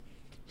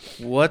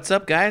What's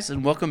up, guys,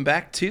 and welcome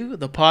back to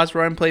the Pause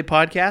Run Play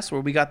podcast,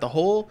 where we got the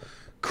whole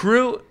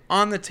crew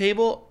on the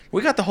table.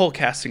 We got the whole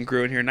cast and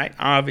crew in here tonight.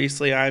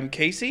 Obviously, I'm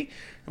Casey,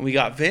 and we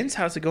got Vince.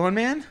 How's it going,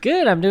 man?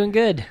 Good, I'm doing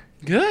good.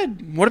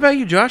 Good. What about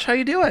you, Josh? How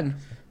you doing?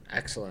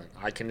 Excellent.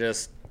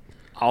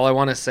 All I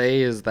want to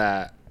say is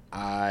that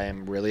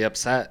I'm really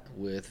upset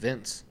with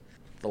Vince.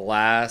 The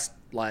last,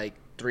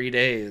 3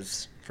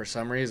 days, for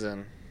some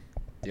reason,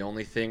 the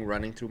only thing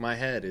running through my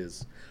head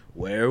is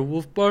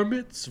werewolf bar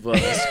mitzvah,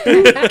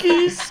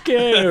 spooky,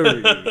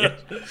 scary.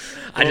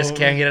 I just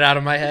can't get it out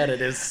of my head.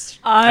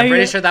 I'm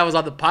pretty sure that was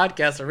on the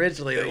podcast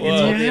originally that you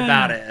told me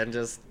about it, and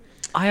just...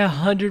 I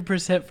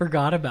 100%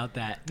 forgot about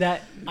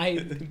that.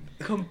 I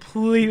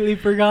completely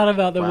forgot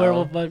about the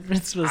werewolf bar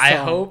mitzvah song. I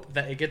hope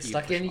that it gets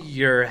stuck in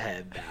your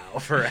head now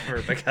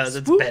forever because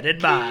it's been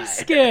in mine.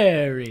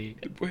 Scary.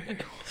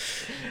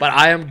 But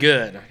I am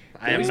good.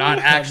 I am not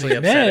actually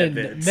upset at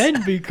Vince.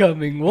 Men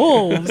becoming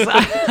wolves.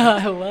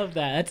 I love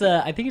that.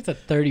 I think it's a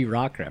 30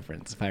 Rock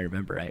reference, if I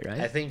remember right?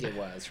 I think it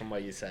was from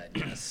what you said,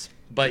 yes.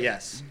 But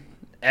yes,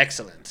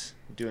 excellent.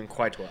 Doing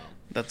quite well.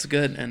 That's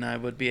good, and I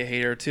would be a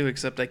hater too,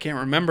 except I can't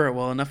remember it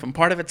well enough. And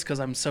part of it's because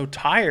I'm so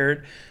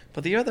tired,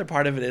 but the other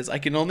part of it is I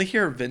can only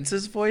hear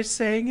Vince's voice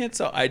saying it,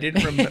 so I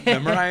didn't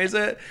memorize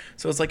it.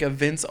 So it's like a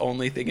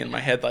Vince-only thing in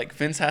my head, like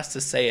Vince has to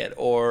say it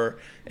or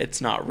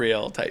it's not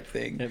real type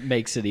thing. It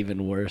makes it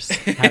even worse,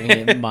 having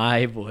it in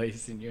my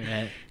voice in your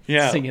head,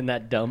 singing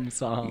that dumb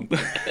song.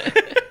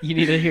 You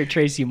need to hear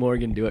Tracy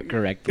Morgan do it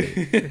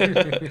correctly.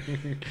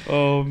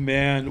 Oh,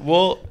 man.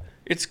 Well...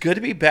 It's good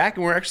to be back,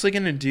 and we're actually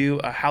going to do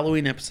a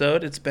Halloween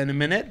episode. It's been a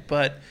minute,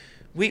 but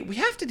we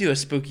have to do a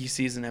spooky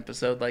season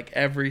episode like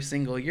every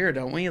single year,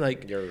 don't we?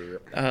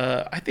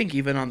 I think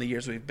even on the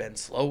years we've been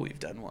slow, we've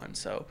done one.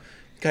 So,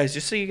 guys,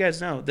 just so you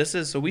guys know,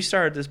 we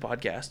started this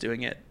podcast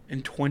doing it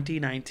in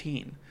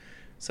 2019.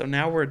 So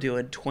now we're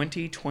doing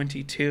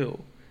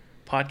 2022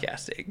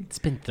 podcasting. It's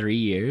been 3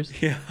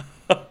 years. Yeah.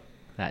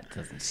 That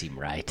doesn't seem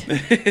right.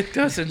 It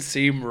doesn't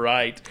seem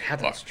right. Yeah,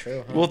 that's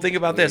true. Huh? Well, think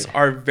about this.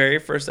 Our very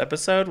first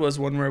episode was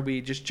one where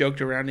we just joked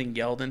around and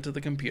yelled into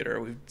the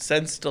computer. We've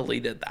since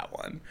deleted that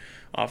one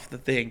off the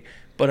thing.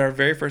 But our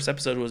very first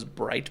episode was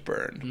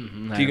Brightburn.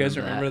 Mm-hmm, Do you guys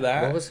remember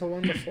that? What was the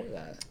one before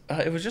that?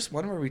 It was just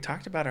one where we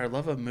talked about our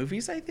love of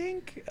movies, I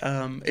think.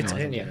 I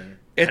didn't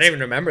even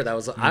remember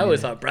that. I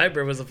always thought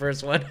Brightburn was the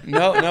first one.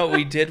 No,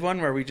 we did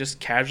one where we just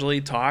casually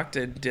talked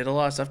and did a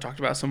lot of stuff, talked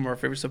about some of our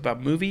favorite stuff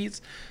about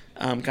movies.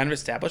 Kind of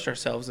established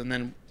ourselves, and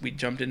then we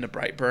jumped into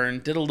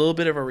Brightburn, did a little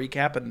bit of a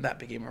recap, and that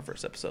became our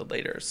first episode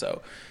later.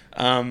 So,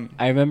 I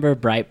remember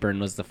Brightburn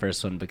was the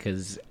first one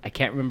because I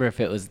can't remember if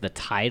it was the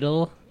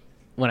title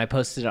when I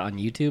posted it on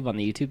YouTube, on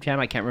the YouTube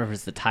channel. I can't remember if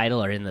it's the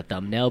title or in the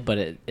thumbnail, but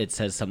it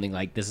says something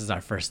like, "This is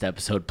our first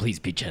episode, please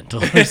be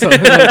gentle," or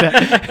something like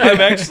that.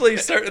 I'm actually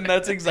certain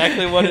that's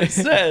exactly what it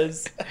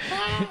says.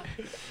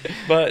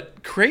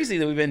 But crazy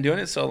that we've been doing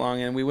it so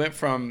long, and we went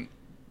from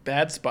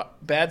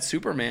bad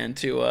Superman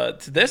to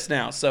this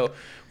now. So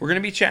we're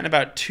going to be chatting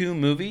about 2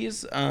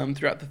 movies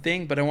throughout the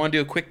thing, but I want to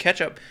do a quick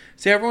catch up.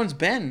 See how everyone's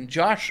been.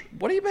 Josh,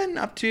 what have you been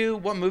up to?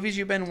 What movies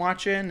you been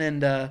watching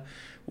and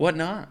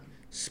whatnot?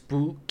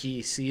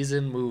 Spooky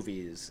season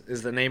movies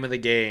is the name of the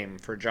game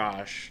for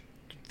Josh.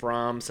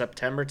 From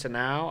September to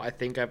now, I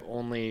think I've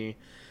only,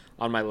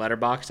 on my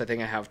Letterboxd, I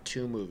think I have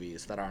 2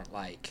 movies that aren't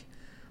like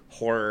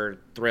horror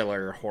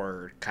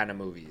kind of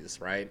movies,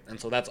 right? And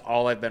so that's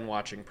all I've been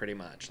watching pretty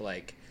much.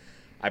 Like,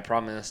 I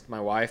promised my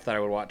wife that I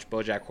would watch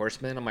BoJack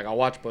Horseman. I'm like, I'll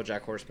watch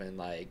BoJack Horseman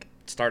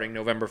starting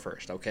November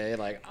 1st, okay?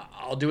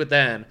 I'll do it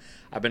then.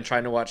 I've been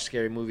trying to watch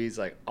scary movies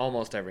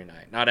almost every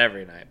night. Not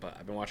every night, but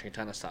I've been watching a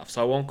ton of stuff.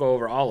 So I won't go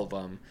over all of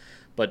them,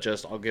 but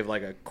I'll give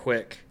a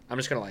quick, I'm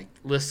just going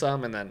to list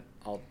some, and then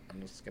I'm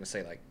just going to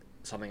say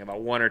something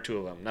about 1 or 2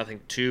 of them.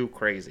 Nothing too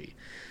crazy.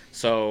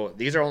 So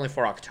these are only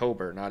for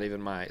October, not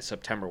even my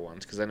September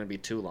ones, because then it'd be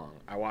too long.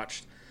 I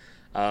watched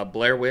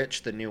Blair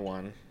Witch, the new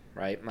one,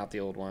 right? Not the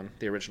old one,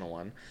 the original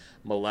one.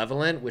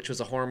 Malevolent, which was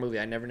a horror movie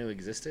I never knew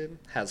existed,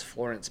 has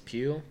Florence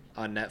Pugh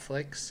on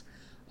Netflix.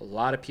 A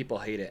lot of people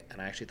hate it, and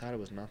I actually thought it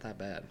was not that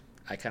bad.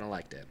 I kind of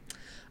liked it.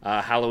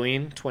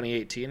 Halloween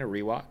 2018, a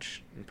rewatch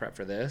in prep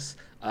for this.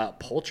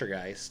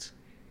 Poltergeist.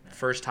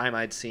 First time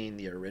I'd seen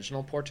the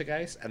original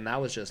Poltergeist, and that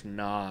was just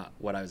not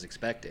what I was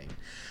expecting.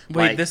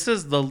 Wait, this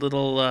is the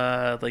little,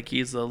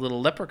 he's the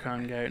little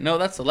leprechaun guy. No,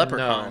 that's the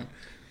leprechaun. No.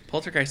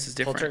 Poltergeist is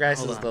different.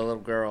 Poltergeist is the little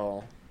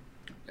girl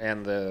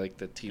and the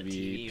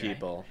TV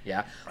people. Right?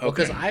 Yeah. Well,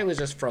 because I was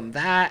just from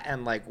that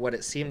and what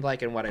it seemed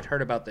like and what I'd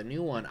heard about the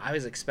new one, I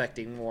was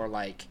expecting more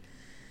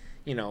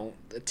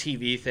the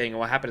TV thing.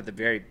 What happened at the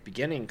very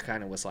beginning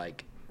kind of was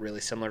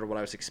really similar to what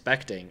I was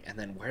expecting, and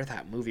then where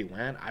that movie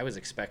went, I was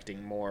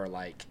expecting more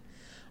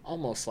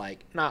almost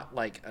not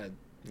a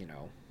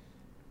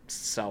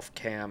self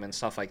cam and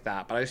stuff like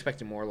that, but I was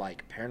expecting more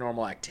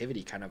Paranormal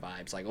Activity kind of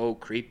vibes, oh,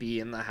 creepy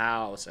in the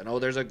house and oh,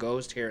 there's a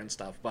ghost here and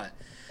stuff. But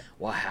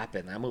what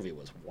happened? That movie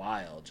was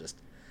wild, just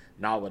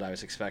not what I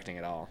was expecting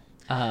at all.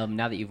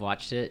 Now that you've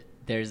watched it,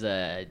 there's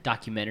a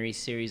documentary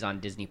series on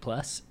Disney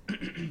Plus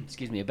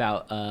excuse me,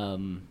 about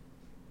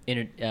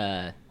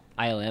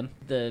ILM,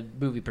 the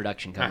movie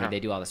production company. Uh-huh. They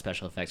do all the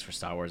special effects for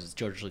Star Wars. It's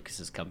George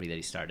Lucas's company that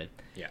he started.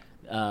 Yeah.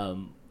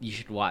 You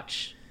should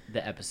watch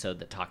the episode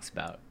that talks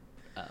about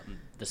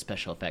the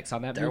special effects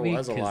on that There movie.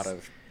 was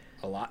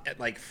a lot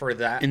like for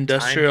that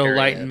Industrial time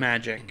light period. and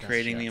magic,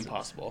 creating the Industrial,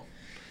 impossible.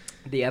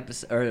 The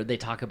episode, or they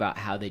talk about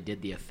how they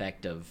did the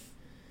effect of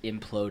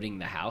imploding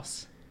the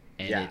house,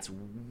 and Yeah. it's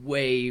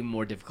way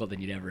more difficult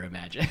than you'd ever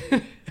imagine.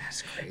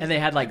 That's crazy. And they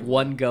had like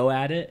one go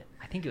at it.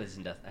 I think it was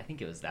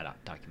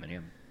that documentary.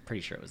 I'm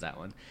pretty sure it was that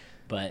one,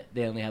 but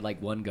they only had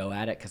like one go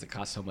at it because it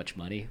cost so much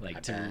money.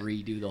 Like to bet.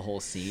 redo the whole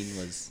scene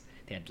was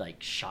they had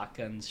like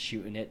shotguns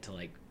shooting it to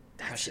like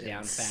crush it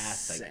down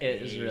fast. Like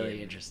it was really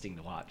insane. interesting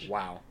to watch.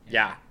 Wow.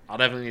 Yeah, I'll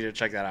definitely need to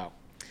check that out.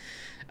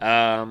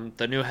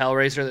 The new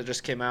Hellraiser that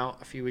just came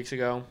out a few weeks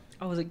ago.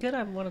 Oh, was it good?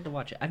 I wanted to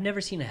watch it. I've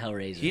never seen a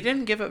Hellraiser. He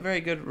didn't give it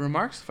very good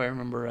remarks, if I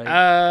remember right.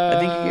 I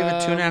think he gave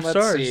it 2.5 let's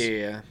stars.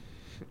 See.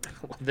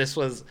 This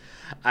was,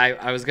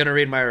 I was gonna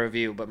read my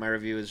review, but my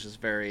review is just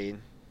very.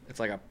 It's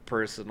like a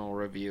personal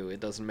review. It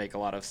doesn't make a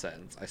lot of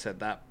sense. I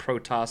said that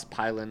Protoss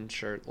Pylon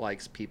shirt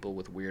likes people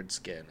with weird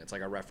skin. It's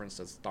like a reference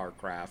to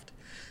StarCraft,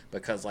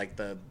 because like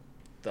the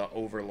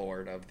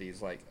overlord of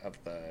these like of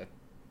the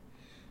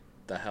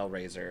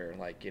Hellraiser,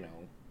 like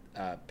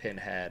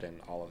Pinhead and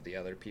all of the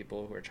other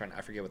people who are trying.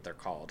 I forget what they're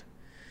called.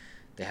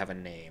 They have a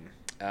name.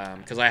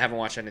 Because I haven't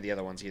watched any of the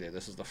other ones either.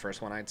 This was the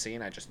first one I'd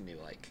seen. I just knew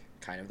like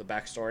kind of the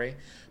backstory,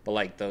 but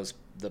like the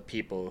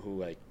people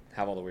who like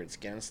have all the weird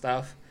skin and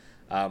stuff,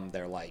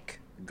 they're like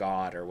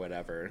God or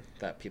whatever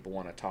that people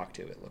want to talk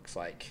to. It looks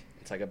like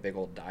it's like a big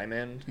old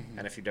diamond,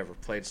 and if you've ever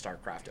played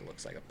StarCraft, it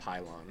looks like a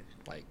pylon,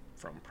 like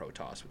from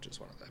Protoss, which is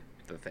one of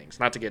the things.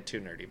 Not to get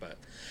too nerdy, but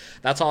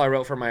that's all I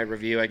wrote for my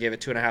review. I gave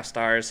it 2.5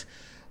 stars.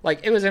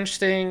 Like, it was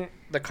interesting,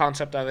 the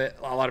concept of it.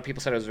 A lot of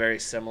people said it was very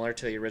similar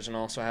to the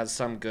original, so it has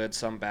some good,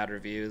 some bad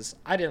reviews.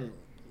 I didn't,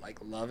 like,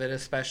 love it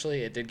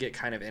especially. It did get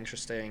kind of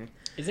interesting.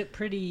 Is it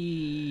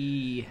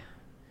pretty...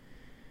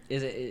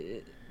 Is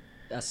it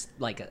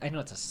like... I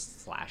know it's a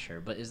slasher,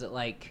 but is it,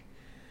 like,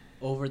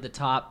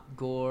 over-the-top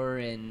gore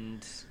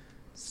and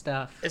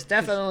stuff? It's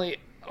definitely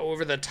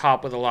over the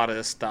top with a lot of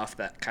the stuff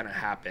that kind of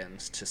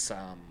happens to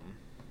some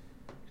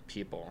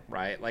people,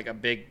 right? Like a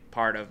big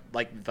part of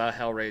like the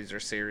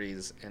Hellraiser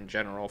series in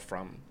general,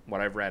 from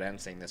what I've read and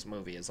seen this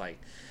movie, is like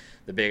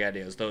the big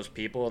idea is those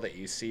people that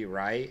you see,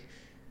 right,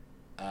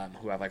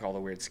 who have like all the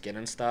weird skin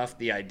and stuff.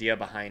 The idea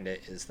behind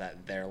it is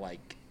that they're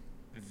like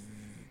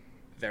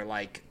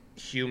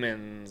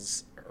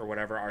humans or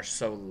whatever are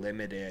so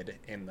limited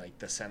in like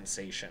the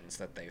sensations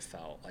that they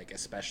felt, like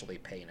especially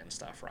pain and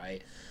stuff,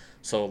 right?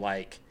 So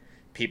like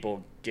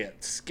people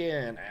get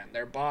skin and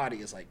their body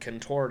is like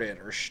contorted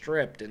or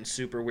stripped in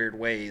super weird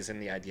ways, in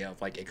the idea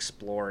of like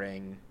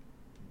exploring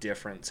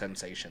different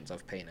sensations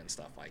of pain and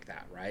stuff like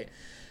that, right?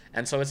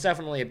 And so it's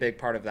definitely a big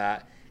part of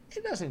that.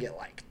 It doesn't get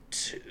like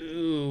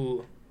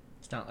too...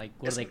 It's not like,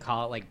 what do they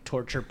call it, like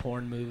torture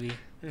porn movie?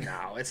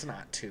 No, it's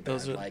not too bad.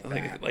 Those are like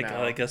like that.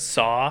 No. like a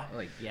Saw.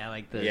 Like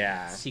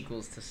the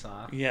sequels to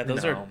Saw. Yeah,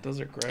 those No. are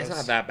gross. It's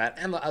not that bad.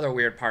 And the other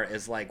weird part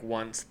is like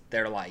once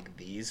they're like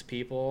these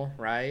people,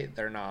 right?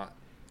 They're not,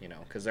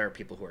 because there are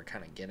people who are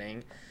kind of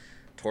getting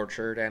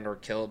tortured and or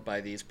killed by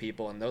these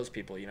people, and those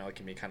people, it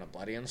can be kind of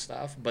bloody and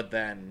stuff. But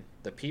then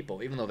the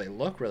people, even though they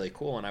look really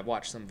cool, and I've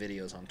watched some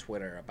videos on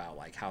Twitter about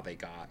like how they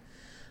got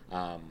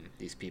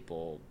these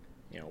people,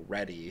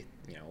 ready,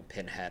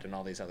 Pinhead and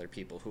all these other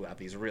people who have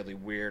these really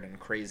weird and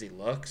crazy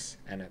looks,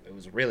 and it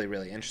was really,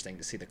 really interesting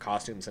to see the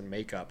costumes and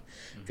makeup.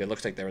 Mm-hmm. It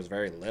looks like there was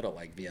very little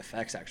like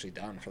VFX actually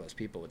done for those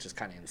people, which is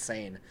kind of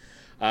insane.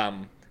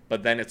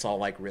 But then it's all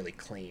like really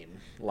clean,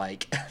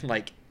 like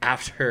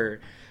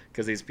after,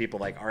 because these people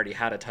like already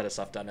had a ton of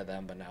stuff done to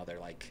them, but now they're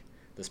like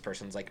this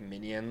person's like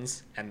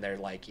minions, and they're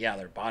like, yeah,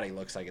 their body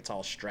looks like it's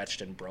all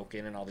stretched and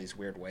broken in all these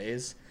weird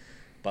ways,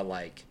 but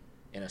like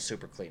in a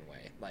super clean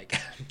way, like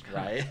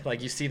right?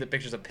 Like you see the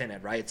pictures of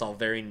Pinhead, right? It's all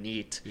very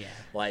neat,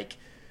 like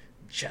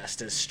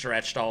chest is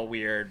stretched all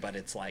weird, but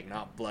it's like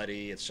not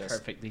bloody. It's just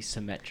perfectly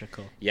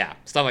symmetrical. Yeah,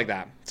 stuff like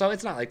that. So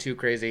it's not like too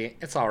crazy.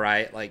 It's all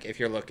right. Like if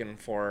you're looking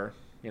for,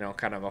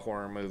 kind of a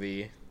horror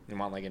movie, you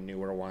want like a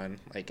newer one,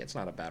 like it's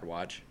not a bad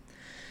watch.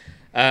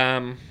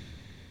 Nightmare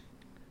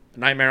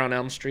on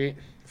Elm Street,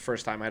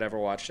 first time I'd ever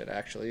watched it,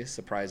 actually,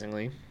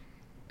 surprisingly.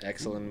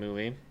 Excellent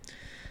movie.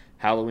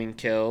 Halloween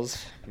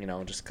Kills,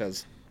 just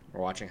because we're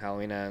watching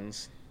Halloween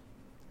Ends.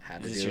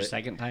 Had to Is do this your it.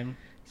 second time?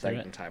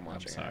 Second time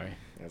watching I'm sorry. it.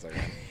 It was like,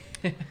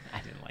 I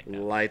didn't like that.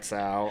 Lights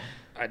Out.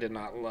 I did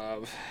not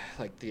love.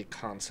 Like the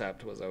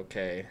concept was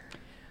okay.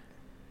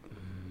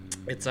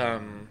 It's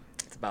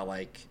about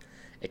like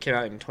it came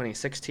out in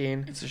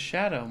 2016. It's a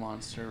shadow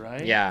monster,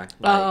 right? Yeah.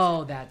 Like,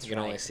 Oh, that's you can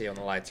right. only see when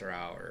the lights are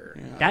out, or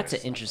That's an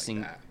stuff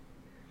interesting. Like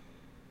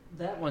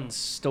That one's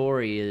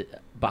story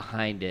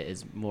behind it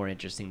is more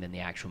interesting than the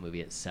actual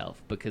movie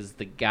itself, because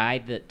the guy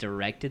that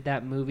directed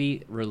that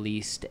movie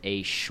released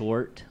a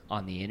short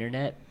on the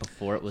internet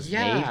before it was made.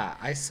 Yeah,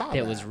 I saw that.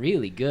 That was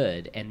really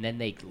good, and then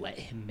they let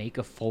him make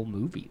a full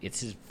movie.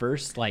 It's his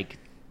first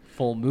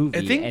full movie,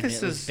 I think and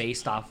this it was is-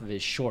 based off of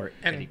his short.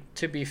 And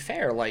to be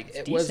fair, like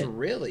it was decent.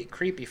 really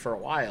creepy for a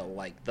while.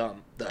 Like the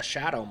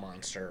shadow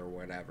monster or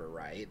whatever,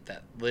 right?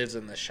 That lives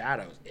in the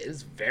shadows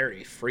is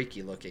very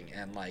freaky looking.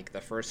 And like the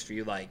first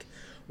few, like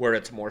where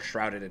it's more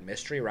shrouded in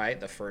mystery, right?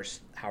 The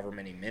first however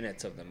many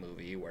minutes of the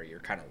movie where you're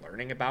kind of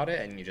learning about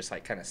it and you just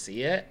like kind of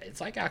see it, it's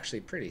like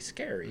actually pretty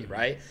scary,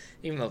 right?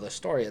 Even though the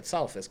story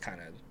itself is kind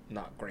of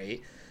not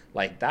great.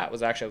 Like that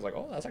was actually, I was like,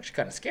 oh, that's actually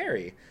kind of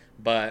scary.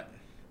 But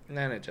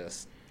then it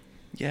just,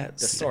 Yeah,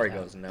 the story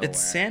goes nowhere. It's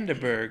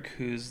Sandberg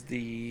who's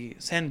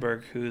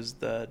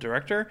the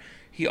director.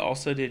 He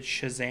also did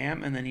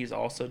Shazam, and then he's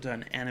also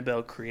done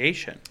Annabelle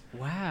Creation.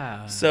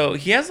 Wow. So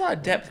he has a lot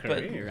of depth,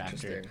 but Career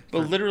actor.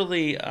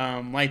 literally,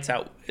 Lights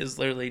Out is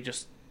literally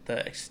just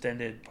the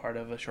extended part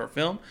of a short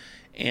film.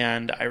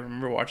 And I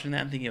remember watching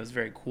that and thinking it was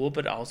very cool,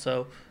 but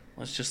also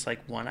was just like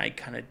one I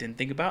kind of didn't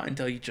think about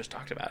until you just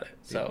talked about it.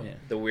 So Yeah.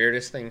 The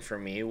weirdest thing for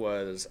me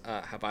was,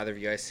 have either of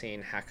you guys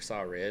seen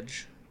Hacksaw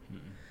Ridge?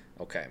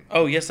 Okay.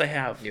 Oh, yes, I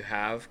have. You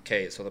have?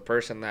 Okay, so the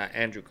person that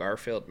Andrew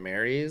Garfield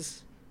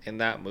marries in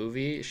that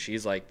movie,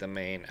 she's like the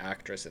main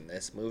actress in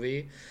this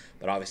movie,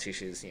 but obviously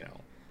she's,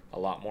 a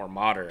lot more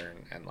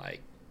modern and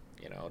like,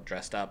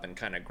 dressed up and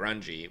kind of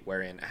grungy,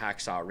 where in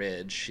Hacksaw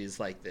Ridge, she's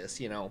like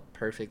this,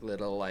 perfect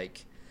little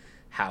like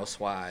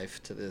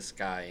housewife to this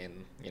guy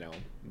in,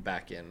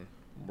 back in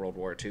World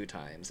War II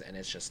times, and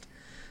it's just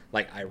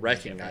like I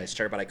recognized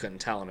her, but I couldn't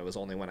tell, and it was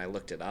only when I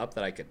looked it up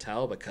that I could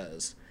tell,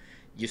 because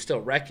you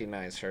still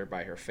recognize her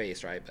by her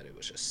face, right? But it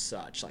was just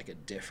such like a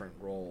different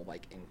role,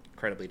 like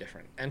incredibly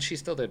different, and she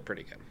still did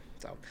pretty good.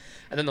 So,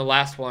 and then the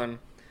last one,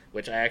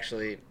 which I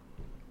actually,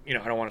 I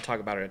don't want to talk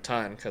about it a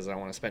ton because I don't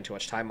want to spend too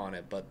much time on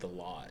it, but The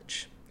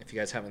Lodge. If you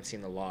guys haven't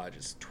seen The Lodge,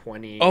 it's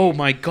 20. Oh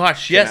my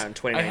gosh, yes, in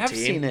I have 2019.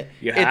 seen it.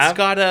 You It's have?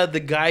 got the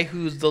guy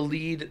who's the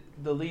lead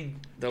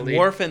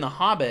dwarf in The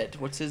Hobbit.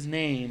 What's his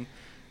name?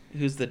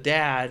 Who's the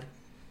dad?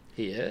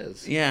 He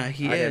is. Yeah,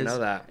 he is. I didn't know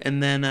that.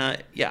 And then,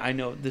 I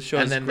know the show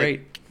is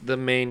great. The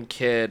main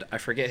kid, I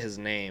forget his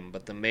name,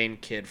 but the main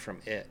kid from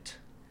It,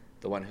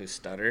 the one who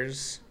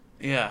stutters,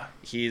 Yeah,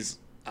 he's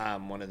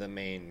one of the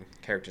main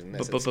characters in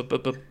this.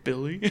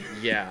 Billy.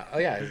 Yeah. Oh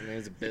yeah, his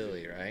name's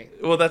Billy, right?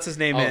 Well, that's his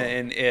name Oh,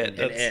 in It.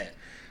 In It.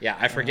 Yeah,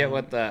 I forget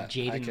what the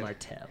Jaden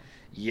Martell.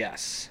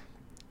 Yes,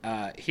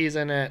 he's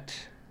in it,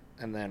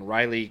 and then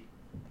Riley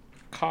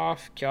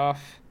Koff,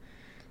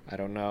 I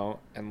don't know,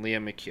 and Leah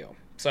McHugh.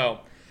 So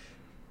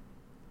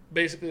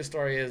basically, the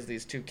story is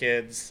these two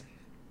kids.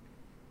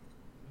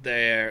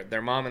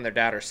 Their mom and their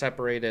dad are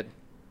separated.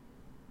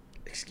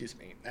 Excuse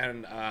me,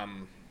 and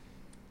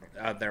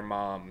their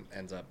mom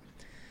ends up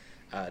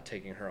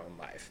taking her own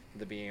life at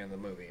the beginning of the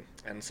movie.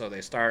 And so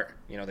they start,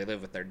 they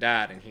live with their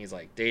dad, and he's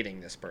like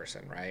dating this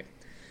person, right?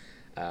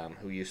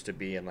 Who used to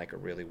be in like a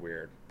really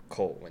weird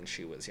cult when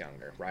she was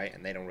younger, right?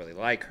 And they don't really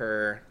like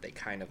her. They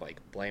kind of like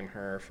blame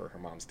her for her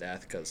mom's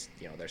death because,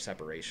 their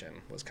separation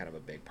was kind of a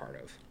big part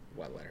of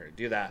what led her to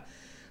do that.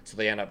 So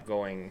they end up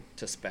going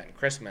to spend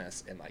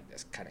Christmas in like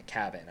this kind of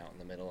cabin out in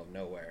the middle of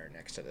nowhere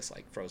next to this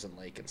like frozen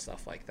lake and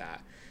stuff like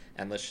that.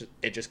 And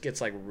it just gets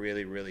like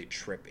really, really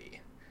trippy.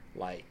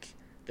 Like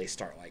they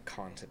start like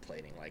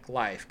contemplating like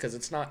life,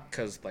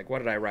 because like, what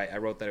did I write? I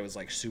wrote that it was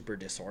like super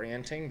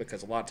disorienting,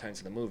 because a lot of times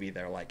in the movie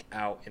they're like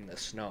out in the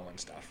snow and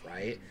stuff,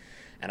 right?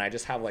 And I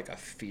just have like a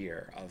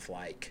fear of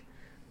like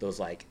those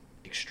like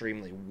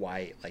extremely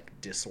white, like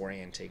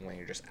disorienting when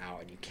you're just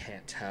out and you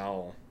can't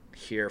tell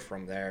here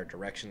from there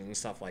directions and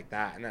stuff like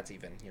that. And that's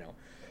even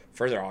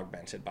further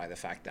augmented by the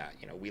fact that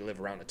we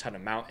live around a ton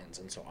of mountains,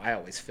 and so I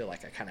always feel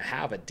like I kind of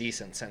have a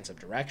decent sense of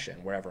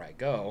direction wherever I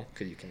go,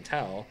 because you can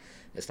tell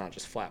it's not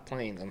just flat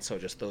plains. And so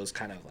just those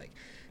kind of like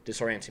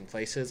disorienting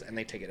places, and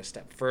they take it a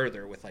step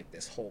further with like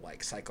this whole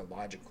like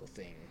psychological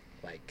thing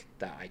like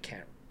that I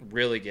can't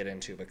really get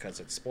into because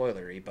it's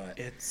spoilery, but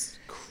It's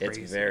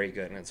crazy. it's very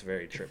good and it's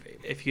very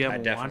trippy. If you I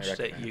haven't definitely watched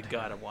it, recommend you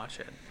gotta watch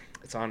it.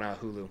 It's on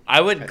Hulu. I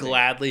would think.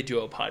 gladly do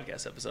a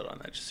podcast episode on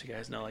that, just so you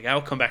guys know. Like, I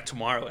will come back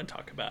tomorrow and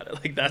talk about it.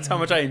 Like, that's how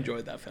much I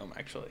enjoyed that film,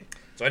 actually.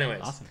 So,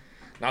 anyways, Awesome.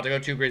 not to go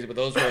too crazy, but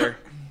those are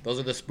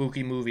the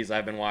spooky movies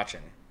I've been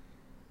watching.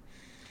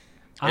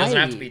 It doesn't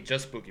have to be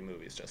just spooky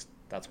movies. Just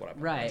that's what I've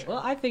been Right. watching.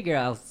 Well, I figure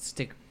I'll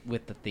stick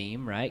with the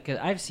theme, right? Because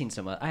I've seen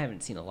I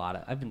haven't seen a lot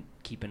of. I've been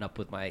keeping up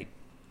with my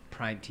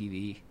Prime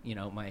TV.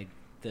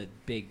 The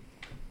big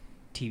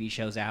TV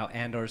shows out,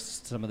 or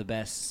some of the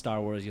best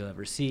Star Wars you'll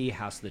ever see.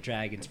 House of the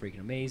Dragon's freaking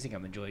amazing.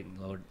 I'm enjoying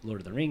Lord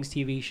of the Rings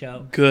TV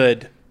show.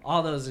 Good.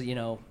 All those,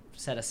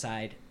 set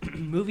aside.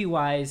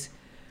 Movie-wise,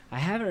 I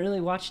haven't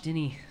really watched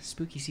any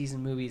spooky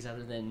season movies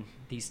other than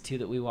these two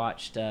that we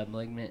watched,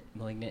 Malignant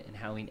and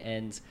Halloween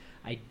Ends.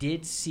 I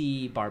did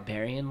see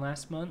Barbarian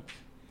last month,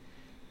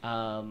 but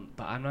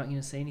I'm not going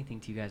to say anything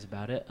to you guys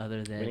about it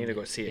other than We need to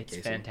go see it, it's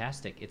Casey.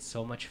 fantastic. It's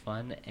so much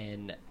fun,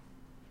 and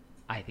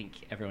I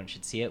think everyone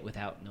should see it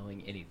without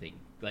knowing anything.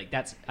 Like,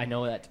 I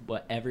know that's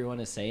what everyone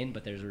is saying,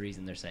 but there's a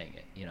reason they're saying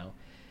it,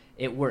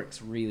 It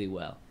works really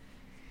well.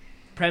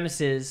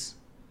 Premise is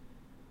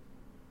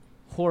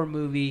horror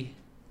movie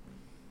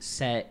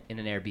set in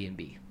an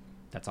Airbnb.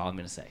 That's all I'm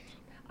going to say.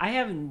 I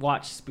haven't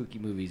watched spooky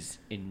movies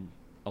in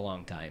a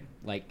long time.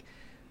 Like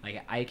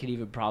I could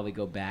even probably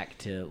go back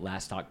to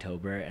last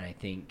October, and I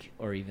think,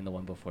 or even the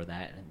one before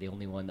that. And the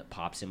only one that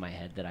pops in my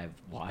head that I've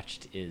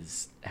watched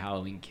is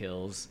Halloween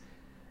Kills,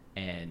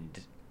 and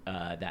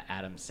that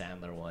Adam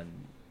Sandler one.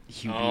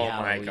 Hubie Oh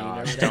Halloween, my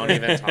gosh! Don't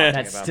even talk about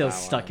That's still that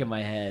stuck one. in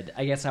my head.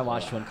 I guess I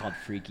watched one called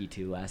Freaky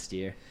 2 last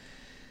year.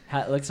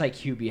 It looks like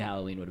Hubie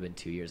Halloween would have been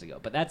 2 years ago.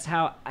 But that's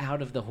how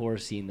out of the horror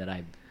scene that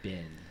I've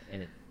been,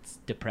 and it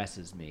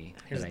depresses me.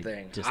 Here's that the I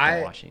thing. just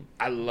not watching.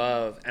 I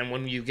love, and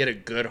when you get a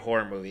good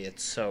horror movie,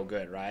 it's so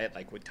good, right?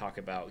 Like we talk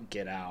about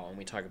Get Out and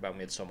we talk about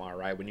Midsommar,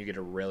 right? When you get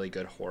a really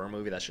good horror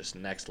movie that's just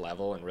next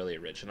level and really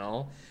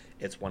original,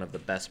 it's one of the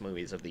best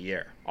movies of the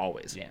year,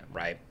 always,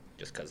 right?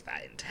 Just because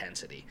that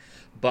intensity.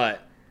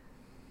 But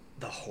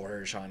the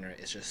horror genre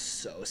is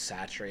just so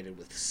saturated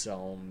with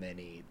so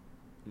many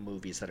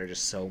movies that are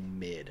just so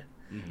mid.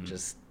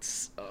 Just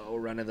so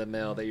run of the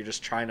mill that you're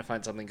just trying to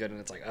find something good, and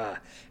it's like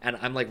and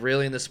I'm like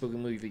really in the spooky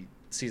movie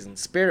season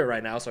spirit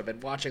right now, so I've been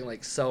watching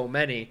like so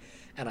many,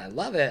 and I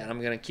love it, and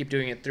I'm gonna keep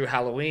doing it through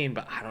Halloween,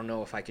 but I don't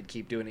know if I could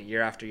keep doing it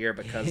year after year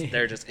because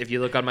they're just, if you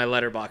look on my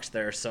letterbox,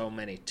 there are so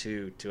many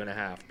 2,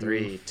 2.5,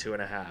 3,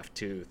 2.5,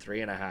 2,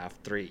 3.5,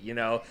 3, you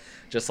know,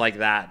 just like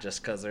that,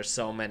 just because there's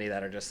so many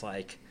that are just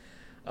like,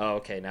 oh,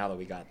 okay, now that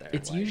we got there.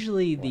 It's like,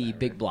 usually whatever. the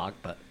big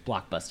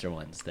blockbuster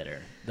ones that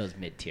are those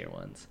mid-tier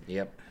ones.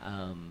 Yep.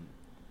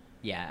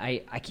 Yeah,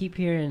 I keep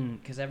hearing,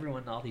 because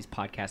all these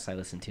podcasts I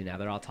listen to now,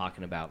 they're all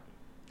talking about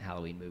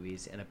Halloween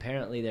movies, and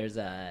apparently there's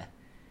a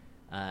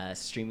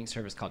streaming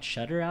service called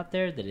Shudder out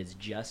there that is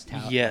just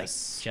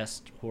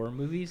just horror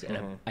movies,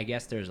 and I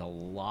guess there's a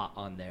lot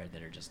on there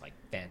that are just like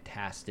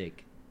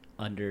fantastic,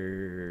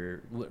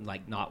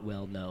 like not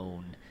well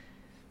known,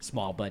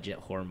 small budget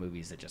horror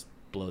movies that just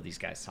blow these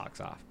guys' socks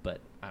off.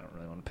 But I don't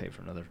really want to pay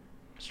for another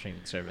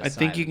streaming service. I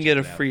think you can get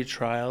a free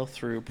trial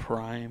through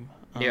Prime.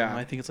 Yeah,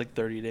 I think it's like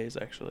 30 days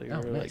actually.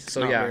 Oh, or nice. like So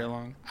not yeah, very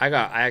long. I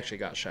actually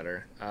got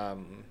Shudder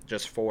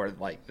just for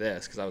like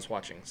this because I was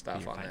watching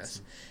stuff on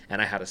this,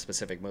 and I had a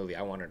specific movie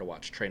I wanted to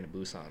watch, Train to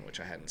Busan, which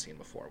I hadn't seen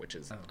before, which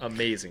is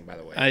amazing, by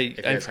the way.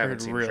 I've haven't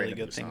heard seen really Train to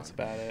good Busan. things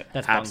about it.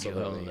 That's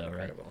Absolutely Bong Joon-ho, though,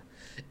 right?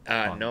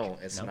 incredible. No,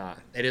 it's not.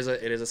 It is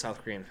a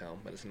South Korean film,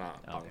 but it's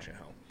not Bong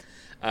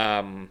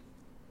Joon-ho.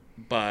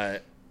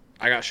 But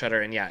I got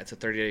Shudder, and yeah, it's a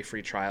 30-day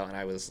free trial, and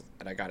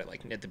I got it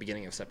like at the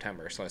beginning of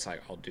September. So it's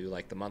like I'll do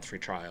like the month free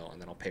trial,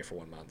 and then I'll pay for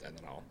 1 month, and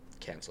then I'll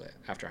cancel it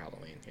after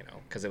Halloween, you know,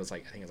 because it was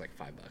like, I think it was like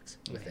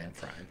 $5 within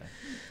Prime.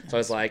 So I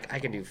was like, I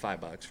can do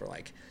 $5 for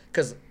like,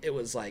 because it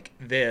was like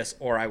this,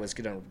 or I was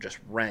gonna just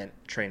rent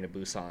Train to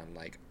Busan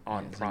like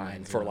on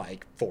Prime for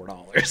like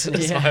 $4.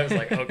 So I was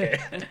like, okay,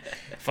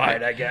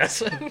 fine, I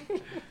guess.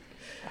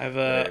 I've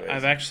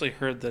actually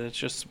heard that it's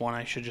just one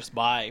I should just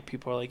buy.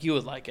 People are like, you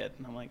would like it,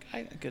 and I'm like,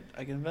 I could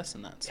invest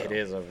in that. So. It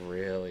is a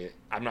really.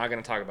 I'm not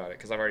going to talk about it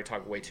because I've already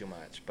talked way too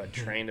much. But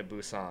Train to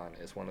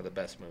Busan is one of the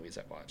best movies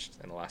I've watched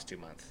in the last 2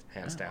 months,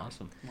 hands down.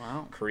 Awesome.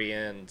 Wow.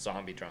 Korean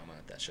zombie drama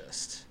that's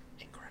just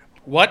incredible.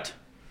 What?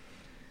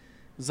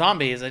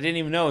 Zombies? I didn't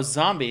even know it was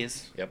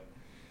zombies. Yep.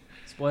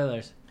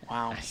 Spoilers.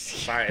 Wow.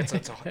 Sorry,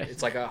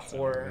 it's like a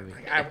horror.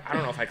 I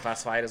don't know if I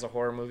classify it as a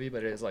horror movie,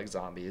 but it is like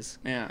zombies.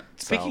 Yeah.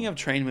 Speaking of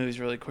train movies,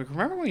 really quick,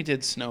 remember when we did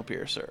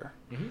Snowpiercer?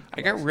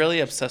 I got really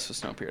obsessed with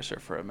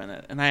Snowpiercer for a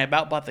minute, and I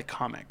about bought the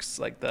comics,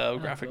 like the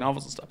graphic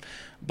novels and stuff.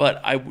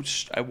 But I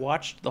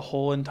watched the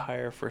whole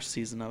entire first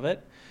season of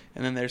it,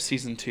 and then there's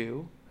season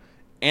 2,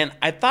 and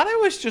I thought I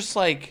was just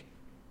like,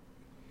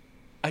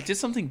 I did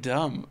something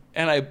dumb,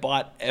 and I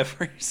bought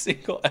every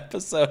single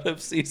episode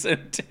of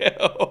season 2.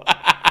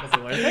 Was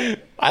it worth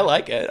it? I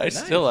like it. I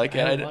still like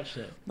it. I haven't watched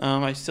it.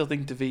 I still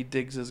think Daveed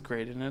Diggs is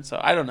great in it. So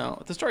I don't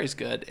know. The story's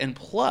good, and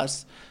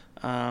plus,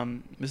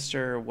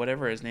 Mr.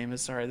 whatever his name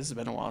is. Sorry, this has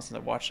been a while since I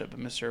watched it, but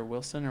Mr.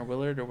 Wilson or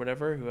Willard or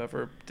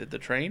whoever did the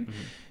train,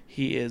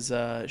 he is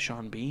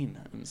Sean Bean,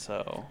 and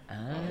so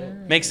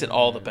makes it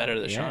all the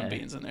better that Sean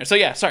Bean's in there. So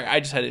yeah, sorry, I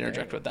just had to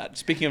interject with that.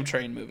 Speaking of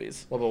train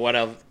movies, Well, but what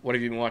else? What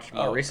have you been watching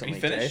more recently? you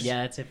finished? Jay?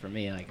 Yeah, that's it for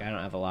me. Like, I don't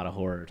have a lot of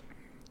horror.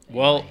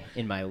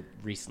 In my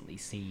recently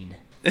seen.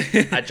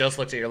 I just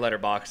looked at your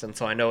letterbox, and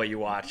so I know what you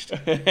watched,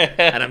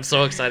 and I'm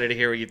so excited to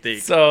hear what you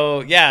think.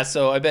 So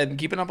I've been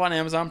keeping up on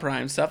Amazon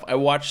Prime stuff. I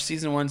watched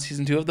season 1,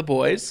 season 2 of The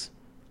Boys.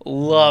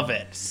 Love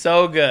it,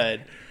 so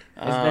good.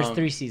 There's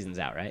 3 seasons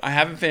out, right? I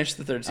haven't finished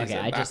the 3rd season. Okay,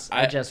 I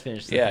just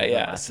finished. The third one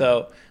last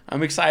So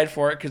I'm excited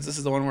for it because this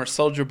is the one where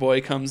Soldier Boy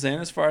comes in,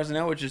 as far as I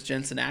know, which is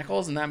Jensen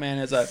Ackles, and that man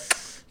is a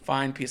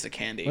fine piece of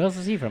candy. What else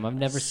is he from? I've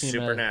never seen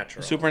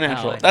Supernatural.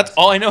 Supernatural. Oh, That's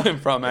all I know him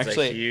from,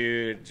 actually. It's a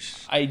huge.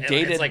 I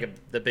dated- It's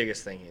like the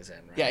biggest thing he's in.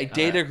 Right? Yeah, I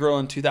dated a girl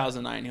in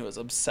 2009 who was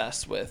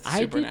obsessed with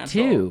I Supernatural. did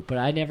too, but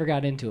I never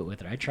got into it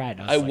with her. I tried.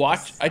 I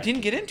watched. I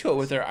didn't get into it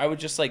with her. I would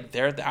just like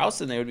there at the house,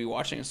 and they would be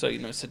watching. So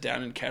sit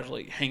down and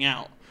casually hang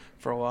out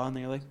for a while, and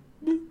they're like,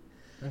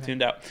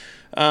 tuned out.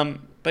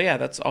 But yeah,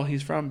 that's all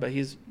he's from. But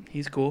he's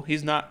cool.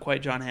 He's not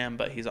quite John Hamm,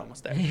 but he's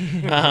almost there.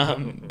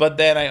 But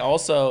then I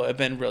also have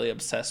been really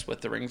obsessed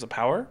with the Rings of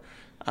Power.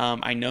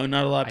 I know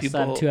not a lot of I people.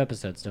 still have 2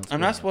 episodes. Don't. I'm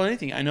not spoil spoiling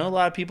anything. I know a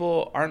lot of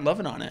people aren't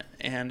loving on it,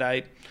 and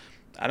I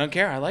don't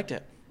care. I liked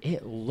it.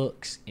 it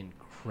looks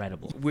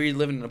incredible. We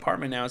live in an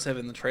apartment now instead of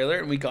in the trailer,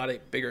 and we got a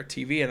bigger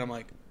TV, and I'm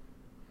like,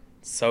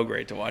 so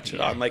great to watch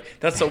it on. Like,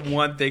 that's the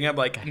one thing I'm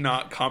like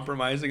not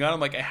compromising on. I'm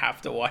like, I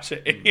have to watch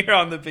it in here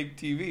on the big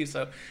TV.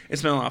 So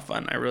it's been a lot of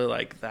fun. I really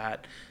like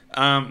that.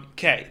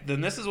 Okay,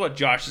 then this is what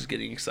Josh is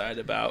getting excited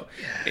about.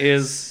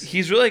 Is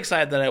he's really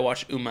excited that I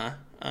watched Uma,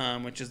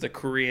 which is the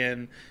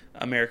Korean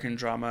American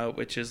drama,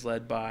 which is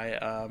led by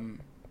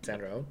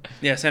Sandra Oh.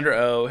 Yeah, Sandra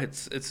Oh.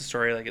 It's a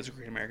story, like, it's a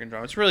Korean American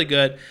drama. It's really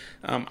good.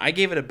 I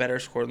gave it a better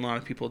score than a lot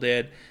of people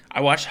did.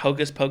 I watched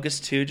Hocus Pocus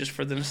 2 just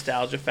for the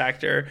nostalgia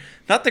factor.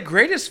 Not the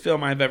greatest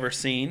film I've ever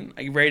seen.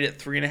 I rate it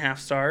 3.5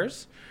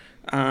 stars.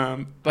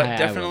 But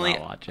definitely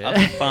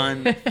a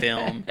fun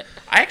film.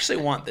 I actually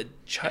want the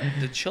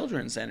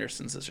children's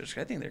Sanderson sisters.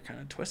 I think they're kind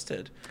of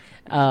twisted.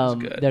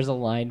 There's a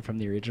line from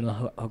the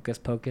original Hocus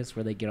Pocus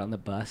where they get on the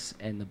bus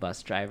and the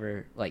bus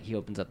driver, like, he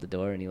opens up the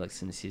door and he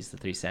looks and sees the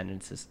 3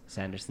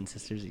 Sanderson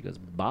sisters. He goes,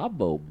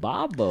 "Bobbo,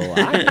 Bobbo,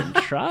 I'm in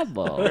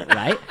trouble,"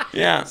 right?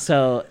 Yeah.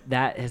 So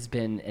that has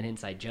been an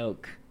inside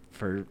joke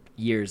for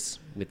years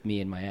with me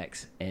and my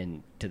ex,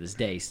 and to this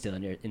day still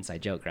an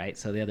inside joke, right?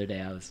 So the other day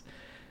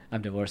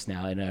I'm divorced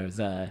now, and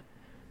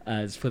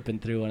I was flipping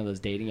through one of those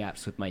dating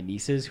apps with my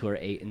nieces who are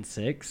 8 and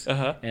 6,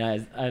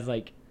 and I was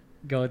like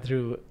going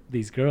through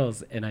these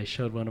girls, and I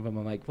showed one of them.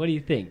 I'm like, "What do you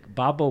think,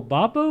 Babo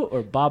Babo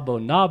or Babo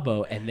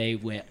Nabo?" And they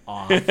went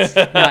off.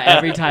 Now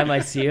every time I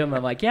see them,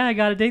 I'm like, "Yeah, I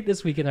got a date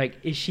this weekend." Like,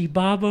 "Is she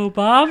Babo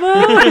Babo?"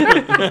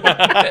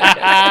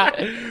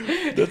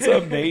 That's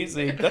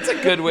amazing. That's a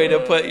good way to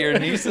put your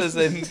nieces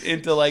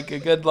into like a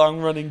good long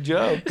running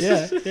joke.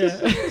 Yeah.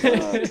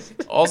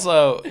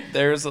 Also,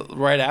 there's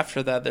right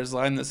after that, there's a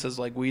line that says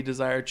like, "We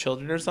desire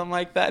children" or something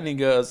like that, and he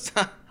goes,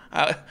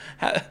 like,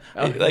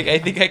 "I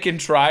think I can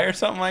try," or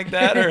something like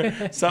that,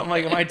 or something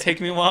like, "It might take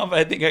me a while, but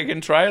I think I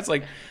can try." It's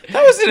like,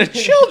 that was in a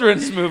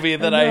children's movie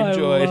that I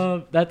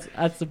enjoyed.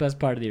 That's the best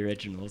part of the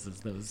originals, is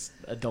those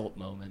adult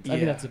moments. I Yeah.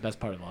 think that's the best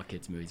part of all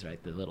kids' movies,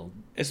 right? The little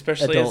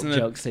Especially adult as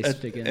jokes they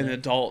stick in an there.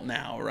 adult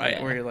now, right?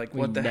 Yeah. Where you're like, We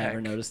what the heck?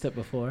 never noticed it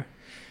before.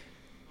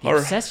 The Or-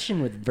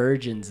 obsession with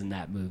virgins in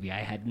that movie,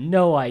 I had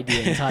no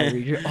idea until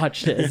I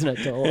watched it as an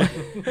adult.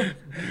 The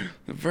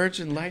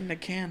Virgin lighting a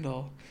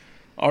candle.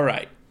 All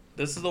right.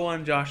 This is the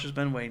one Josh has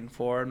been waiting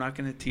for. I'm not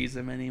going to tease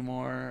him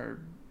anymore or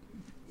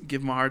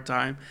give him a hard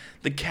time.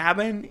 The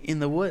Cabin in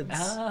the Woods.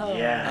 Oh.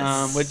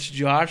 Yes. Which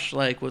Josh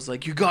was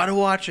like, "You got to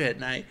watch it."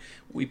 And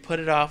we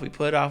put it off.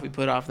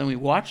 Then we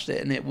watched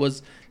it, and it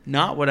was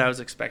not what I was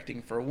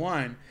expecting for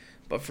one.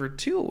 But for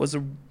two, it was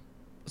a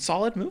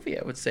solid movie,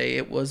 I would say.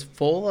 It was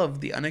full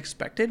of the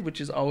unexpected,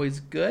 which is always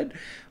good.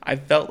 I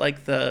felt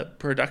like the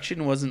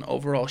production wasn't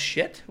overall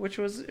shit, which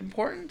was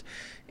important.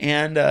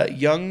 And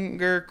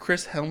younger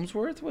Chris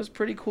Hemsworth was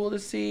pretty cool to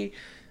see.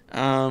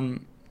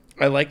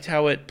 I liked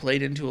how it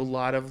played into a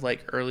lot of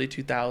like early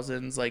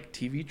 2000s like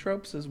TV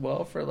tropes as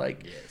well, for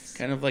like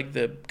kind of like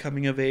the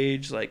coming of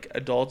age, like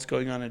adults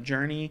going on a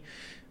journey.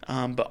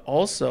 But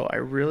also I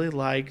really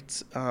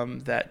liked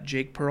that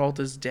Jake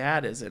Peralta's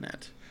dad is in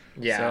it.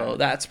 Yeah. So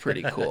that's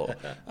pretty cool.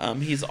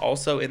 He's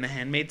also in The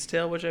Handmaid's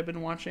Tale, which I've been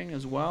watching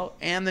as well,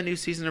 and the new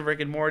season of Rick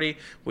and Morty,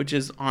 which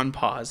is on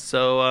pause.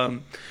 So,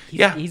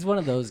 He's one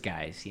of those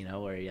guys,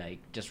 where you like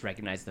just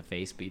recognize the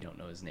face, but you don't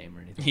know his name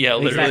or anything. Yeah, At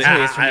least literally. that's who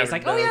he is for me. I It's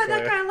like, have "Oh no yeah, that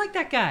clue. guy, I like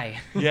that guy."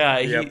 Yeah,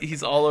 Yep.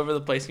 he's all over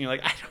the place, and you're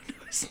like, I don't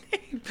know his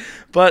name.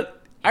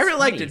 But I really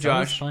liked it, He's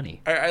always Josh.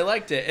 funny. I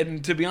liked it.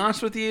 And to be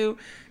honest with you,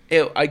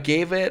 I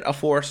gave it a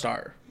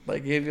 4-star.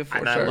 Like, gave you a 4-star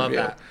And I love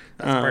review. that.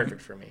 That's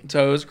perfect for me.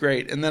 So it was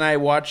great. And then I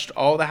watched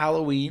all the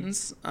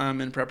Halloweens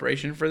in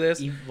preparation for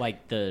this.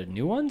 Like the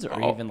new ones, or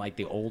even like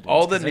the old ones?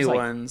 All the 'Cause there's, new like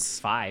ones.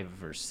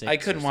 5 or 6. I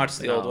couldn't or watch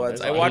something. the old No, ones.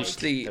 there's I like watched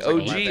 8. the There's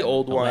like OG 11.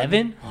 old one.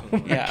 11? Oh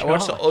my Yeah, I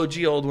watched the God.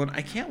 OG old one.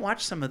 I can't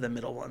watch some of the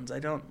middle ones. I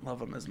don't love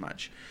them as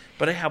much,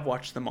 but I have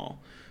watched them all.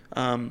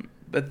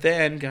 But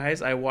then,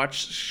 guys, I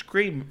watched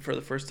Scream for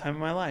the first time in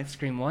my life.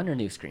 Scream 1 or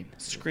New Scream?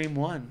 Scream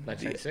 1.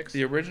 1996?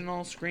 The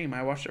original Scream.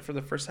 I watched it for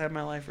the first time in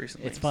my life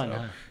recently. It's fun, so-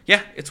 huh?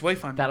 Yeah, it's way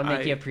fun. That'll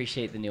make you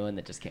appreciate the new one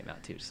that just came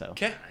out too. So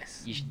Okay.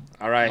 you should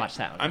All right. watch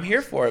that one. I'm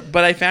here for it.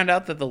 But I found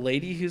out that the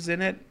lady who's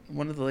in it,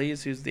 one of the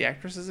ladies who's the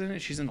actress is in it,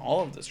 she's in all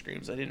of the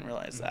Screams. I didn't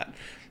realize that.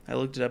 I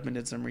looked it up and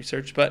did some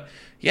research. But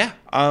yeah,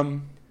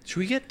 should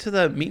we get to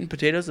the meat and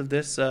potatoes of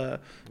this should.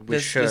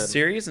 this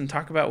series and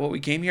talk about what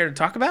we came here to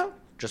talk about?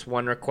 Just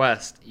one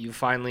request. You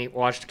finally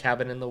watched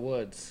Cabin in the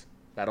Woods.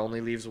 That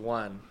only leaves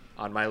one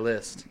on my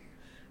list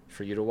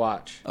for you to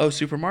watch. Oh,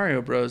 Super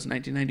Mario Bros.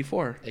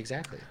 1994.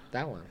 Exactly.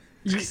 That one.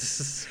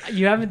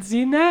 You haven't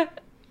seen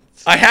that?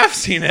 I have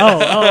seen it. Oh.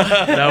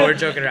 No, we're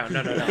joking around. No.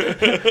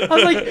 I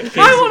was like,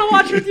 I want to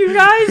watch with you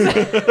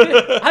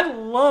guys. I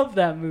love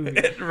that movie.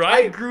 I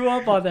Right? grew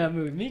up on that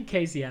movie. Me and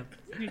Casey have.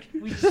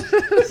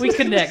 We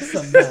connect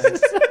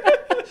sometimes.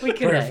 We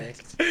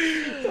connect.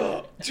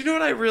 Do you know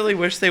what I really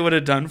wish they would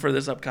have done for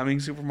this upcoming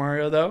Super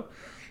Mario, though?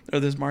 Or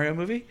this Mario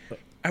movie?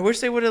 I wish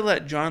they would have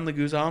let John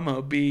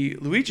Leguizamo be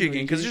Luigi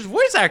again because there's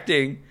voice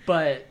acting.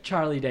 But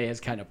Charlie Day is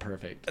kind of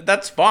perfect.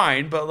 That's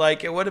fine, but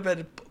like it would have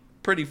been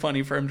pretty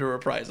funny for him to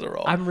reprise the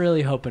role. I'm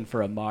really hoping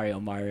for a Mario,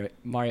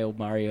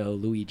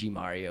 Luigi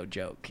Mario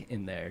joke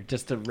in there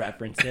just to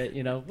reference it.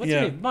 You know, what's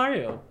your name?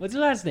 Mario. What's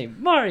your last name?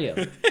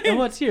 Mario. And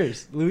what's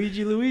yours?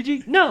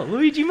 Luigi? No,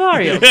 Luigi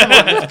Mario. Come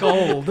on, it's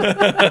gold.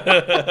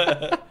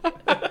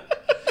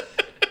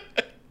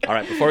 All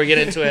right, before we get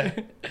into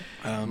it,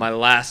 my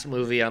last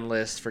movie on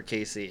list for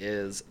Casey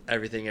is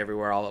Everything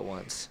Everywhere All at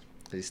Once.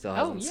 He still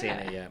hasn't seen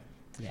it yet.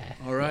 Yeah.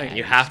 All right.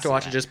 You have to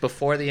watch it just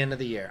before the end of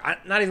the year.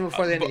 Not even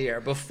before the end of the year.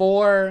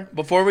 Before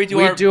we do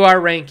our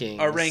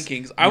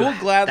rankings. I will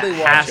gladly watch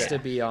it. Has to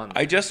be on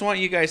there. I just want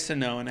you guys to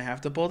know, and I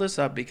have to pull this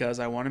up because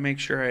I want to make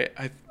sure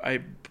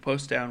I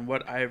post down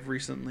what I've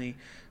recently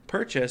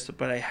purchased,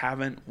 but I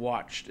haven't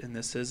watched, and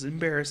this is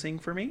embarrassing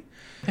for me.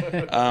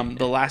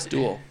 The Last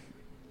Duel.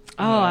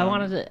 Oh, I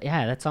wanted to.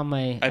 Yeah, that's on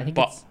my.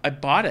 I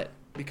bought it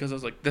because I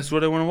was like, "This is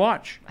what I want to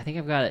watch." I think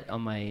I've got it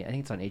on my. I think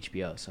it's on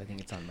HBO, so I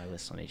think it's on my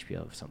list on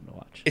HBO of something to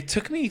watch. It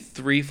took me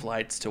 3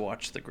 flights to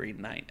watch The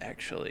Green Knight,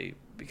 actually,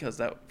 because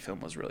that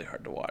film was really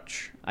hard to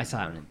watch. I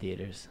saw it in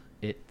theaters.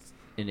 It's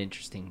an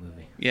interesting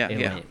movie. Yeah, it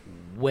went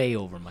way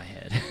over my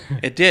head.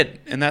 It did,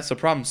 and that's the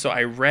problem. So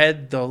I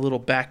read the little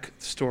back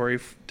story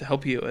to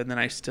help you, and then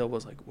I still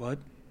was like, "What?"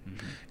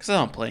 Because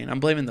I'm playing. I'm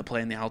blaming the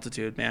plane, the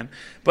altitude, man.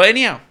 But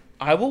anyhow,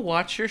 I will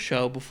watch your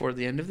show before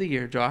the end of the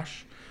year,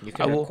 Josh. You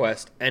can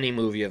request any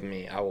movie of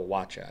me. I will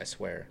watch it. I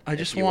swear. I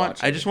just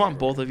want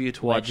both of you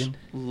to watch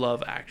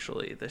Love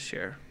Actually this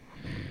year.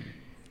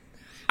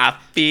 I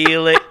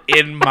feel it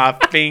in my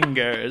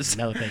fingers.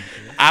 No, thank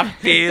you. I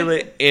feel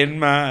it in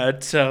my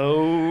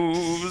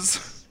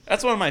toes.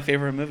 That's one of my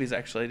favorite movies,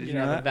 actually. Did you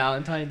know that? A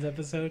Valentine's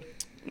episode?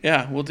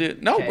 Yeah, we'll do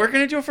it. No, we're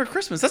going to do it for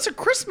Christmas. That's a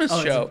Christmas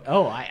show.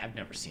 I've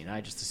never seen it.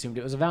 I just assumed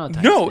it was a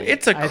Valentine's No, thing.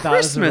 it's a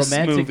Christmas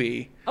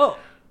movie. Oh,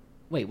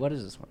 wait, what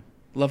is this one?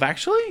 Love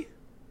Actually?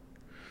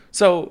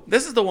 So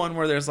this is the one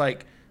where there's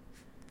like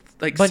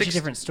bunch of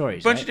different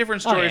stories. Bunch of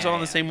different stories all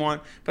in the same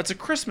one. But it's a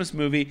Christmas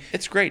movie.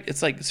 It's great.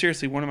 It's like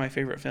seriously one of my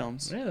favorite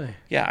films. Really?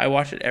 Yeah, I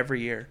watch it every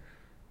year.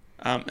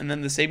 And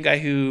then the same guy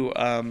who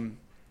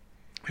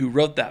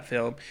wrote that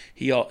film,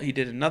 he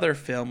did another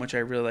film which I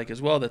really like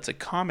as well. That's a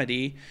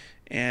comedy,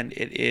 and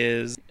it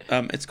is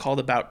it's called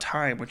About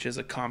Time, which is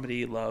a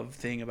comedy love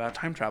thing about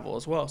time travel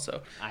as well.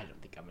 So I don't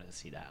think I'm going to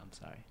see that. I'm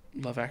sorry.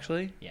 Love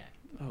Actually? Yeah.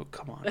 Oh,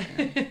 come on,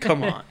 man.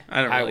 Come on.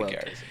 I don't really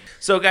care. Casey.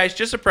 So, guys,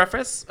 just a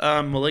preface,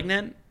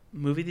 Malignant,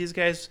 movie these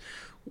guys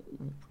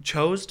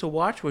chose to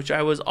watch, which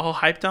I was all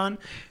hyped on,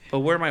 but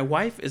where my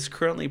wife is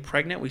currently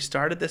pregnant, we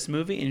started this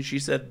movie, and she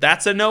said,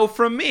 that's a no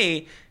from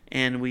me,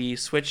 and we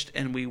switched,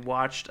 and we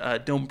watched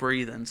Don't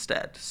Breathe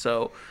instead.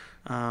 So,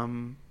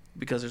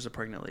 because there's a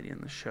pregnant lady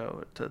in the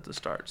show to the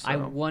start. So. I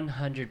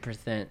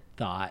 100%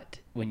 thought,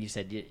 when you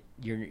said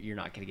you're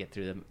not going to get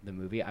through the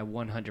movie, I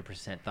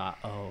 100% thought,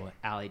 oh,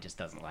 Allie just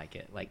doesn't like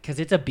it. Like, because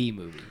it's a B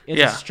movie.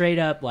 It's a straight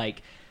up,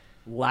 like,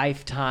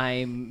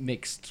 Lifetime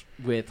mixed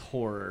with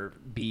horror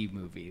B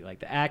movie. Like,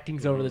 the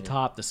acting's over the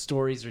top. The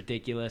story's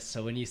ridiculous.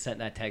 So when you sent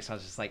that text, I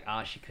was just like,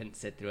 she couldn't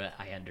sit through it.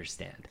 I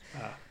understand.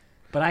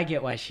 But I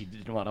get why she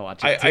didn't want to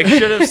watch it. I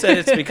should have said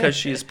it's because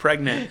she's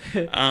pregnant,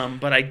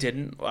 but I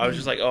didn't. I was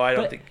just like, I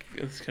don't think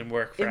this can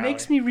work for Allie. It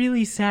makes me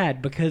really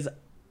sad because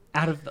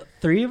out of the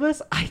 3 of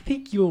us, I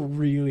think you'll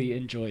really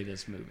enjoy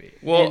this movie.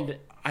 Well,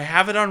 I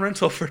have it on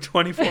rental for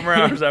 24 more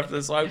hours after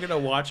this, so I'm going to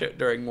watch it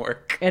during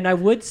work. And I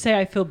would say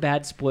I feel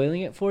bad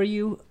spoiling it for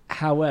you.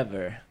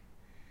 However,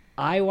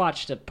 I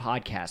watched a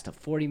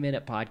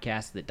 40-minute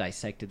podcast that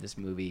dissected this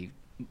movie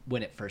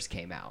when it first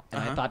came out.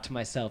 And I thought to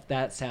myself,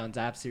 that sounds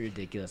absolutely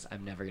ridiculous.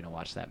 I'm never going to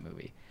watch that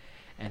movie.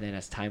 And then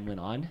as time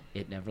went on,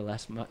 it never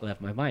left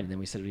my mind. And then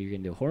we said we were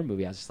going to do a horror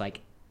movie. I was just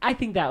like, I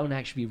think that would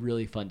actually be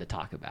really fun to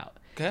talk about.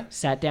 Okay.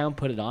 Sat down,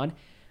 put it on.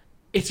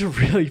 It's a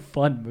really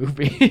fun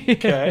movie.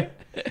 Okay.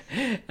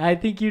 I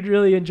think you'd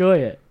really enjoy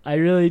it. I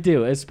really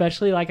do.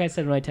 Especially, like I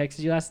said when I texted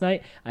you last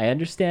night, I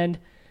understand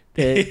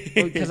that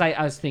because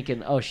I was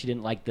thinking, she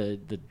didn't like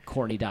the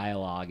corny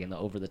dialogue and the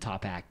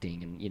over-the-top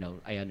acting.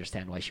 And, I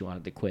understand why she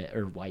wanted to quit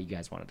or why you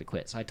guys wanted to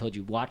quit. So I told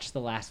you, watch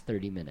the last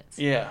 30 minutes.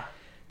 Yeah.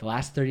 The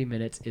last 30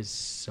 minutes is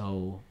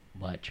so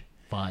much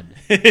fun.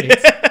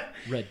 It's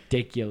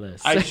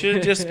ridiculous. I should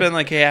have just been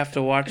like, hey, I have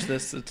to watch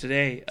this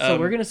today. So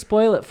we're gonna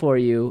spoil it for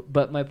you,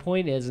 but my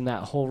point is, in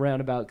that whole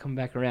roundabout come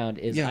back around,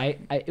 is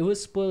it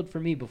was spoiled for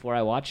me before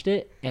I watched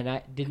it, and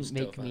I didn't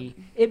make me.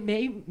 It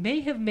may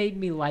have made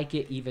me like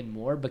it even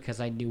more because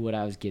I knew what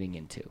I was getting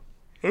into.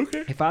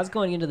 Okay. If I was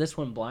going into this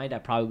one blind, I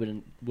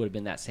probably would have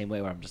been that same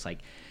way where I'm just like,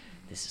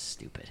 this is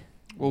stupid.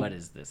 Well, what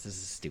is this? This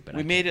is stupid.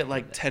 We made it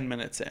like 10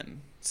 minutes in,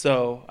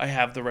 so I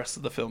have the rest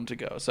of the film to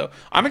go. So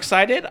I'm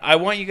excited. I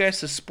want you guys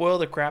to spoil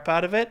the crap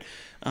out of it.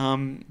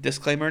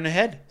 Disclaimer in the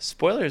head.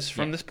 Spoilers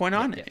from this point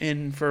on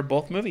in for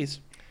both movies.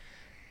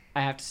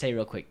 I have to say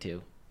real quick,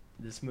 too.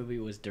 This movie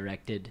was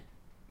directed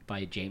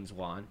by James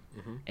Wan.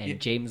 And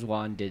James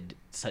Wan did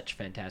such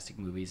fantastic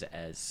movies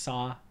as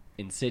Saw,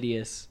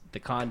 Insidious, The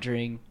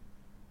Conjuring,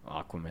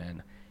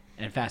 Aquaman,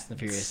 and Fast and the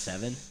Furious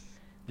 7.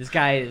 This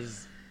guy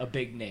is a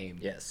big name.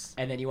 Yes.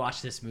 And then you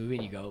watch this movie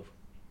and you go,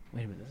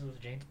 wait a minute, this was a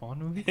James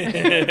Bond movie?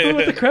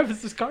 What the crap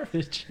is this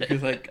garbage? You're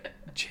like,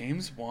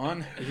 James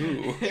Wan?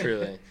 Who?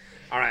 Truly.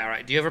 All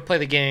right. Do you ever play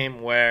the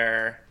game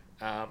where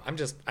I'm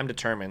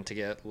determined to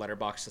get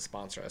Letterboxd to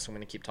sponsor us. I'm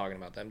going to keep talking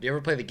about them. Do you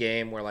ever play the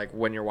game where, like,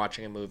 when you're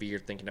watching a movie, you're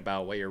thinking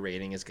about what your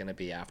rating is going to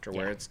be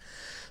afterwards? Yeah.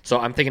 So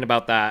I'm thinking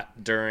about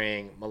that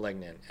during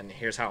Malignant, and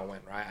here's how it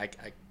went, right?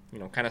 I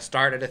kind of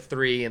start at a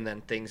 3, and then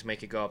things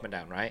make it go up and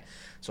down, right?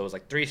 So it was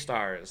like 3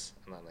 stars,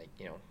 and then, like,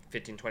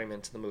 15, 20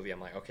 minutes of the movie,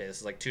 I'm like, okay, this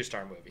is like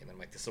 2-star movie. And then I'm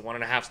like, this is a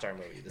 1.5-star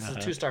movie. This is a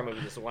 2-star movie.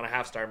 This is a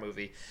 1.5-star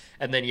movie.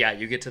 And then,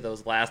 you get to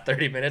those last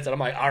 30 minutes, and I'm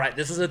like, all right,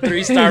 this is a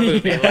 3-star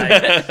movie. Yeah.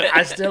 Like,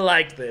 I still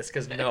liked this,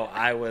 because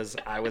I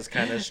was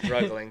kind of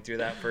struggling through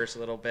that first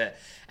little bit.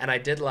 And I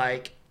did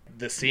like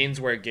the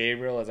scenes where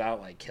Gabriel is out,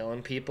 like,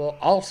 killing people.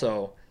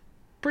 Also,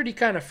 pretty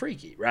kind of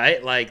freaky,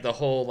 right? Like, the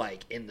whole,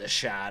 like, in the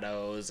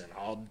shadows and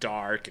all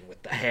dark and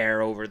with the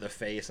hair over the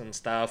face and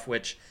stuff,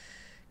 which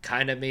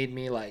kind of made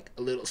me, like,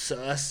 a little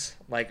sus.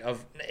 Like,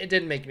 it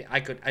didn't make me, I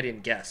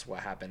didn't guess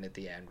what happened at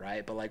the end,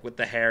 right? But, like, with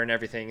the hair and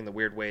everything and the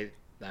weird way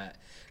that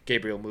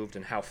Gabriel moved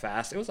and how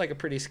fast, it was, like, a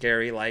pretty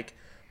scary, like,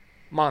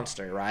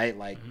 monster, right?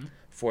 Like,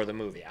 for the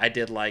movie. I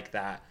did like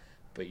that,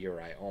 but you're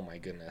right. Oh, my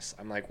goodness.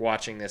 I'm, like,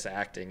 watching this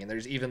acting, and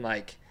there's even,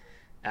 like,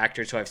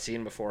 actors who I've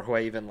seen before who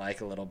I even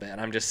like a little bit, and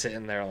I'm just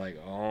sitting there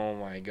like, oh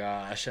my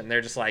gosh, and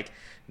they're just, like,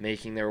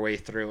 making their way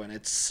through, and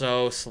it's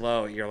so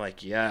slow. You're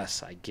like,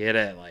 yes, I get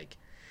it. Like,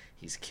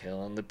 he's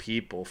killing the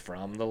people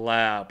from the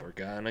lab. We're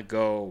gonna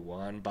go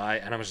one by,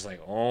 and I'm just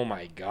like, oh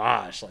my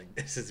gosh, like,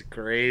 this is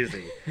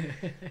crazy.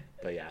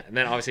 But yeah, and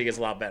then obviously it gets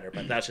a lot better,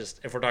 but that's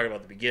just, if we're talking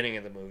about the beginning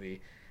of the movie,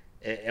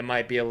 it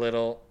might be a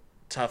little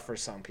tough for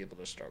some people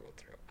to struggle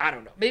through. I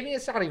don't know, maybe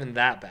it's not even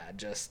that bad,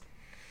 just.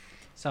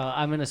 So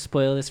I'm going to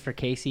spoil this for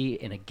Casey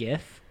in a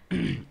GIF.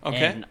 Okay.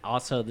 And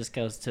also this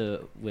goes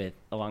along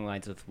the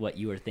lines with what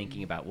you were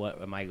thinking about. What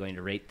am I going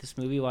to rate this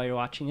movie while you're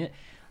watching it?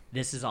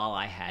 This is all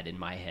I had in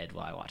my head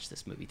while I watched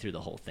this movie through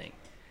the whole thing.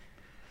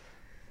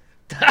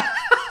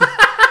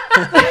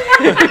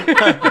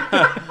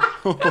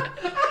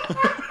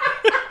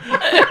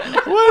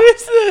 What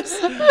is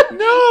this?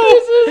 No.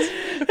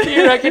 Do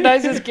you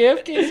recognize this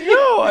GIF, Casey?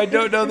 No, I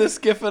don't know this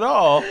GIF at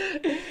all.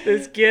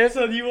 This GIF,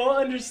 so you won't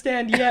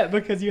understand yet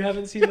because you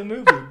haven't seen the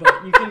movie,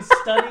 but you can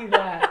study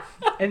that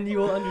and you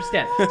will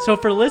understand. So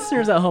for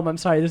listeners at home, I'm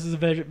sorry, this is a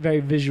very, very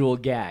visual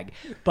gag,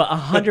 but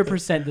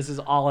 100% this is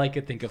all I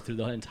could think of through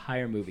the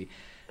entire movie.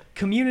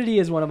 Community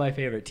is one of my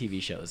favorite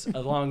TV shows,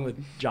 along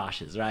with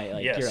Josh's, right?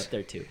 Like, yes. You're up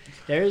there too.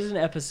 There is an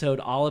episode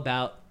all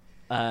about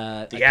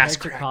the ass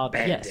crack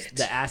bandit. Yes,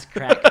 the ass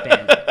crack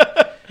bandit.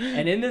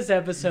 And in this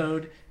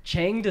episode,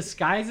 Chang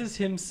disguises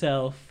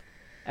himself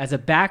as a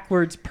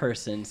backwards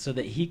person so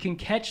that he can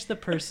catch the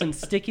person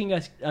sticking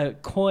a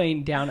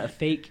coin down a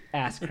fake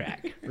ass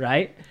crack,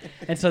 right?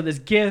 And so this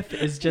GIF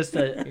is just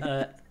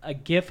a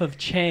GIF of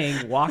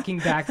Chang walking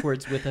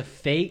backwards with a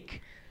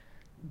fake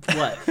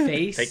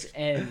face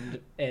and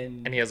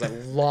he has a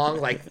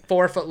long, like,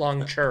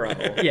 4-foot-long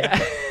churro. Yeah.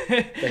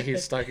 That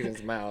he's stuck in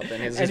his mouth,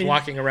 and he's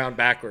walking around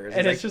backwards.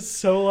 And it's like, just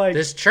so, like,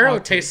 this churro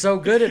awkward. Tastes so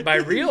good in my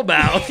real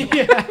mouth.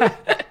 Yeah.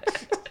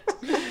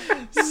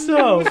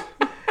 So,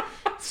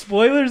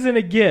 spoilers in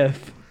a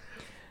GIF.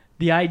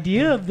 The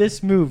idea of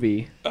this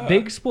movie,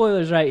 big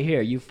spoilers right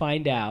here. You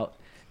find out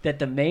that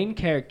the main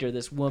character,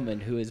 this woman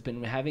who has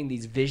been having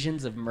these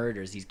visions of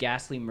murders, these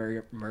ghastly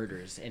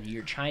murders, and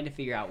you're trying to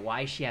figure out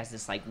why she has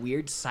this, like,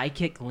 weird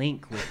psychic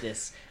link with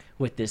this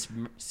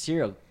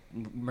serial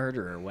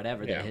murderer or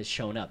whatever that has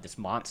shown up, this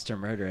monster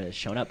murderer that has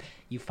shown up.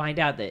 You find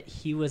out that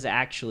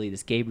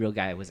this Gabriel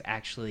guy was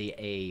actually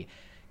a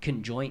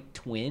conjoint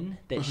twin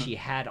that she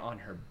had on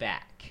her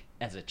back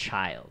as a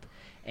child.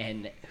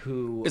 And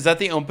who is that?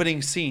 The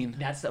opening scene.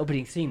 That's the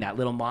opening scene. That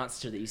little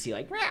monster that you see,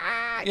 like,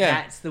 yeah.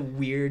 That's the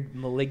weird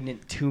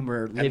malignant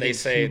tumor. And they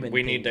say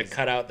we need to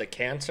cut out the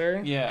cancer.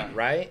 Yeah,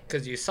 right.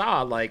 Because you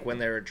saw, like, when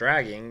they were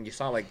dragging, you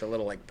saw, like, the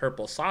little, like,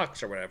 purple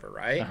socks or whatever,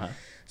 right?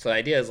 So the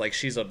idea is, like,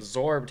 she's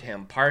absorbed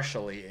him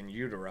partially in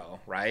utero,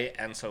 right?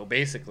 And so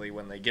basically,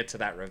 when they get to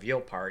that reveal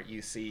part,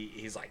 you see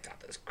he's, like, got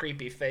this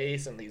creepy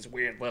face and these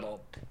weird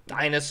little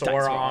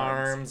dinosaur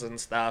arms and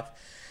stuff.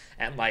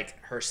 And, like,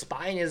 her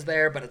spine is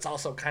there, but it's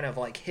also kind of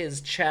like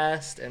his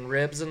chest and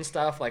ribs and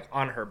stuff, like,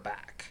 on her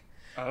back.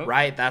 Oh.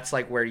 Right? That's,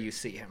 like, where you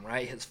see him,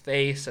 right? His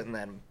face and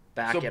then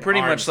back and arms. So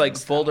pretty much like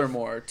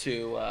Voldemort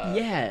to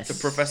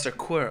Professor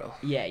Quirrell.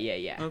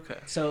 Yeah. Okay.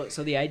 So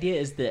the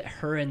idea is that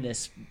her and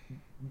this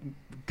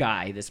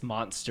guy, this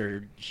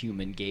monster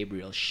human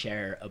Gabriel,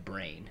 share a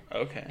brain.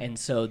 Okay. And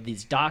so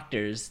these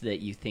doctors that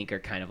you think are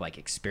kind of, like,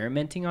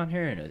 experimenting on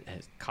her and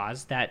has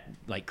caused that,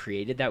 like,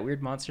 created that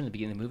weird monster in the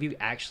beginning of the movie,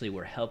 actually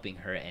were helping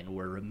her and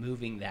were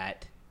removing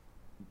that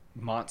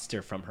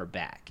monster from her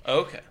back.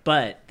 Okay.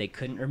 But they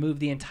couldn't remove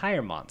the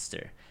entire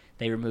monster.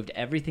 They removed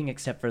everything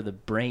except for the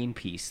brain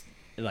piece,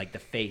 like the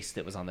face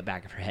that was on the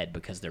back of her head,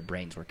 because their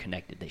brains were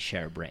connected. They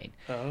share a brain.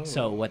 Oh.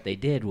 So what they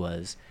did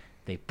was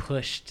they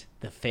pushed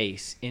the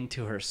face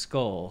into her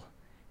skull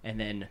and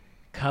then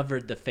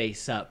covered the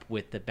face up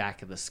with the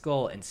back of the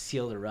skull and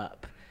sealed her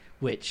up,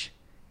 which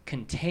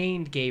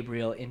contained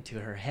Gabriel into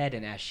her head.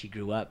 And as she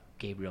grew up,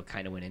 Gabriel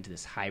kind of went into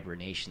this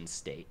hibernation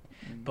state.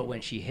 But when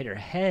she hit her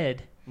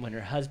head, when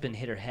her husband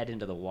hit her head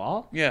into the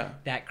wall,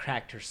 that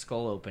cracked her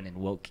skull open and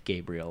woke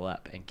Gabriel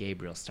up. And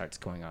Gabriel starts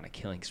going on a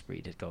killing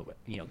spree to go,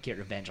 get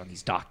revenge on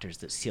these doctors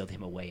that sealed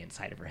him away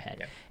inside of her head.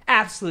 Yeah.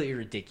 Absolutely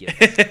ridiculous.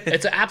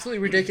 It's an absolutely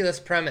ridiculous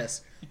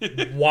premise.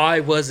 Why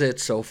was it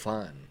so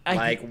fun?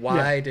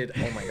 Why did...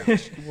 Oh, my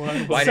gosh.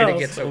 Why did it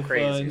get so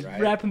crazy, right?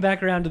 Wrapping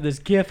back around to this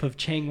gif of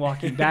Chang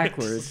walking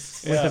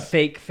backwards with a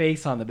fake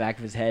face on the back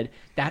of his head.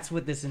 That's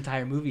what this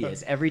entire movie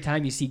is. Every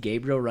time you see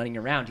Gabriel running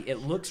around, it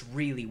looks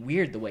really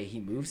weird the way he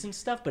moves and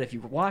stuff, but if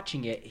you're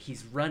watching it,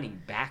 he's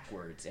running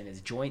backwards, and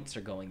his joints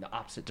are going the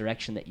opposite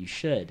direction that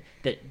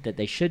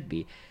they should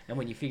be. And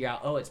when you figure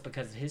out, it's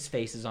because his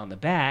face is on the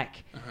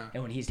back,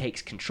 and when he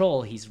takes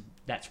control,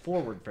 that's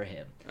forward for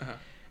him.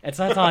 And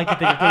so that's all I can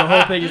think of. The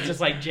whole thing is just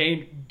like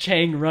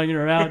Chang running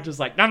around, just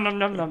like, nom, nom,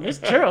 nom, nom. This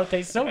churro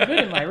tastes so good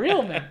in my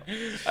real mouth.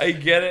 I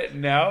get it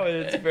now, and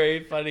it's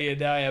very funny, and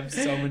now I have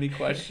so many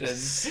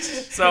questions.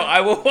 So I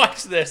will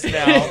watch this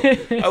now.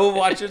 I will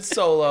watch it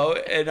solo,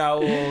 and I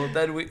will,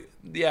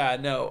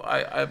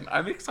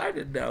 I'm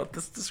excited now.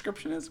 This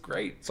description is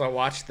great. So I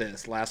watched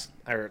this last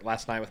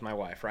night with my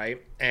wife,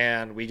 right?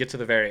 And we get to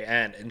the very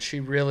end, and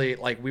she really,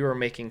 we were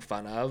making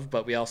fun of,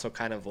 but we also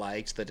kind of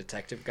liked the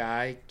detective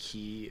guy,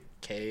 Keon.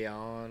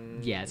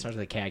 Yeah, it starts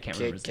with a K. I can't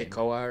remember his name.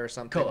 Kekoa or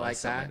something like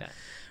that.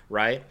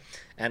 Right?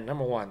 And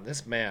number one,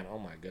 this man, oh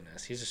my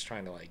goodness, he's just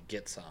trying to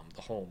get some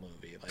the whole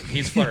movie.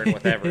 He's flirting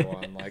with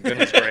everyone.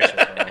 Goodness gracious,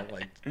 bro.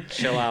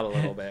 Chill out a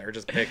little bit or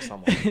just pick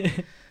someone.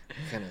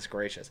 Goodness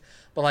gracious.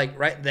 But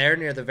right there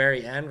near the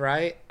very end,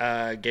 right?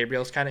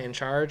 Gabriel's kind of in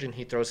charge, and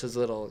he throws his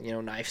little,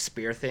 knife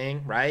spear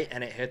thing, right?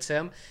 And it hits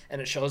him,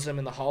 and it shows him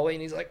in the hallway,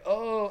 and he's like,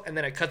 oh, and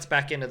then it cuts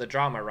back into the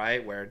drama,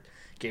 right? Where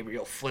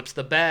Gabriel flips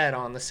the bed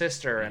on the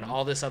sister, and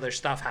all this other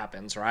stuff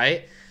happens,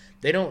 right?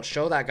 They don't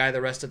show that guy the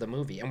rest of the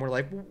movie, and we're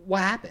like, what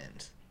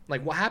happened?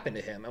 What happened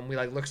to him? And we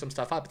look some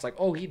stuff up. It's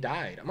he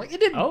died. I'm like,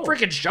 it didn't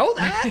freaking show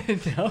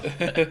that. No.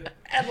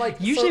 And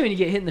usually when you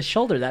get hit in the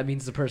shoulder, that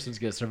means the person's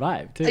gonna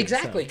survive too.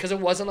 Exactly, because it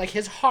wasn't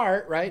his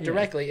heart, right?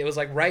 Directly. It was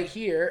right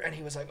here, and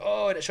he was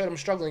oh, and it showed him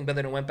struggling, but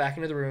then it went back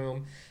into the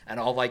room, and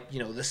all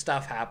this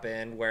stuff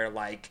happened where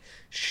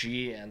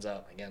she ends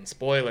up, again,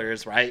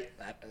 spoilers, right?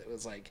 It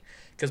was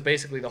because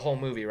basically the whole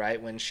movie,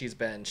 right, when she's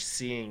been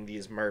seeing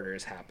these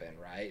murders happen,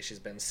 right? She's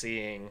been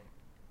seeing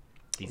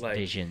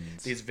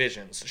these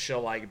visions.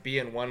 She'll be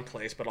in one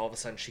place, but all of a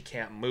sudden she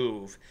can't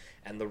move,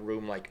 and the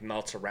room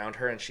melts around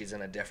her, and she's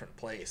in a different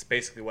place.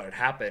 Basically what had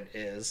happened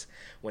is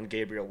when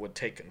Gabriel would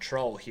take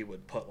control, he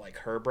would put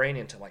her brain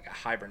into a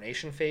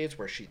hibernation phase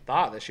where she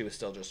thought that she was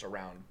still just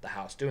around the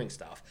house doing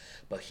stuff,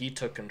 but he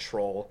took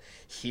control.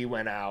 He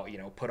went out,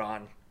 put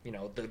on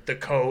the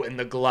coat and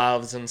the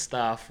gloves and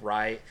stuff,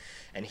 right?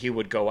 And he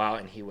would go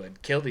out and he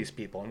would kill these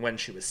people. And when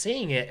she was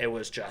seeing it, it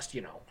was just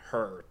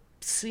her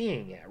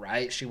seeing it,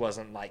 right? She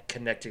wasn't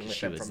connecting with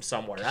him from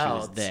somewhere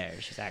else. She was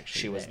there.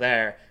 She was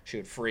there. She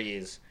would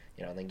freeze,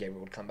 and then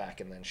Gabriel would come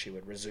back, and then she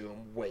would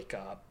resume, wake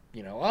up,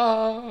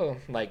 oh,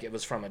 it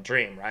was from a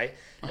dream, right?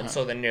 And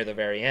so then near the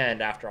very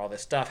end, after all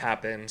this stuff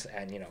happens,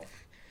 and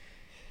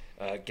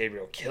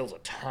Gabriel kills a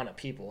ton of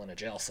people in a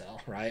jail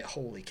cell, right?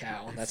 Holy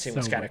cow, that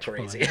seems kind of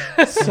crazy.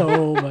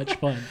 So much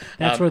fun.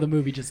 That's where the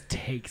movie just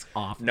takes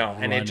off.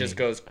 And it just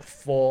goes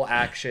full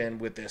action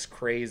with this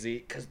crazy,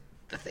 because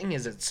the thing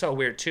is, it's so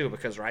weird too,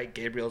 because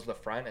Gabriel's the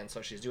front, and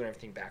so she's doing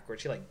everything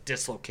backwards. She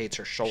dislocates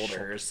her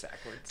shoulders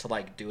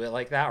to do it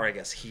like that, or I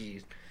guess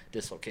he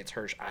dislocates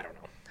her. I don't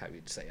know how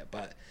you'd say it,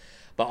 but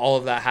all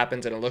of that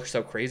happens, and it looks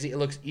so crazy. It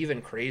looks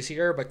even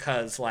crazier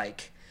because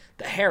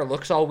the hair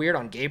looks all weird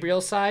on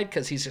Gabriel's side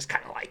because he's just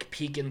kind of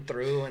peeking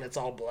through, and it's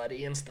all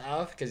bloody and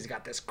stuff because he's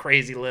got this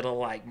crazy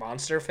little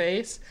monster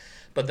face.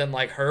 But then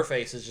her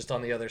face is just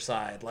on the other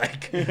side,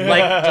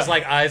 just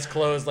eyes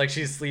closed,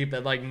 she's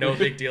sleeping, no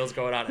big deal's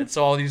going on. And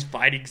so all these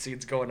fighting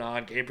scenes going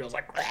on, Gabriel's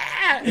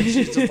and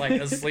she's just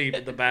asleep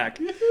in the back.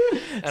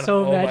 And,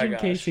 so imagine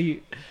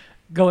Casey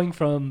going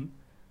from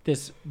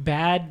this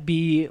bad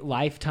B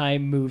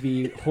Lifetime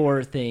movie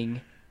horror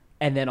thing,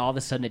 and then all of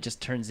a sudden it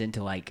just turns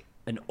into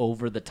an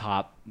over the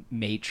top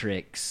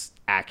Matrix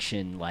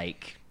action,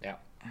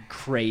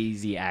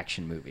 crazy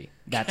action movie.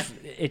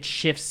 It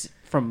shifts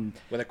from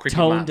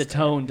tone to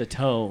tone to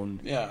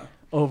tone,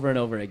 over and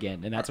over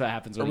again, and that's what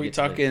happens. When are we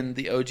talking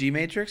the OG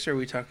Matrix, or are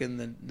we talking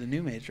the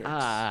new Matrix?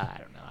 I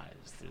don't know. I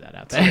just threw that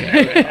out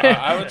there.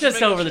 I was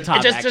just over the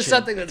top. Just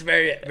something that's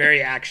very,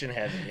 very action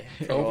heavy.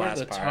 Over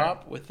the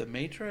top with the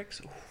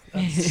Matrix.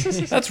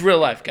 That's real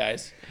life,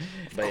 guys.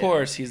 Of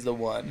course, he's the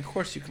one. Of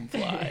course, you can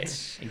fly.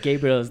 And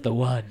Gabriel is the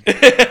one.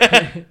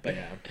 But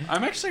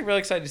I'm actually really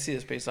excited to see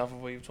this based off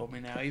of what you've told me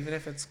now. Even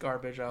if it's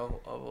garbage, I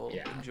will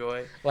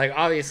enjoy.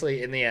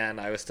 Obviously, in the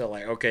end, I was still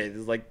okay,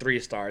 this is 3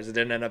 stars. It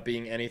didn't end up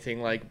being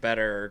anything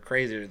better or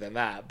crazier than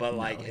that. But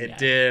it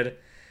did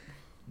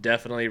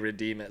definitely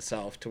redeem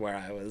itself to where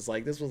I was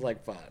like, this was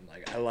like fun.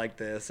 Like I like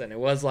this, and it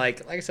was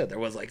like I said, there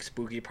was like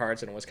spooky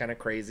parts, and it was kind of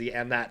crazy.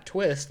 And that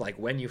twist, like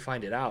when you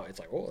find it out, it's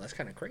like, oh, that's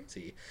kind of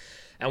crazy.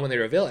 And when they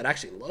reveal it,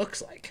 actually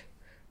looks like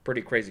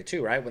pretty crazy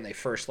too, right? When they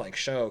first like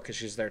show, because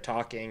she's there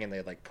talking, and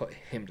they like put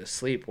him to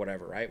sleep,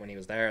 whatever, right? When he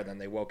was there, then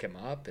they woke him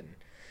up, and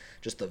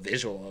just the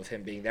visual of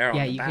him being there on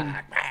the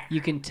back. You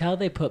can tell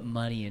they put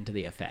money into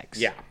the effects.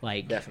 Yeah,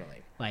 like definitely.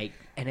 Like,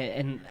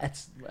 and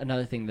that's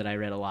another thing that I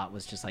read a lot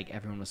was just like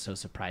everyone was so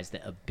surprised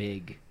that a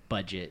big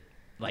budget,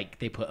 like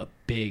they put a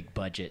big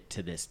budget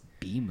to this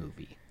B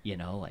movie, you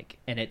know, like,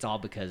 and it's all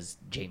because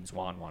James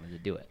Wan wanted to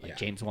do it. Like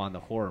James Wan, the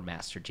horror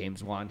master,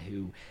 James Wan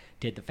who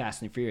did the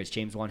Fast and Furious,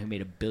 James Wan who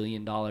made $1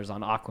 billion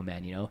on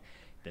Aquaman, you know,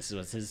 this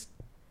was his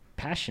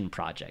passion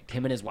project.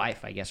 Him and his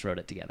wife, I guess, wrote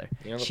it together.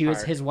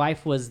 His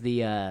wife was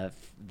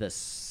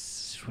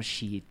was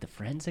she the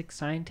forensic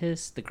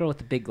scientist, the girl with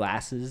the big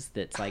glasses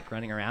that's like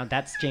running around?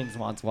 That's James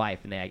Wan's wife,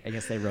 and I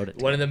guess they wrote it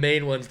together. One of the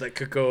main ones that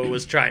Coco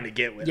was trying to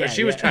get with. Yeah,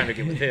 she was trying to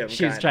get with him.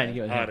 She was trying to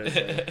get with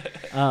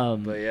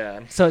him. But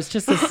yeah. So it's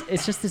just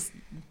this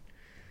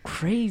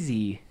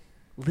crazy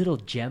little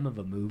gem of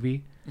a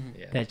movie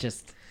that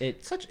just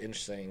it's such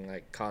interesting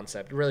like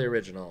concept, really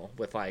original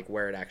with like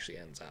where it actually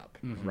ends up,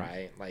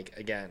 right? Like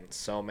again,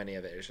 so many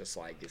of it is just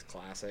like these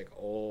classic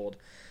old,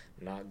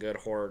 not good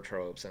horror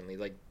tropes and these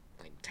like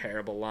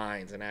terrible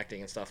lines and acting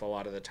and stuff a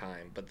lot of the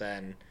time. But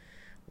then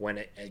when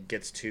it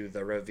gets to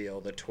the reveal,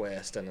 the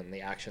twist, and then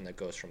the action that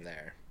goes from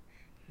there,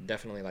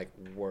 definitely like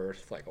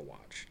worth like a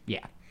watch.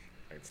 Yeah.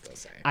 I'd still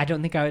say. I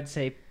don't think I would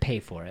say pay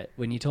for it.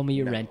 When you told me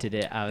you rented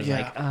it, I was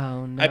like,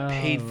 oh no. I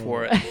paid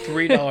for it,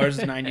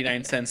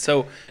 $3.99.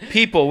 So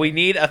people, we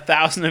need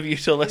 1,000 of you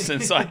to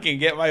listen so I can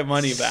get my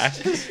money back.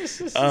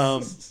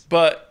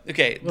 But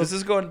okay, this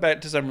is going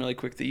back to something really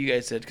quick that you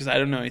guys said because I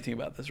don't know anything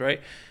about this,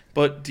 right?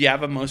 But do you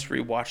have a most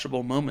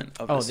rewatchable moment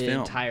of this film? The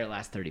entire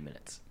last 30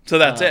 minutes. So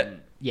that's it.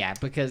 Yeah,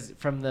 because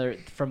from the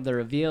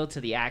reveal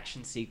to the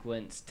action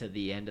sequence to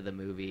the end of the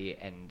movie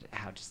and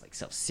how just like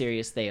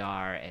self-serious they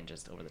are and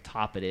just over the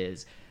top it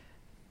is,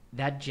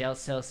 that jail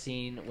cell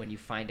scene when you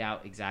find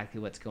out exactly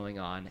what's going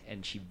on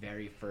and she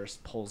very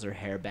first pulls her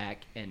hair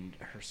back and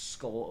her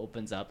skull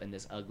opens up and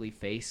this ugly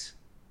face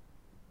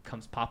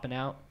comes popping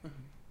out,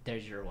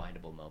 there's your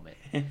rewindable moment.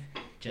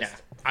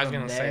 Just I was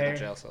going to say the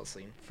jail cell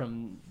scene.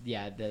 From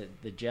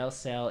the jail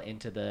cell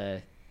into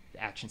the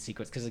action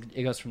sequence, because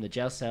it goes from the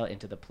jail cell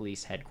into the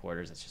police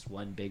headquarters. It's just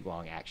one big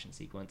long action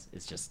sequence.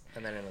 It's just,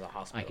 and then into the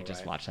hospital. I could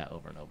just watch that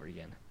over and over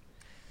again.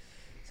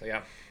 So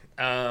yeah,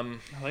 I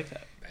like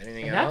that.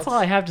 Anything and else? That's all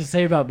I have to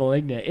say about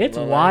Malignant. It's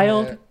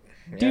wild.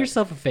 Do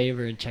yourself a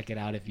favor and check it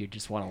out if you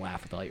just want to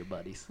laugh with all your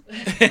buddies.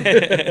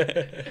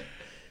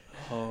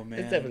 Oh man,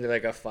 it's definitely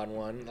like a fun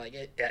one. Like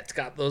it's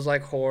got those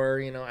like horror,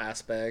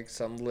 aspects,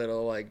 some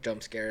little like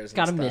jump scares. It's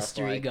got and a stuff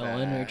mystery like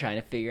going. that. We're trying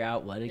to figure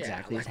out what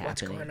exactly is happening.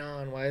 What's going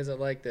on? Why is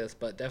it like this?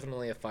 But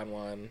definitely a fun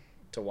one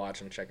to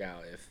watch and check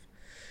out. If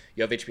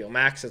you have HBO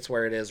Max, it's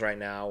where it is right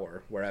now,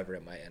 or wherever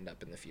it might end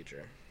up in the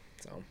future.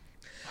 So,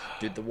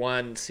 dude, the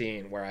one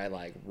scene where I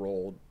like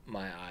rolled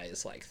my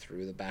eyes like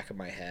through the back of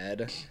my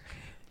head.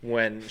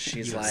 When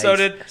she's like, so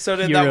did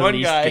that one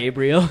guy,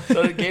 Gabriel.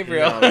 So did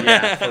Gabriel. No,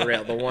 yeah, for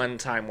real. The one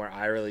time where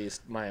I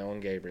released my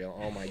own Gabriel,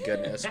 oh my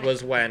goodness,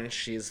 was when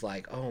she's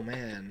like, oh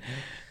man,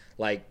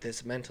 like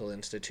this mental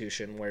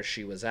institution where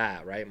she was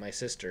at, right? My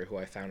sister, who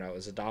I found out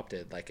was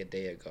adopted like a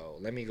day ago.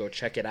 Let me go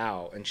check it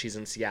out. And she's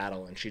in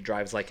Seattle, and she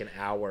drives like an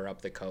hour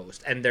up the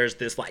coast, and there's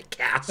this like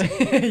castle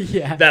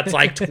that's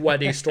like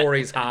 20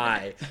 stories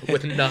high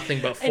with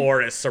nothing but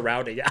forest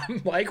surrounding it.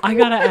 I'm like, I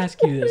gotta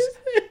ask you this.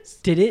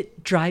 Did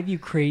it drive you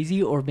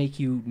crazy or make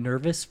you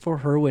nervous for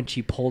her when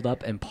she pulled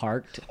up and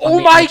parked? Oh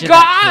my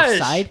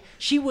gosh!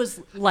 She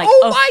was like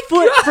a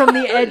foot from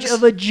the edge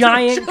of a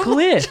giant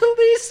cliff.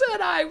 Jaleesa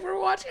and I were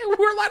watching, and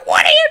we're like,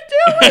 "What are you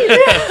doing? You're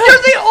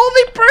the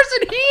only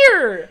person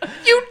here.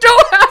 You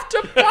don't have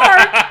to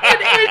park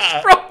an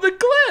inch from the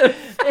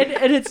cliff."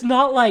 And it's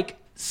not like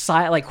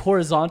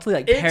horizontally,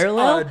 like it's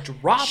parallel. A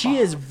drop she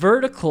is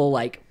vertical,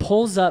 like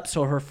pulls up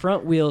so her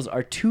front wheels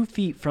are 2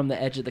 feet from the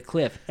edge of the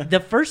cliff. The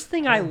first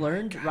thing I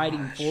learned riding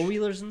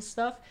 4-wheelers and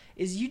stuff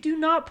is you do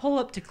not pull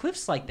up to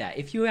cliffs like that.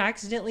 If you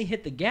accidentally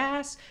hit the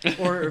gas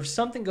or if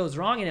something goes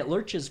wrong and it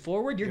lurches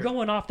forward, you're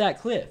going off that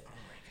cliff. Oh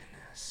my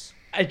goodness.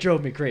 It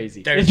drove me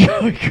crazy.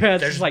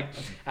 There's like,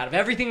 out of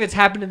everything that's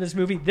happened in this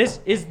movie, this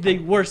is the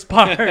worst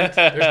part.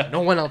 There's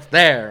no one else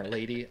there,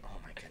 lady. Oh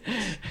my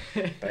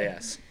goodness. But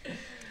yes.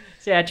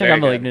 So yeah, check out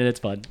Malignant. It's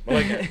fun.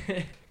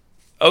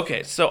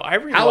 Okay, so I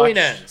rewatched Halloween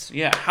Ends.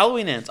 Yeah,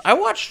 Halloween Ends. I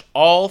watched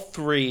all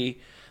 3.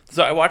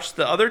 So I watched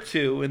the other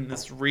 2 in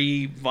this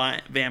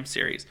revamp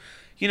series.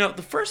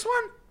 The first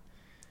one,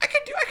 I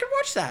could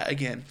watch that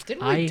again.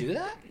 Didn't we do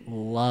that?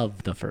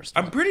 Love the first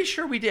one. I'm pretty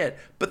sure we did.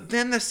 But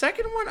then the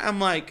second one, I'm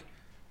like,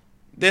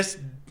 this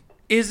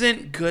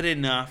isn't good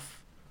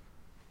enough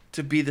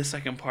to be the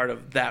second part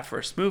of that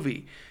first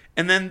movie.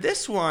 And then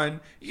this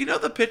one, you know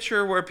the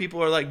picture where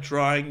people are like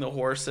drawing the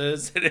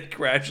horses and it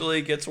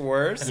gradually gets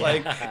worse?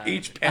 Like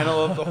each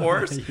panel of the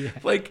horse? Yeah.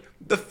 Like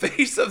the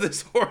face of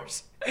this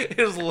horse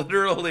is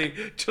literally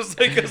just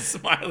like a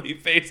smiley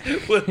face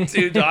with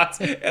 2 dots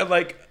and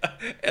like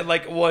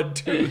one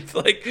tooth.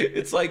 Like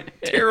it's like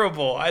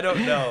terrible. I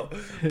don't know.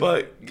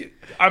 But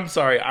I'm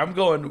sorry. I'm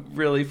going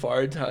really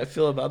far into how I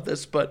feel about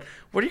this. But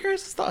what are your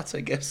guys' thoughts,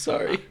 I guess?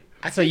 Sorry.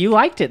 So you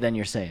liked it then,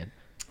 you're saying?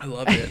 I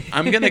loved it.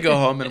 I'm gonna go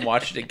home and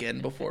watch it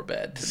again before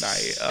bed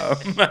tonight.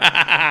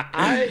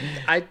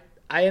 I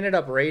ended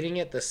up rating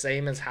it the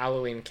same as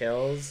Halloween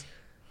Kills,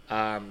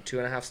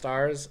 2.5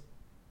 stars.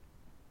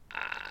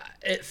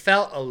 It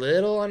felt a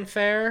little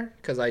unfair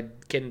because I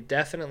can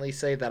definitely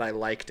say that I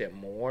liked it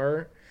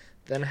more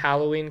than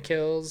Halloween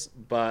Kills,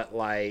 but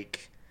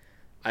like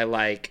I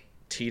like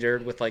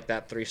teetered with like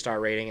that 3-star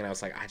rating, and I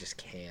was like, I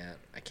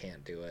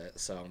can't do it.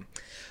 So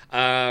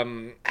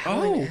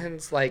Halloween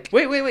Ends, like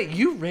wait,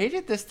 you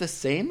rated this the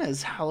same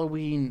as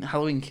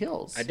Halloween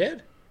Kills? I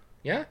did.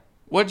 Yeah.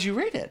 What'd you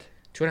rate it?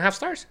 2.5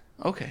 stars.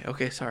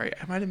 Okay, sorry.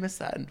 I might have missed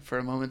that for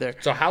a moment there.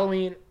 So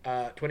Halloween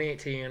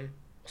 2018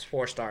 was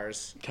 4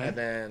 stars. Okay. And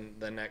then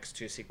the next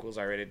 2 sequels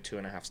I rated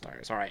 2.5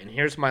 stars. All right, and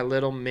here's my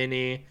little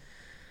mini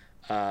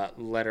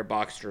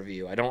letterboxd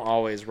review. I don't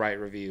always write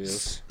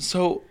reviews.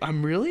 So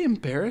I'm really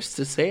embarrassed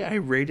to say I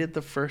rated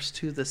the first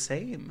 2 the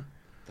same.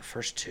 The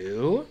first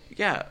 2?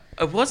 Yeah,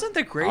 it wasn't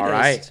the greatest. All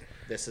right.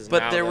 This is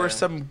but there were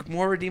some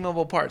more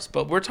redeemable parts.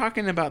 But we're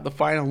talking about the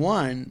final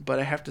one. But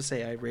I have to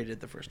say I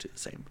rated the first 2 the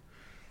same.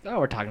 Oh,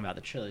 we're talking about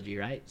the trilogy,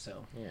 right?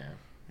 So Yeah.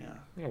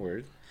 No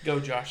worries. Go,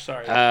 Josh.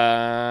 Sorry.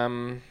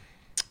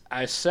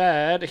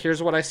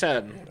 Here's what I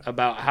said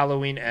about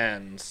Halloween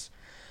Ends.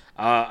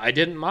 I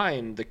didn't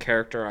mind the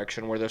character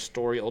action where the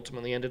story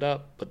ultimately ended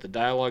up, but the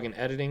dialogue and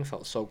editing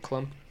felt so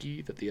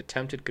clunky that the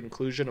attempted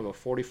conclusion of a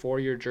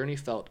 44-year journey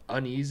felt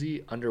uneasy,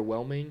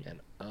 underwhelming, and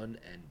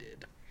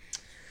unended.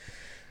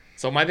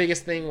 So my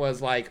biggest thing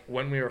was, like,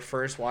 when we were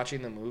first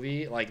watching the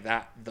movie, like,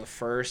 the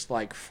first,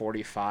 like,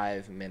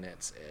 45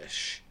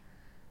 minutes-ish,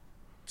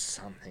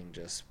 something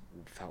just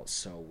felt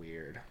so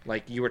weird.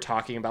 Like, you were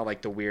talking about,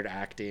 like, the weird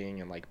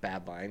acting and, like,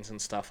 bad lines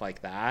and stuff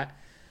like that.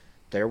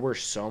 There were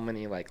so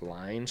many like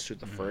lines through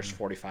the first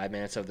 45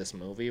 minutes of this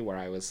movie where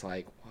I was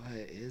like, what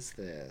is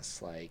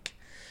this? Like,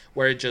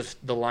 where it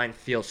just, the line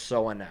feels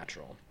so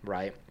unnatural,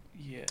 right?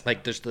 Yeah.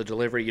 Like, there's the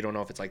delivery, you don't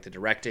know if it's like the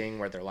directing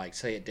where they're like,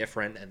 say it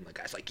different, and the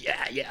guy's like,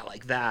 yeah,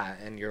 like that.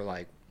 And you're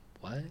like,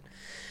 what?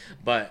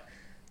 But,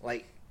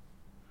 like,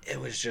 it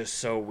was just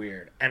so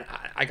weird. And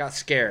I got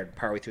scared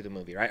partway through the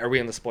movie, right? Are we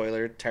in the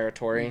spoiler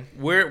territory?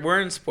 We're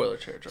in spoiler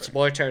territory.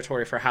 Spoiler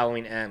territory for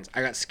Halloween Ends.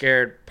 I got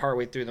scared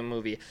partway through the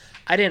movie.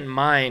 I didn't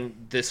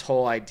mind this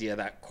whole idea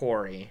that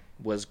Corey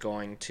was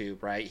going to,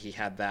 right? He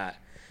had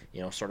that,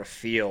 sort of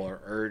feel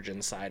or urge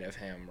inside of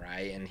him,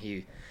 right? And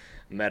he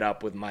met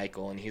up with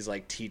Michael, and he's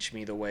like, teach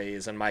me the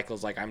ways. And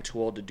Michael's like, I'm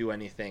too old to do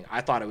anything. I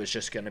thought it was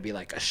just going to be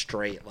like a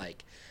straight,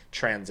 like,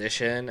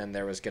 transition, and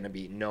there was going to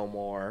be no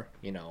more,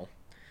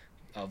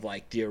 of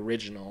like the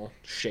original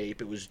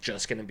shape. It was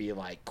just gonna be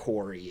like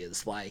Corey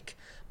is like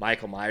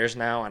Michael Myers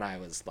now, and I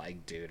was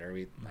like, dude,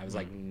 I was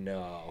like,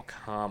 no,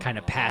 come on. Kind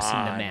of passing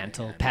the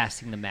mantle, man.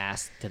 passing the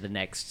mask to the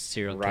next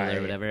serial killer Right.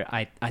 or whatever.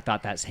 I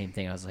thought that same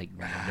thing. I was like,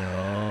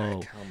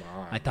 no. Come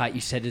on. I thought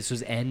you said this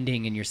was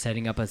ending and you're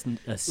setting up a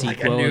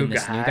sequel new and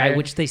this new guy. guy,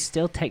 which they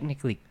still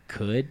technically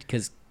could,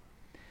 because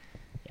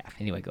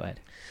anyway, go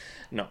ahead.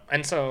 No,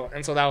 and so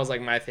that was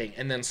like my thing,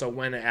 and then so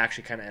when it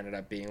actually kind of ended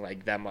up being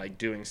like them like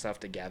doing stuff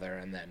together,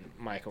 and then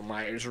Michael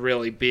Myers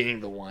really being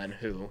the one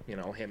who,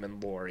 him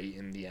and Laurie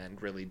in the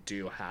end really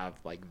do have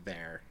like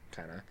their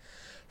kind of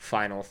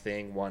final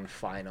thing, one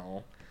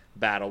final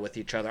battle with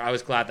each other. I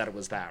was glad that it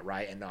was that,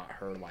 right, and not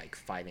her like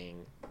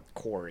fighting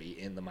Corey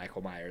in the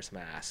Michael Myers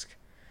mask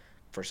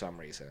for some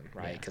reason,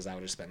 right? Because that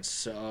would have just been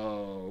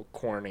so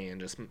corny, and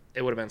just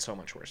it would have been so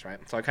much worse, right?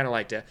 So I kind of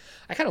liked it.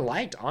 I kind of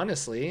liked,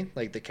 honestly,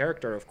 like the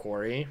character of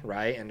Corey,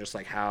 right? And just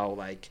like how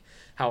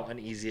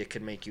uneasy it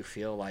could make you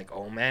feel, like,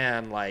 oh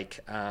man,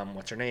 like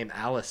what's her name,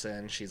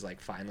 Allison, she's like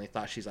finally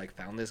thought she's like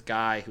found this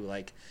guy who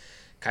like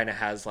kind of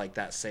has like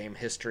that same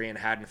history in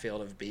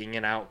Haddonfield of being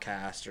an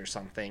outcast or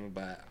something,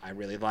 but I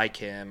really like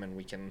him and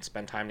we can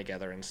spend time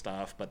together and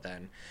stuff. But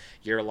then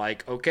you're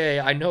like, okay,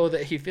 I know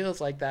that he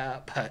feels like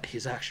that, but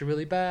he's actually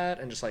really bad,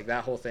 and just like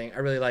that whole thing. I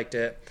really liked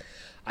it.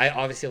 I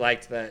obviously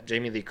liked that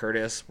Jamie Lee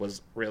Curtis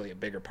was really a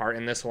bigger part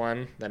in this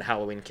one than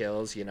Halloween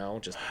Kills,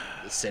 just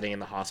sitting in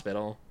the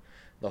hospital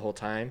the whole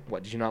time.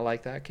 What, did you not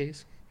like that,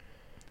 Case?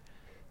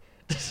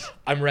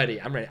 I'm ready.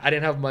 I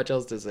didn't have much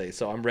else to say,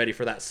 so I'm ready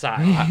for that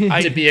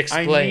sigh to be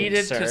explained, I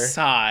needed sir. to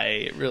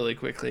sigh really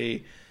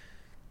quickly.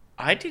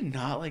 I did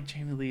not like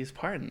Jamie Lee's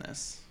part in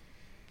this.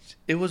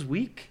 It was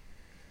weak.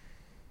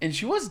 And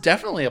she was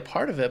definitely a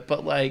part of it,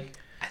 but like...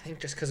 I think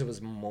just because it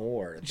was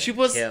more than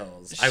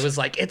Kills. I was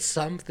like, it's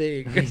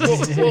something.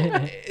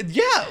 well,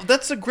 yeah,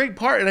 that's a great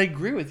part, and I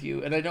agree with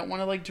you, and I don't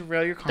want to like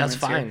derail your comments.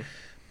 That's fine. Here.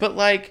 But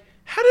like,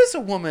 how does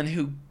a woman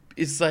who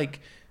is like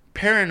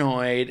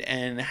paranoid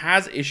and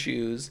has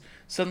issues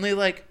suddenly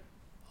like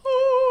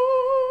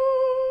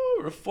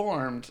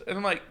reformed, and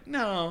I'm like,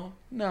 no,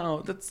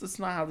 that's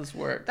not how this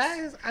works. That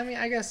is, I mean,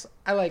 I guess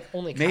I like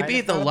only kind Maybe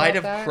of the thought light about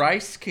of that.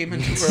 Christ came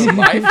into her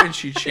life and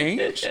she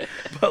changed,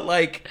 but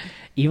like,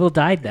 Evil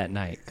died that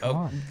night. Come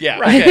on. yeah,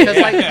 Right, okay.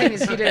 because like the thing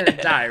is, he didn't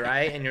die,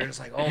 right? And you're just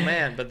like, oh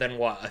man. But then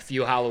what? A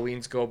few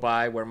Halloweens go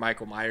by where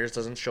Michael Myers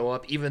doesn't show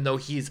up, even though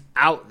he's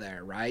out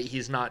there, right?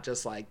 He's not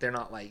just like they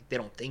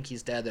don't think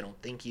he's dead, they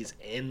don't think he's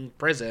in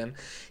prison.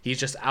 He's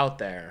just out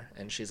there,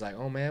 and she's like,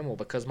 oh man, well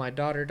because my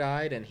daughter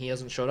died and he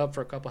hasn't showed up for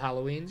a couple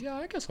Halloweens, yeah,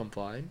 I guess I'm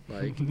fine.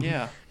 Like,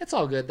 Yeah. it's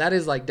all good. That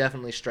is like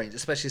definitely strange,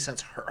 especially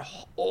since her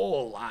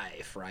whole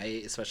life,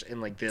 right? Especially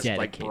in like this like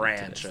Dedicated to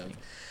branch this of thing.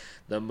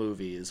 the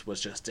movies was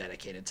just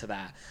dedicated to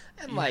that,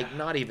 and like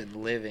not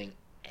even living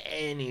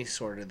any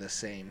sort of the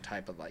same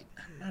type of like,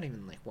 not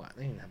even like what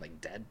they didn't have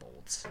like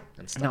deadbolts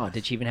and stuff. No,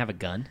 did she even have a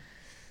gun?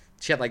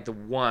 She had like the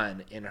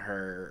one in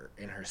her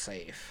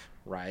safe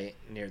right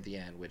near the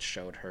end, which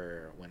showed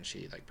her when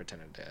she like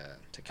pretended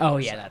to kill Oh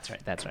herself, yeah,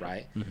 that's right.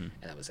 right, Mm-hmm. and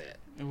that was it.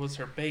 It was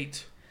her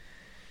bait.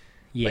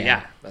 Yeah. But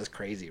yeah, that's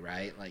crazy,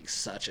 right? Like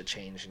such a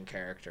change in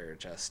character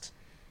just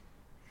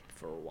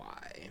for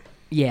why,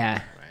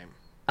 Yeah.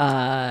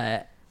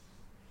 right?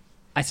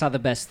 I saw the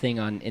best thing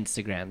on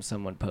Instagram.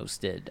 Someone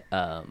posted,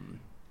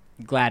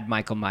 glad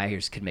Michael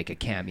Myers could make a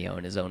cameo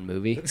in his own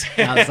movie.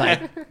 And I was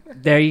like,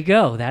 there you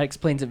go. That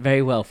explains it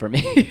very well for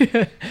me.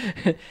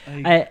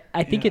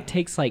 I think it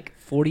takes like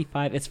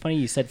 45. It's funny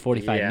you said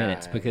 45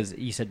 minutes because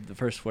you said the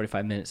first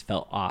 45 minutes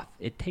felt off.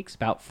 It takes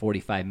about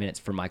 45 minutes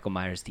for Michael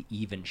Myers to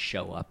even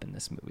show up in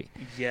this movie.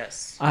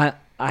 Yes.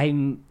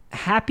 I'm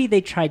happy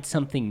they tried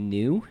something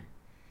new,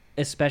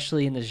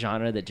 especially in the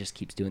genre that just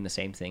keeps doing the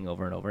same thing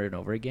over and over and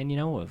over again, you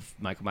know, of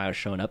Michael Myers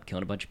showing up,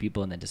 killing a bunch of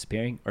people, and then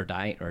disappearing or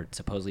dying or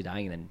supposedly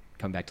dying and then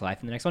coming back to life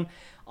in the next one.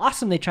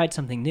 Awesome, they tried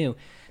something new.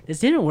 This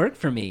didn't work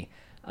for me.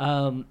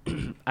 I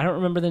don't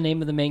remember the name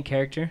of the main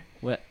character,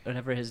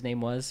 whatever his name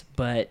was,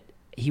 but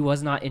he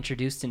was not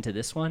introduced into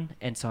this one,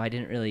 and so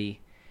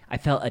I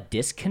felt a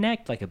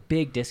disconnect, like a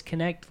big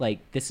disconnect.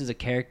 Like, this is a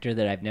character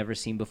that I've never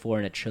seen before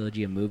in a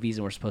trilogy of movies,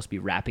 and we're supposed to be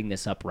wrapping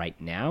this up right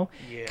now.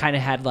 Yeah. Kind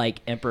of had,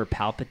 like, Emperor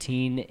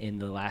Palpatine in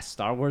the last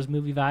Star Wars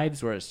movie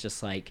vibes, where it's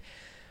just like,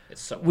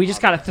 It's so we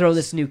just got to obvious. throw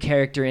this new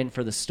character in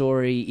for the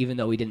story, even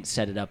though we didn't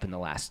set it up in the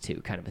last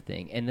two, kind of a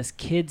thing. And this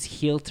kid's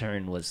heel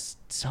turn was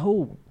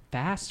so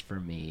fast for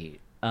me,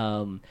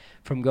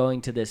 from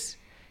going to this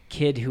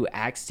kid who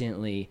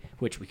accidentally,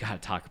 which we got to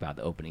talk about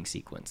the opening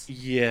sequence.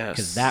 Yes.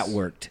 Because that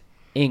worked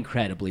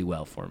incredibly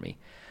well for me.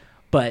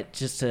 But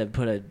just to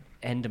put an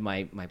end to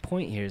my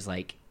point here is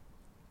like,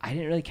 I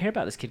didn't really care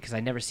about this kid because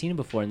I'd never seen him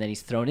before, and then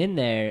he's thrown in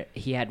there.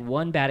 He had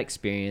one bad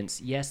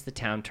experience. Yes, the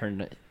town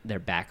turned their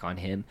back on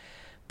him,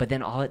 but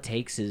then all it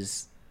takes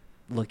is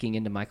looking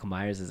into Michael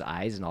Myers'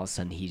 eyes, and all of a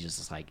sudden he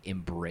just like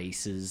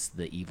embraces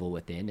the evil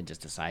within and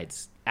just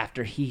decides,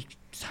 after he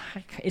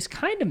is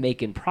kind of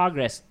making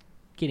progress,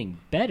 getting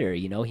better,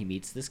 you know, he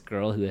meets this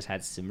girl who has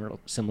had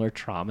similar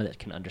trauma that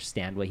can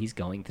understand what he's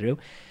going through.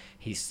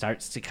 He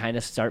starts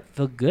to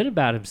feel good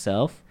about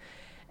himself,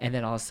 and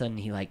then all of a sudden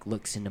he like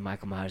looks into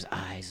Michael Myers'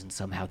 eyes, and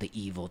somehow the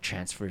evil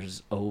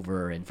transfers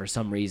over, and for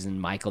some reason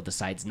Michael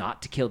decides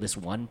not to kill this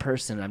one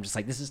person. And I'm just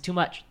like, this is too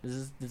much.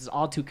 This is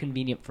all too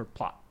convenient for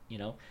plot, you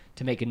know,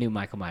 to make a new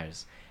Michael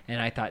Myers.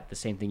 And I thought the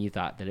same thing you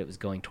thought, that it was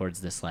going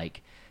towards this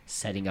like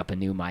setting up a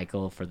new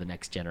Michael for the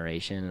next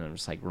generation, and I'm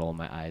just like rolling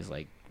my eyes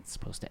like it's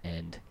supposed to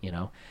end, you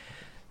know.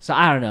 So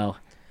I don't know.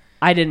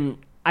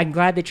 I'm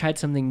glad they tried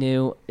something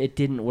new. It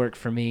didn't work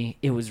for me.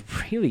 It was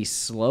really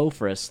slow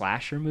for a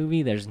slasher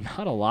movie. There's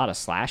not a lot of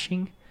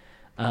slashing.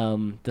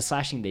 The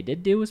slashing they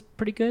did do was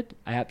pretty good.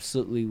 I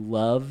absolutely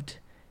loved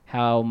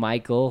how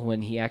Michael,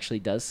 when he actually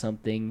does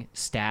something,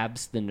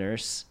 stabs the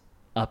nurse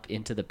up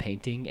into the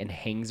painting and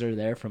hangs her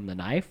there from the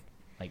knife.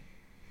 Like,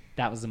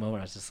 that was the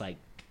moment I was just like,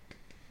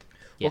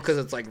 Well, because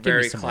it's like give me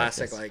very some more of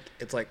classic, this. like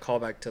it's like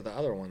callback to the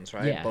other ones,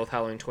 right? Yeah. Both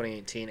Halloween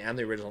 2018 and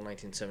the original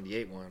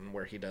 1978 one,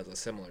 where he does a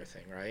similar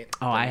thing, right?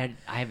 Oh, I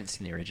haven't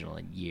seen the original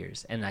in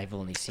years, and I've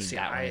only seen See,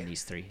 that one in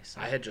these three. So.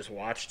 I had just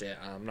watched it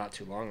not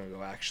too long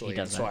ago, actually, He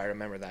does so that? I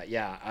remember that.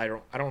 Yeah, I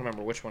don't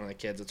remember which one of the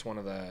kids. It's one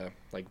of the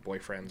like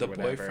boyfriends The or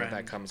whatever boyfriend.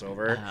 that comes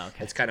over. Oh,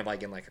 okay. It's kind of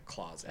like in like a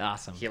closet.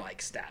 Awesome. He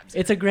like stabs.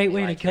 It's it. a great He,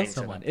 way like, to kill hangs it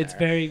up someone. It's there.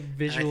 very And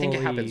visually. I think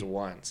it happens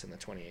once in the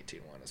 2018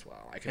 one as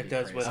well. I could It be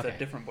does crazy. with Okay. a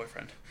different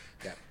boyfriend.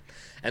 Yeah.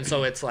 And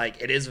so it's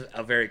like, it is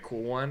a very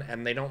cool one,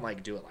 and they don't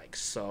like do it like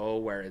so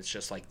where it's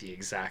just like the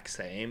exact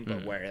same,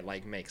 but where it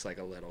like makes like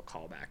a little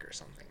callback or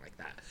something like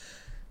that.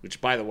 Which,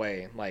 by the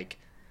way, like,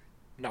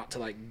 not to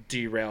like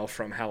derail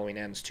from Halloween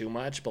Ends too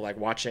much, but like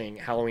watching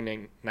Halloween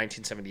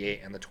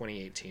 1978 and the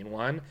 2018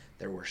 one,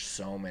 there were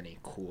so many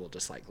cool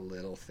just like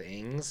little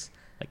things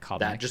like callback.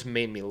 that just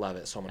made me love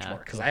it so much Ah, more,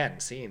 because cool. I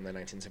hadn't seen the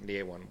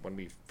 1978 one when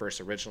we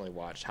first originally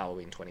watched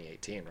Halloween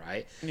 2018,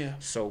 right? Yeah.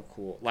 So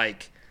cool.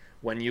 Like,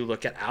 when you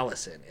look at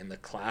Allison in the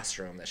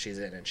classroom that she's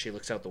in and she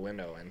looks out the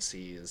window and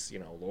sees,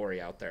 Lori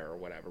out there or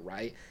whatever,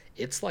 right?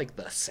 It's like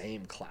the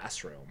same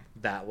classroom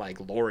that like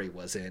Lori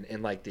was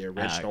in like the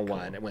original cool.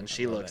 one. And when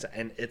she looks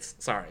and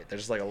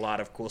there's like a lot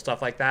of cool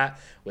stuff like that,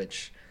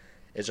 which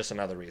is just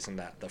another reason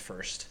that the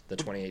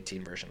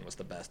 2018 version was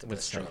the best of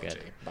this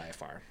trilogy by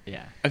far.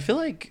 Yeah. I feel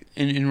like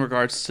in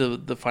regards to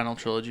the final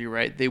trilogy,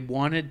 right, they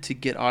wanted to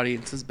get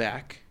audiences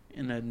back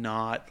in a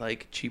not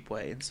like cheap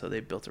way, and so they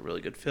built a really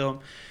good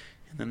film,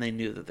 and then they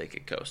knew that they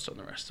could coast on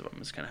the rest of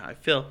them. Is kind of how I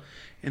feel.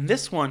 In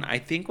this one, I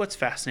think what's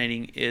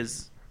fascinating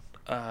is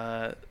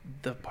the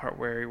part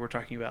where we're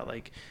talking about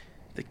like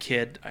the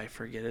kid, I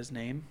forget his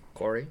name.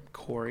 Corey,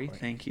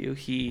 thank you.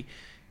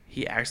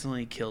 He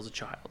accidentally kills a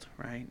child,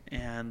 right?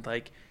 And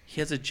like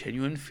he has a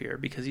genuine fear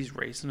because he was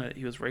raised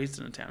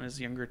in a town. His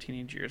younger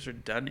teenage years are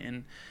done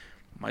in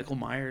Michael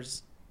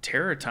Myers'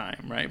 terror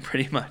time, right?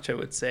 Pretty much, I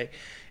would say.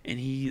 And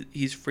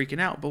he's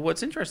freaking out. But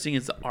what's interesting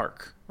is the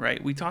arc,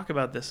 right? We talk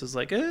about this as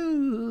like,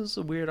 oh, this is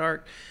a weird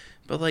arc.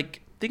 But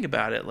like, think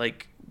about it.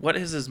 Like, what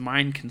has his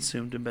mind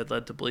consumed and been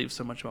led to believe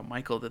so much about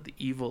Michael that the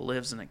evil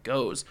lives and it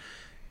goes?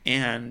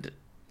 And,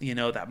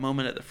 that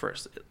moment at the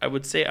first, I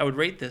would say I would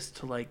rate this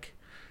to like,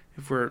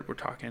 if we're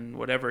talking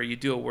whatever, you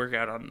do a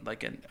workout on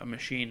like a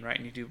machine, right?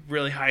 And you do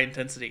really high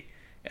intensity,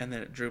 and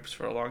then it droops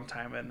for a long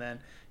time, and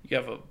then you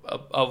have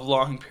a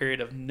long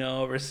period of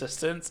no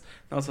resistance.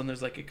 And all of a sudden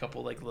there's like a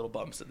couple like little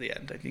bumps at the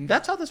end. I think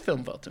that's how this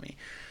film felt to me.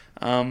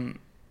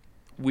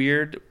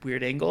 Weird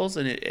angles,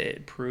 and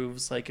it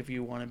proves like if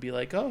you want to be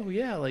like, oh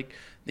yeah, like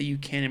that you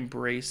can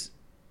embrace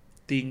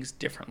things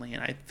differently.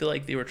 And I feel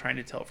like they were trying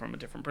to tell from a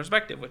different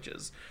perspective, which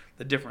is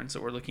the difference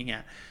that we're looking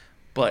at.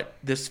 But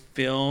this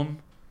film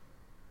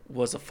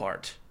was a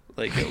fart.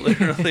 Like it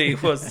literally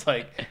was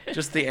like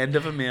just the end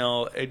of a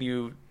meal and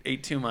you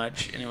ate too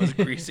much and it was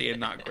greasy and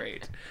not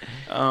great.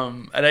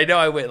 And I know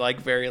I went like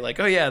very like,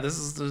 oh yeah, this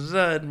is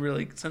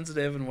really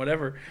sensitive and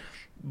whatever,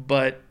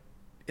 but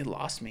it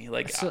lost me.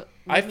 Like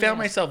I found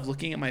myself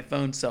looking at my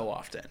phone so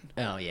often.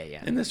 Oh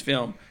yeah. In this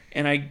film,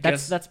 and I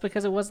guess that's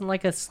because it wasn't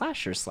like a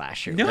slasher.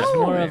 No, it was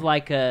more of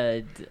like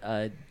a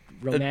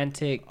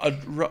romantic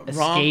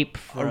escape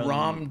from a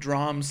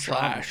rom-drom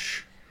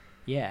slash.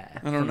 Yeah,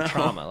 I don't know.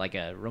 Trauma, like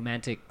a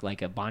romantic,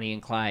 like a Bonnie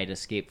and Clyde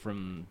escape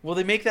from. Well,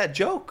 they make that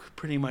joke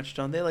pretty much,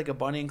 don't they? Like a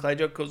Bonnie and Clyde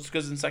joke,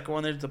 because in the second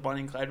one there's the Bonnie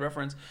and Clyde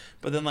reference,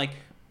 but then like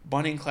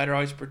Bonnie and Clyde are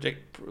always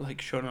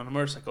shown on a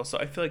motorcycle, so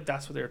I feel like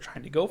that's what they were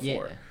trying to go for.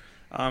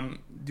 Yeah. Do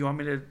you want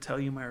me to tell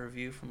you my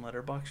review from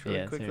Letterboxd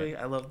really quickly?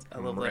 I love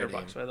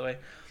Letterboxd, by the way.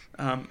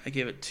 I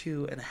gave it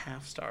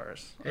 2.5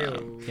 stars.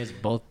 You guys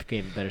both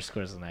gave better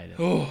scores than I did.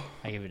 Oh,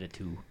 I gave it a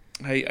 2.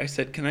 I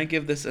said, can I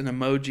give this an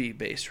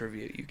emoji-based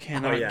review? You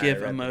cannot give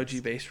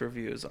emoji-based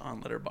reviews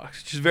on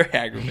Letterboxd, which is very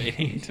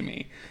aggravating to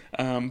me.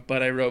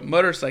 But I wrote,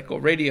 motorcycle,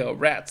 radio,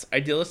 rats,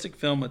 idealistic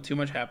film with too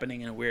much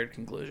happening and a weird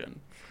conclusion.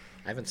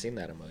 I haven't seen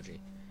that emoji.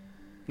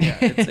 Yeah,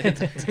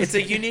 it's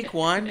a unique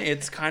one.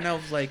 It's kind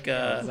of like What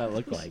does that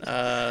look like?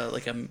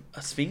 Like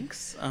a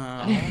sphinx,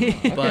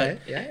 Okay. but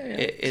Yeah.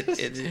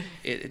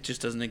 it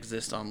just doesn't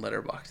exist on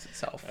Letterboxd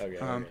itself.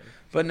 Okay.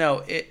 But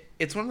no,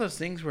 it's one of those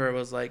things where it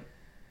was like,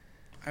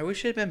 I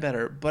wish it had been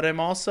better, but I'm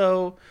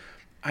also,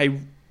 I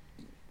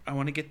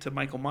want to get to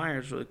Michael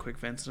Myers really quick,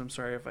 Vince. I'm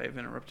sorry if I've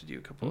interrupted you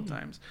a couple of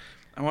times.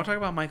 I want to talk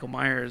about Michael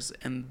Myers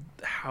and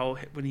how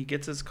when he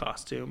gets his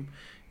costume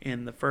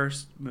in the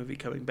first movie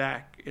coming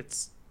back,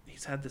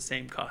 he's had the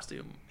same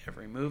costume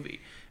every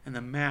movie, and the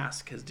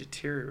mask has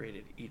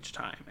deteriorated each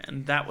time.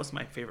 And that was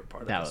my favorite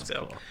part of this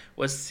film,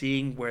 was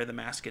seeing where the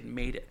mask had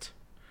made it.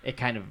 It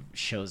kind of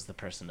shows the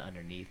person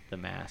underneath the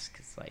mask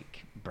is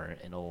like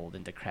burnt and old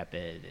and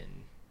decrepit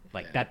and.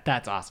 Like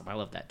that's awesome. I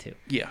love that too.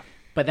 Yeah.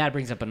 But that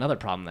brings up another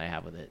problem that I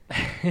have with it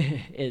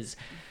is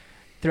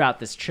throughout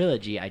this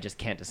trilogy, I just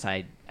can't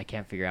decide. I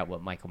can't figure out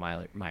what Michael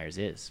Myers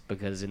is,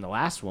 because in the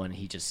last one,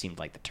 he just seemed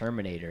like the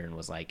Terminator and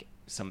was like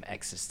some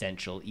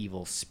existential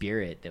evil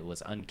spirit that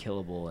was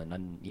unkillable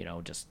and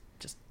just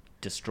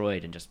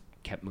destroyed and just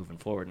kept moving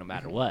forward no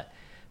matter what.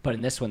 But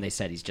in this one, they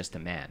said he's just a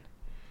man,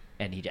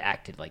 and he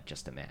acted like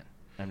just a man.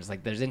 I'm just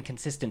like, there's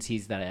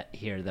inconsistencies that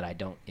I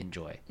don't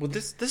enjoy. Well,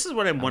 this is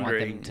what I'm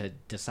wondering. I want them to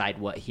decide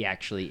what he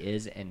actually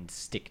is and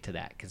stick to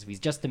that. Because if he's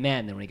just a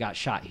man, then when he got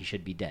shot, he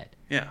should be dead.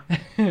 Yeah.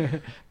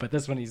 But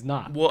this one, he's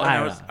not. Well,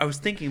 I was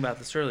thinking about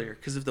this earlier,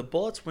 because if the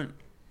bullets went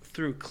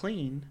through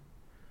clean,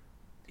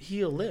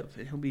 he'll live,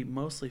 and he'll be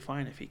mostly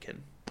fine if he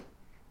can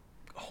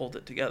hold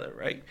it together,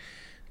 right?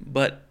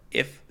 But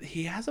if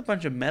he has a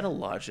bunch of metal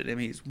lodged in him,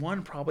 he's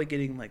one, probably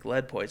getting like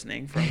lead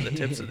poisoning from the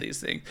tips of these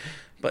things,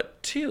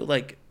 but two,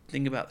 like,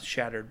 think about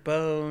shattered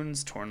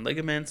bones, torn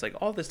ligaments, like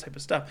all this type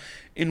of stuff,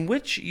 in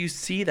which you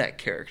see that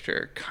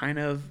character kind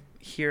of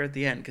here at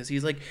the end, because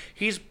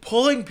he's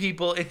pulling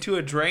people into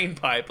a drain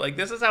pipe. Like,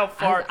 this is how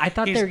far I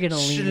thought they were gonna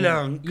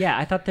lean. Yeah,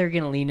 I thought they were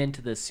gonna lean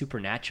into the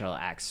supernatural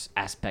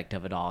aspect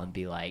of it all and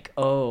be like,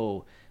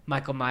 oh,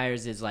 Michael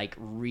Myers is like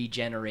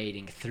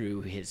regenerating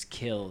through his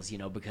kills,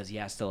 because he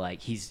has to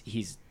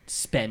he's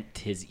spent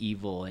his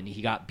evil and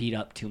he got beat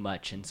up too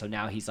much, and so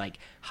now he's like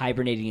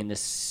hibernating in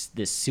this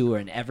sewer,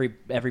 and every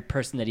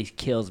person that he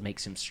kills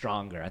makes him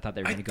stronger. I thought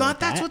they were going to go with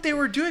that. That's what they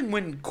were doing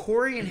when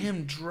Corey and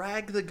him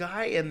drag the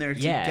guy in there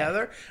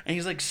together, and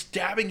he's like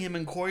stabbing him,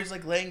 and Corey's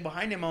like laying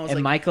behind him.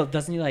 And Michael,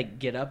 doesn't he like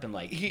get up and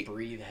like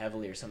breathe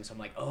heavily or something? So I'm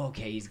like, oh,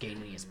 okay, he's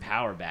gaining his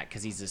power back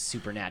because he's a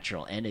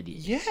supernatural entity.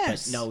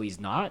 Yes. But no, he's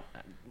not.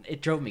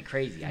 It drove me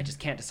crazy. I just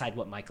can't decide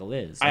what Michael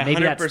is. I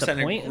maybe 100% that's the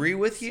point agree of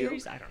with the you.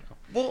 series? I don't know.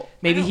 Well,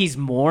 maybe he's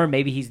more.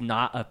 Maybe he's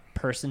not a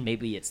person.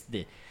 Maybe it's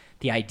the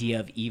idea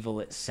of evil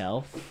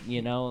itself,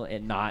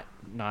 and not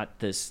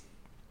this.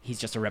 He's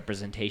just a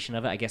representation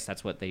of it. I guess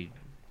that's what they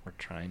were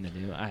trying to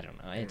do. I don't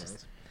know.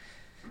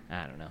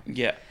 I don't know.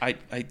 Yeah, I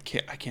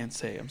can't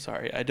say. I'm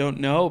sorry. I don't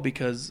know,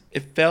 because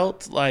it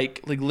felt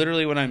like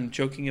literally when I'm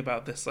joking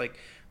about this, like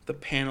the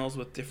panels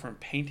with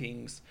different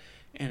paintings,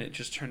 and it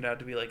just turned out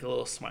to be like a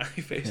little smiley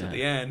face at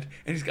the end,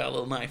 and he's got a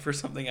little knife or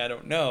something, I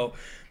don't know.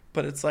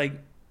 But it's like,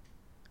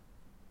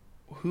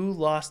 who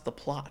lost the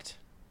plot?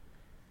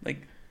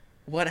 Like,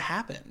 what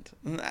happened?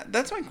 And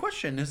that's my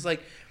question. Is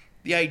like,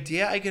 the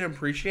idea I can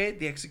appreciate,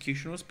 the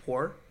execution was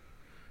poor.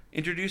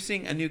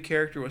 Introducing a new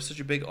character with such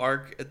a big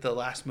arc at the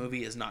last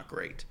movie is not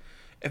great.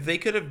 If they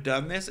could have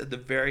done this at the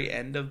very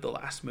end of the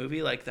last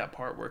movie, like that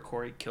part where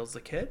Corey kills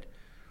the kid,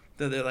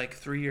 they're like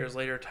 3 years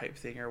later type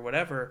thing or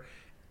whatever,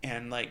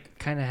 and like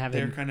kind of have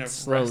they're him kind of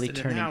slowly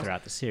turning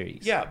throughout the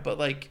series. Yeah, but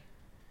like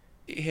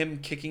him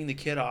kicking the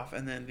kid off,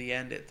 and then the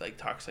end, it like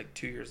talks like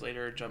 2 years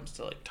later, it jumps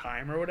to like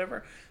time or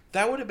whatever.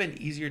 That would have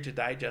been easier to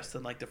digest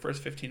than like the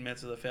first 15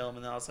 minutes of the film,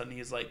 and then all of a sudden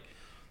he's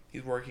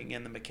working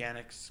in the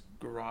mechanic's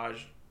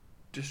garage,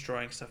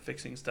 destroying stuff,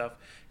 fixing stuff,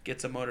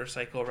 gets a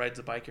motorcycle, rides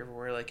a bike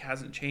everywhere, like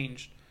hasn't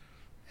changed.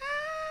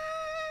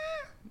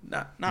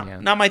 Not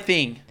my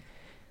thing.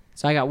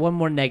 So I got one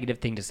more negative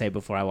thing to say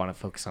before I want to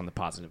focus on the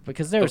positive,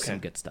 because there was some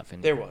good stuff in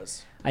there. There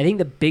was. I think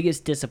the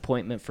biggest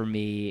disappointment for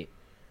me,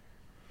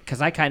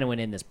 because I kind of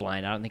went in this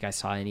blind. I don't think I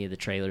saw any of the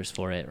trailers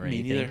for it or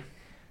anything.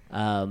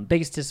 Neither.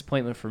 Biggest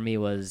disappointment for me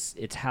was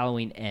it's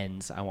Halloween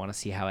Ends. I want to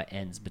see how it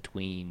ends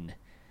between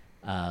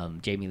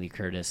Jamie Lee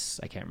Curtis.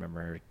 I can't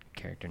remember her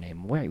character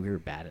name. We were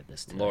bad at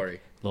this tonight.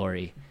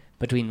 Lori.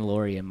 Between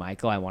Lori and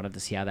Michael, I wanted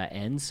to see how that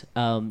ends.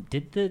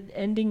 Did the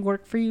ending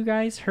work for you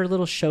guys? Her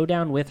little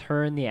showdown with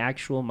her and the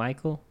actual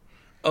Michael?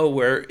 Oh,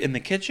 we're in the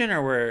kitchen,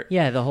 or where?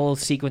 Yeah, the whole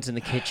sequence in the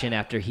kitchen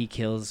after he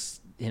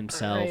kills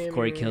himself.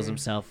 Corey kills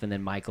himself, and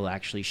then Michael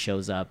actually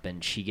shows up,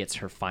 and she gets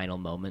her final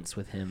moments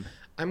with him.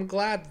 I'm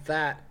glad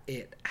that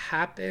it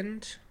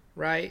happened,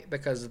 right?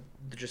 Because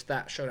just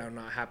that showdown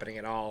not happening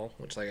at all,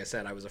 which, like I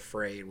said, I was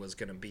afraid was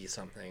going to be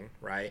something,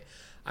 right?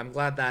 I'm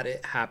glad that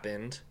it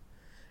happened.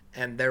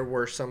 And there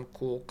were some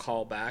cool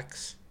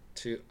callbacks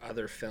to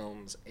other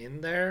films in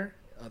there,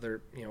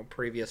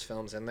 previous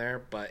films in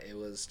there, but it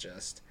was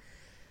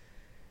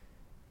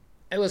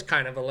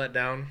kind of a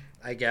letdown,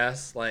 I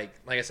guess. Like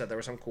I said, there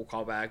were some cool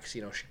callbacks.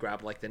 She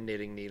grabbed like the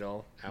knitting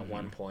needle at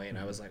one point, and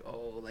I was like,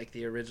 oh, like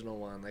the original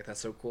one, like that's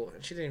so cool.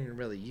 And she didn't even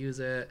really use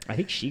it. I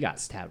think she got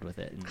stabbed with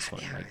it in this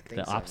one, like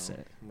the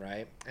opposite,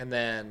 right? And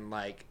then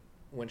like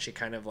when she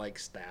kind of like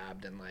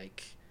stabbed and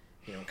like,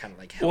 kind of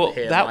like held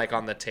him like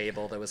on the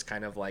table, that was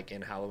kind of like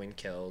in Halloween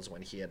Kills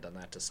when he had done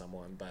that to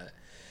someone. But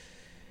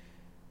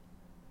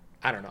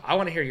I don't know. I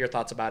want to hear your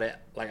thoughts about it.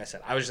 Like I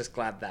said, I was just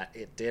glad that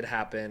it did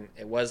happen.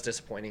 It was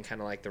disappointing,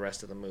 kind of like the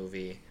rest of the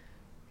movie,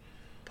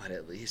 but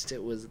at least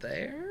it was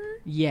there.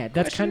 Yeah,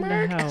 that's kind of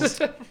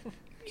how.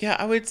 Yeah,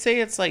 I would say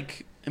it's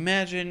like,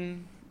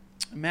 imagine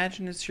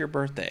it's your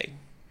birthday,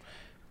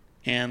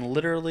 and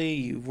literally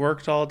you've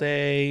worked all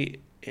day.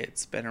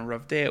 It's been a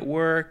rough day at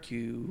work.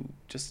 You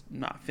just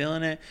not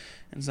feeling it,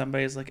 and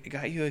somebody's like, "I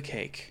got you a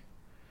cake,"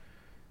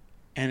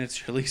 and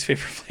it's your least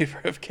favorite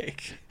flavor of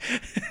cake,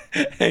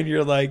 and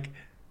you're like,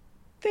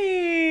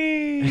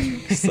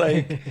 "Thanks."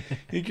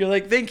 You're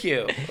like, "Thank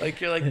you."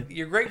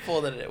 You're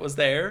grateful that it was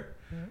there,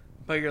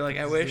 but you're like,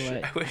 "I wish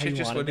I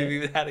just would have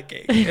even had a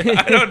cake."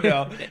 I don't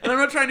know, and I'm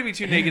not trying to be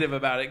too negative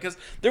about it, because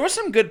there were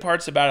some good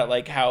parts about it,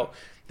 like how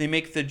they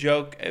make the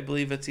joke. I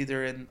believe it's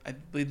either in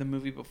the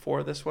movie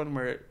before this one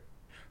where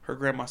her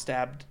grandma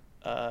stabbed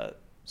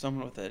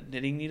someone with a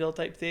knitting needle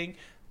type thing.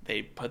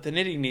 They put the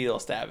knitting needle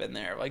stab in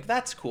there. Like,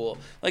 that's cool.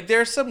 Like,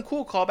 there's some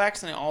cool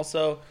callbacks, and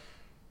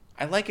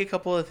I like a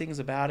couple of things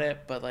about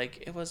it, but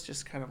like it was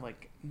just kind of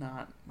like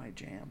not my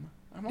jam.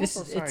 I'm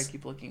also sorry I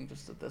keep looking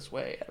just at this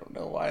way. I don't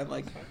know why. I'm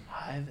like,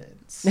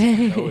 Vince.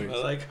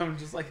 I'm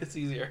just like, it's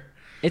easier.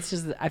 It's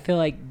just, I feel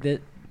like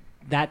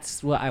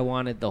that's what I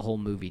wanted the whole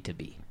movie to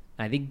be.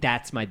 I think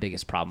that's my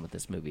biggest problem with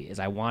this movie, is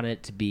I want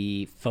it to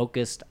be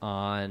focused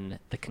on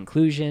the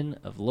conclusion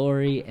of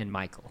Lori and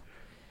Michael.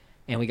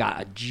 And we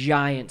got a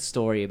giant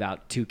story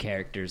about two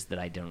characters that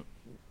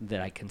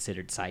I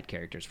considered side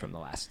characters from the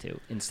last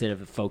two, instead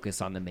of a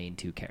focus on the main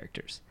two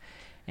characters.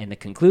 And the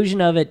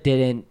conclusion of it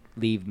didn't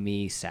leave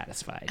me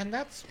satisfied. And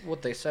that's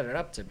what they set it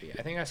up to be.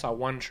 I think I saw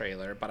one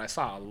trailer, but I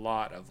saw a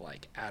lot of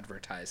like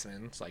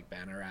advertisements, like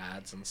banner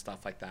ads and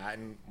stuff like that.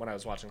 And when I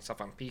was watching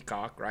stuff on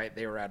Peacock, right,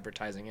 they were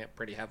advertising it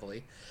pretty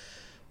heavily.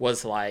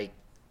 was like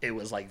it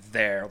was like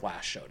their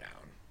last showdown,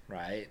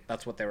 right?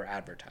 That's what they were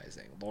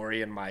advertising.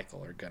 Laurie and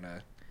Michael are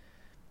gonna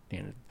go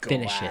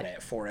finish at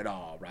it for it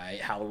all, right?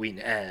 Halloween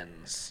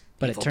ends.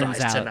 But Evil it turns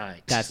dies out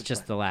tonight. that's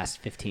just the last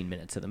 15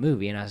 minutes of the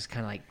movie, and I was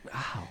kind of like,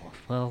 oh,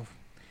 well,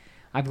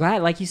 I'm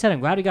glad, like you said, I'm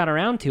glad we got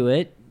around to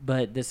it,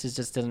 but this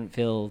just doesn't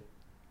feel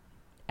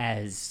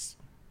as,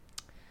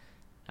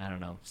 I don't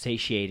know,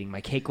 satiating.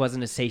 My cake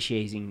wasn't as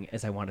satiating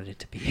as I wanted it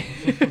to be.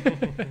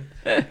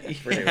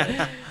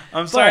 Yeah.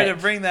 I'm sorry to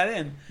bring that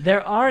in.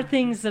 There are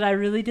things that I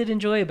really did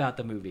enjoy about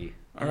the movie.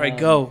 All right,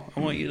 go.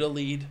 I want you to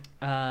lead.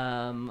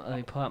 Let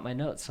me pull out my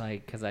notes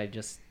because I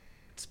just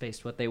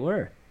spaced what they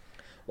were.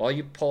 While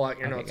you pull out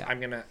your Okay, notes, go. I'm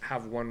gonna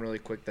have one really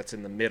quick that's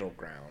in the middle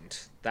ground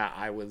that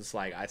I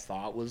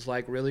thought was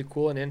like really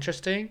cool and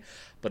interesting,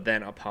 but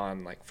then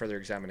upon like further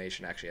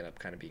examination, actually ended up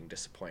kind of being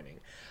disappointing.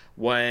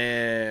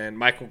 When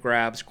Michael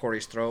grabs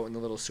Corey's throat in the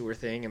little sewer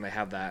thing, and they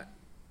have that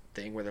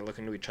thing where they're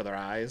looking into each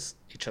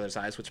other's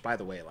eyes, which by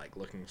the way, like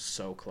looking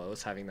so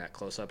close, having that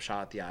close up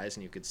shot at the eyes,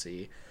 and you could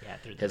see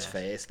his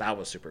face. That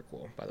was super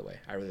cool, by the way.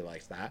 I really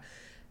liked that.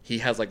 He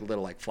has like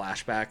little like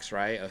flashbacks,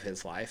 right, of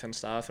his life and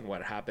stuff and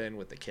what happened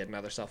with the kid and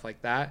other stuff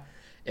like that.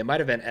 It might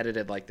have been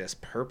edited like this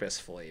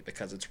purposefully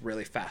because it's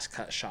really fast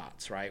cut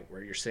shots, right,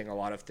 where you're seeing a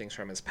lot of things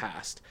from his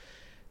past.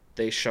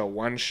 They show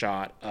one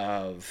shot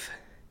of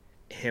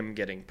him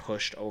getting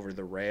pushed over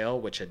the rail,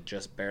 which had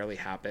just barely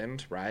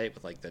happened, right,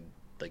 with like the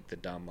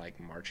dumb like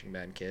marching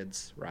band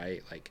kids,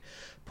 right, like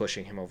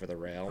pushing him over the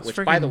rail. Which,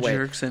 by the way,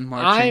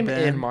 I'm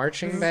in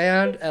marching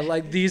band, and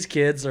like these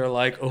kids are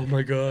like, oh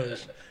my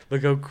gosh,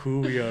 look how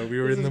cool we are. We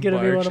were in the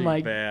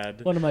marching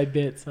band. One of my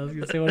bits. I was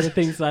gonna say one of the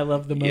things I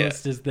love the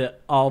most is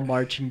that all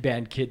marching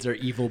band kids are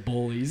evil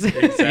bullies.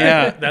 Exactly.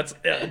 Yeah, that's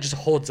it just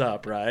holds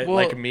up, right? Well,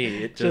 like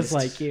me, it just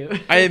like you.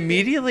 I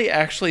immediately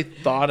actually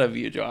thought of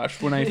you,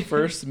 Josh, when I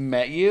first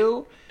met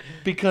you,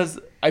 because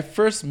I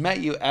first met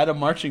you at a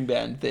marching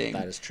band thing.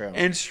 That is true.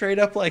 And straight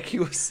up, like he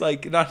was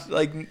like not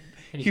like.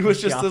 He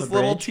was just this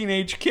little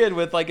teenage kid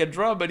with like a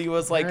drum, but he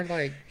was like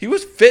he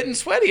was fit and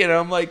sweaty, and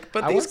I'm like,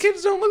 but these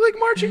kids don't look like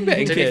marching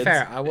band kids. To be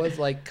fair, I was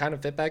like kind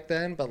of fit back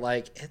then, but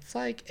like it's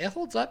like it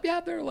holds up. Yeah,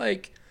 they're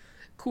like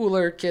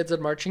cooler kids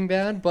in marching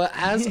band, but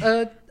as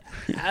a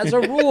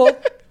rule,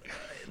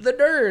 the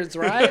nerds,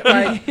 right?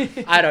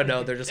 Like I don't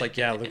know, they're just like,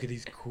 yeah, look at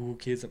these cool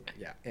kids.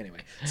 Yeah. Anyway,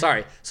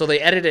 sorry. So they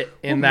edit it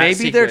in that. Maybe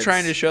sequence. they're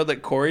trying to show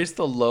that Corey's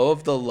the low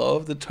of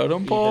the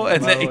totem pole,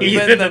 and that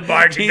even the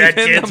marching band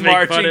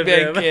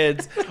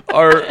kids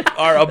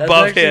are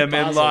above him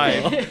in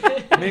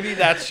life. Maybe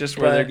that's just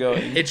where they're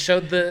going. It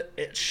showed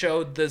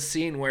the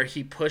scene where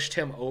he pushed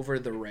him over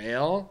the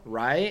rail,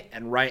 right?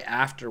 And right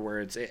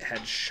afterwards, it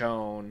had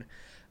shown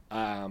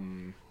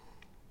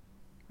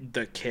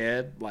the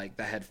kid like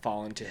that had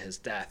fallen to his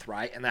death,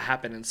 right? And that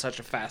happened in such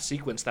a fast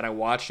sequence that I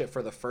watched it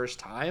for the first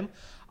time.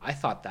 I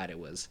thought that it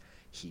was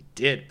he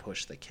did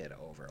push the kid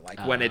over.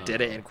 Like when it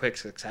did it in quick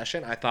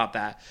succession, I thought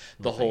that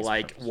the whole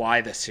like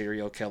why the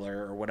serial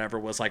killer or whatever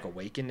was like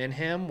awakened in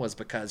him was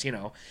because, you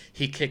know,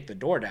 he kicked the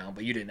door down,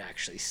 but you didn't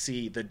actually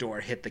see the door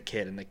hit the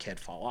kid and the kid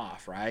fall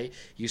off, right?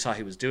 You saw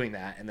he was doing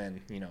that, and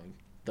then, you know,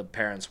 the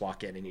parents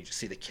walk in and you just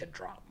see the kid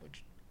drop,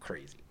 which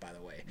crazy, by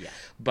the way. Yeah.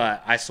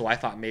 But I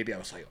thought maybe I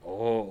was like,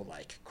 oh,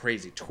 like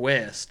crazy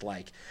twist.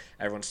 Like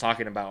everyone's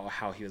talking about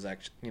how he was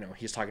actually, you know,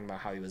 he's talking about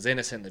how he was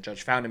innocent. The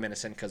judge found him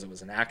innocent because it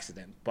was an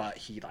accident, but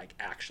he like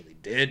actually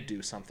did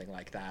do something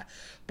like that.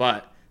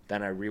 But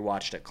then I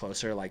rewatched it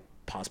closer, like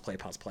pause,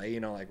 play, you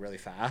know, like really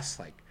fast,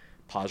 like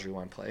pause,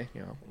 rewind, play,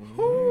 you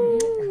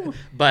know.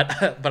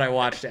 But I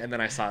watched it, and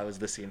then I saw it was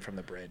the scene from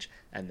the bridge,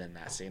 and then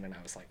that scene, and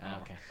I was like, oh,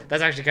 okay,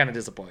 that's actually kind of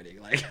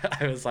disappointing. Like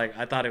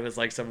I thought it was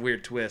like some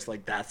weird twist,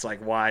 like that's like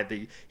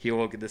why he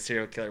awoke the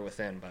serial killer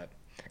within, but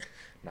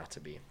not to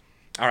be.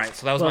 All right,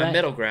 so that was my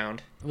middle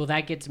ground. Well,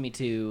 that gets me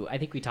to, I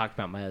think we talked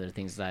about my other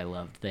things that I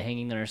loved. The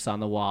hanging nurse on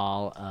the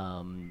wall,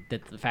 the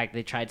fact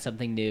they tried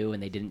something new,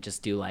 and they didn't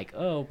just do like,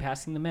 oh,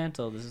 passing the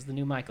mantle, this is the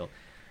new Michael.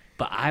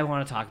 But I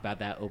want to talk about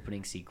that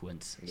opening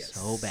sequence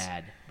so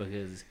bad,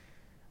 because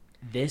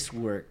this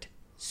worked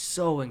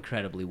so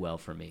incredibly well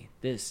for me.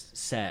 This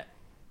set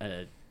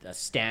a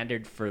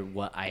standard for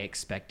what I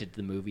expected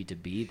the movie to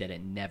be that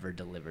it never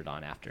delivered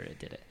on after it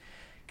did it.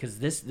 Because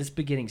this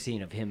beginning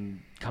scene of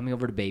him coming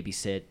over to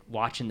babysit,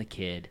 watching the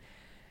kid,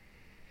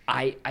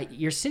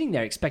 you're sitting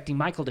there expecting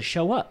Michael to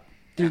show up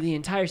through the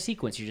entire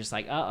sequence. You're just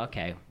like, oh,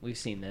 okay, we've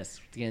seen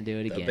this. We're going to do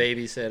it again. The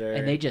babysitter.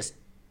 And they just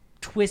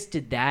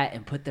twisted that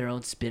and put their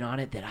own spin on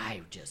it that I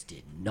just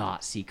did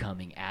not see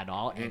coming at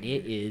all. And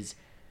it is,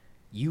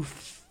 you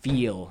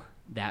feel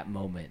that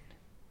moment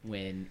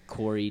when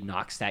Corey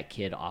knocks that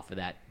kid off of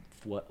that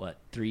what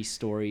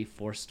 3-story,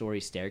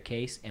 4-story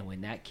staircase, and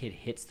when that kid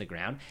hits the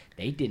ground,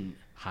 they didn't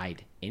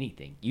hide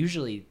anything.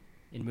 Usually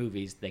in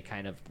movies, they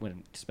kind of,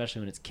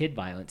 especially when it's kid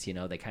violence, you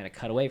know, they kind of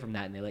cut away from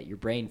that and they let your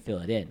brain fill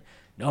it in.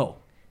 No,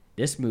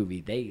 this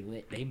movie,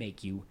 they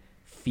make you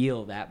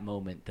feel that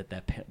moment that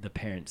the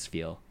parents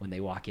feel when they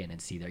walk in and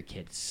see their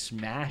kid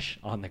smash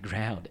on the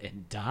ground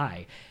and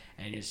die.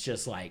 And it's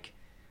just like,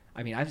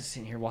 I mean, I was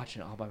sitting here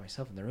watching it all by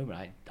myself in the room,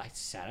 and I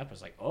sat up. I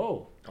was like,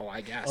 oh, I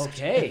guess.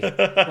 okay.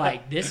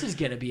 Like, this is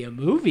going to be a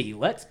movie.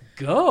 Let's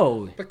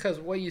go. Because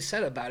what you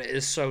said about it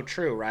is so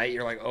true, right?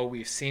 You're like, oh,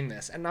 we've seen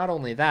this. And not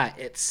only that,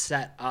 it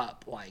set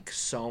up, like,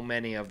 so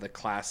many of the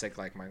classic,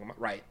 like,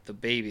 right, the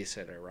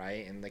babysitter,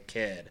 right, and the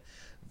kid.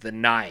 The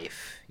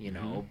knife,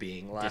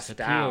 being left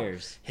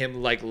out.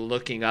 Him, like,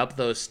 looking up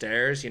those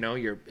stairs,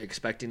 you're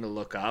expecting to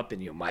look up,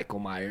 and, Michael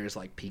Myers,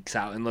 like, peeks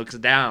out and looks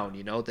down,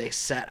 They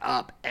set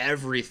up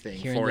everything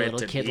Hearing for the it little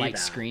to kid, be like, that.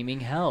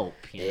 screaming help,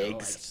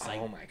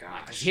 Oh, my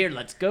gosh. Here,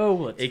 let's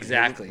go.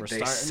 Exactly. We're They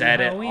starting set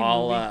the it Halloween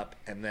all movie. up,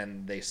 and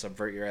then they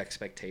subvert your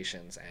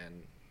expectations.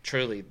 And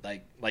truly,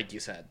 like you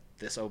said,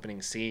 this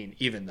opening scene,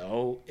 even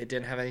though it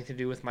didn't have anything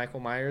to do with Michael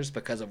Myers,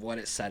 because of what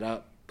it set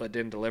up but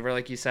didn't deliver,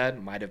 like you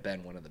said, might have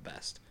been one of the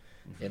best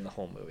in the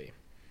whole movie.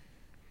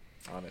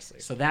 Honestly.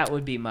 So that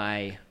would be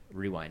my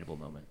rewindable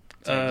moment.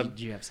 So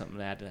do you have something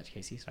to add to that,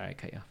 Casey? Sorry, I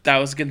cut you off. That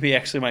was going to be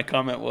actually my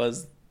comment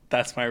was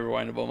that's my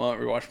rewindable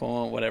moment, rewatchable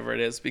moment, whatever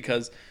it is,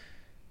 because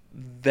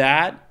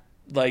that,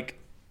 like,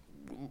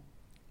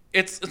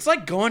 it's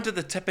like going to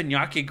the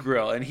teppanyaki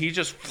grill and he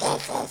just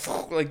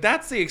like,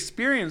 that's the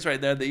experience right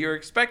there that you're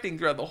expecting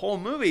throughout the whole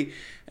movie,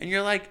 and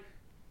you're like,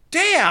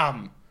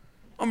 damn,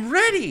 I'm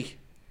ready.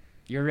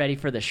 You're ready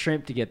for the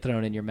shrimp to get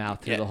thrown in your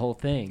mouth through the whole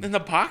thing. In the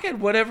pocket,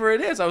 whatever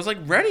it is. I was like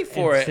ready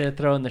for Instead of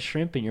throwing the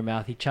shrimp in your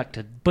mouth, he chucked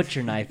a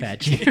butcher knife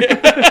at you.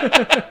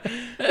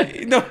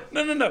 No.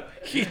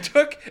 He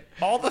took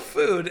all the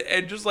food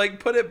and just like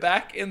put it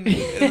back in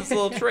this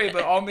little tray,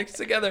 but all mixed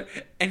together,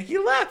 and he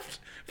left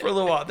for a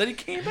little while. Then he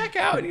came back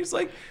out and he's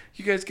like,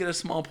 you guys get a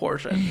small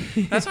portion.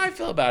 That's how I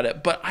feel about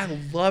it. But I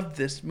loved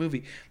this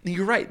movie. And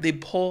you're right. They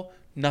pull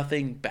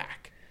nothing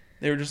back.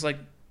 They were just like,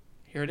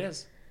 here it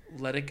is.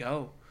 Let it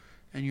go.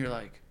 And you're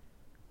like,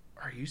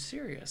 are you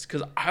serious?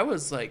 Because I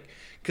was like,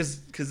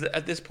 because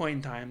at this point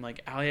in time,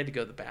 like, Allie had to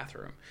go to the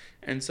bathroom.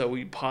 And so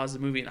we paused the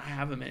movie, and I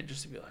have a minute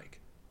just to be like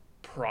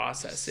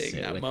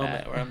processing that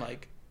moment where I'm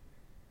like,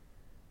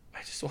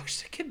 I just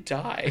watched a kid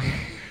die.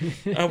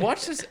 I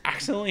watched this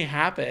accidentally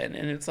happen,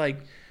 and it's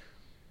like,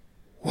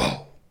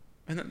 whoa.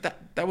 And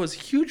that was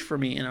huge for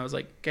me. And I was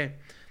like, okay,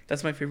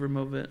 that's my favorite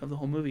moment of the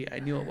whole movie. I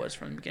knew it was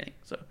from the beginning.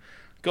 So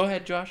go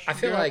ahead, Josh. I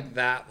feel like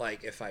that,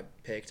 like, if I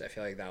picked, I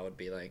feel like that would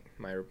be, like,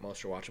 my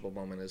most rewatchable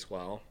moment as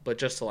well. But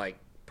just to, like,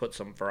 put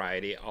some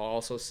variety, I'll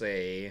also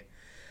say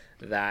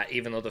that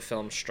even though the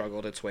film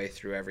struggled its way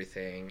through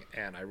everything,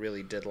 and I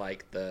really did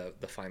like the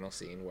final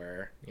scene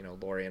where,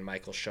 Laurie and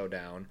Michael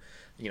showdown,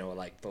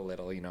 like the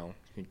little, he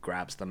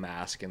grabs the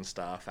mask and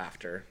stuff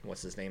after,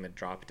 what's his name, had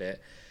dropped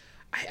it.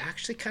 I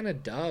actually kind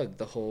of dug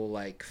the whole,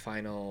 like,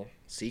 final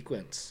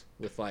sequence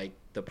with, like,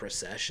 the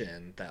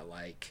procession that,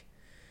 like,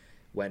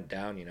 went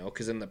down,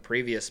 because in the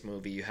previous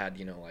movie you had,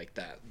 like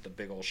the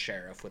big old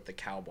sheriff with the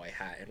cowboy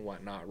hat and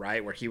whatnot,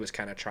 right, where he was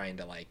kind of trying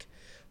to, like,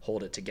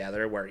 hold it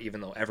together, where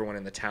even though everyone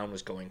in the town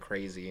was going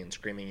crazy and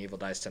screaming evil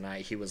dies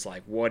tonight, he was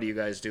like, what are you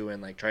guys doing,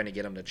 like, trying to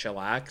get him to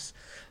chillax.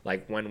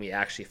 Like, when we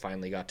actually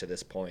finally got to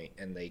this point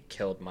and they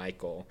killed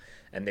Michael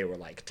and they were,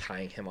 like,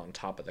 tying him on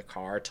top of the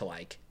car to,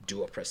 like,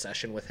 do a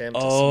procession with him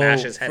to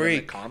smash his head in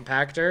the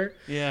compactor.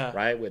 Yeah.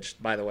 Right? Which,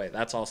 by the way,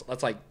 that's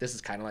like, this is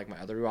kind of like my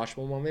other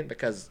rewatchable moment,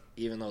 because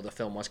even though the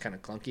film was kind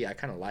of clunky, I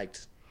kind of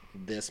liked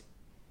this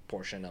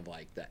portion of,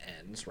 like, the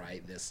ends,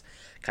 right? This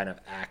kind of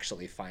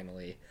actually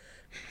finally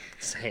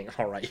saying,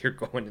 all right, you're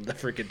going in the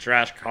freaking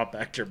trash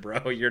compactor,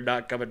 bro. You're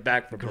not coming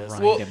back from this.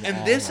 Well,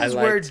 and this is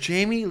where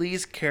Jamie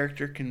Lee's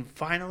character can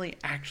finally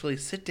actually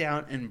sit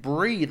down and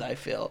breathe, I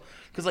feel.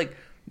 Because, like,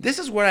 this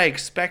is what I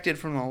expected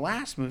from the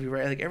last movie,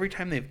 right? Like, every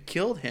time they've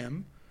killed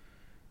him,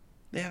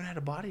 they haven't had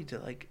a body to,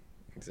 like,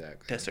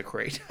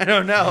 desecrate. I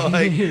don't know.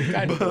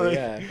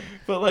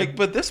 Like,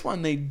 but this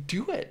one, they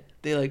do it.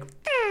 They, like...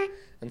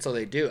 And so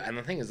they do. And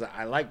the thing is that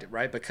I liked it,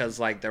 right? Because,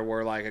 like, there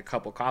were, like, a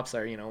couple cops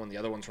there, and the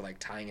other ones were, like,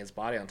 tying his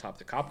body on top of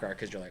the cop car,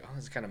 because you're like, oh,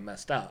 this is kind of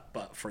messed up.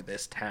 But for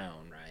this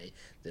town, right,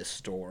 this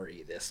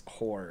story, this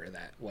horror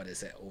that, what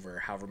is it, over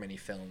however many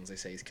films, they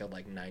say he's killed,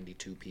 like,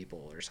 92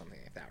 people or something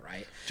like that,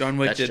 right? John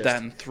Wick did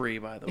that in 3,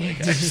 by the way,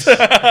 guys.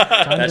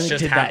 That's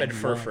just happened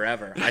for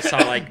forever. I saw,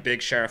 like,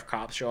 big Sheriff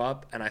Cop show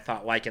up, and I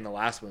thought, like, in the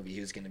last movie,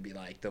 he was going to be,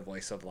 like, the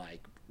voice of, like,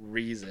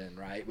 reason,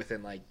 right,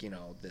 within, like,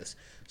 this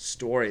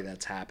story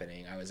that's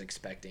happening. I was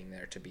expecting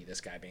there to be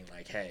this guy being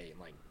like, hey,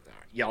 like,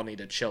 y'all need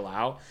to chill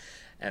out,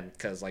 and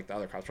because, like, the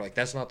other cops were like,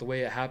 that's not the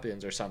way it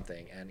happens or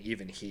something, and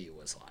even he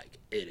was like,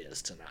 it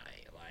is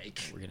tonight, like,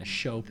 we're gonna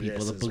show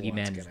people the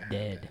boogeyman is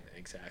dead.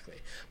 Exactly.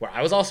 Where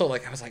I was also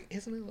like,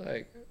 isn't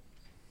it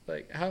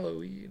like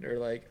Halloween,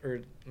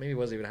 or maybe it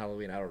wasn't even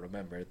Halloween, I don't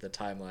remember the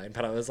timeline,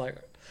 but I was like,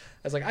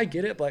 I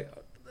get it, but, like,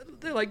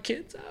 they're like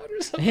kids out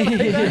or something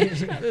like that.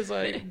 Just got this,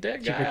 like,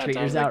 dead guy on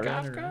top of the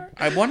cop car.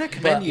 I want to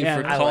commend you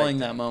for calling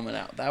that moment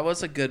out. That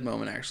was a good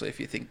moment, actually, if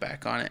you think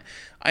back on it.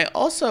 I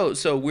also,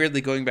 so weirdly,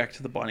 going back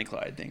to the Bonnie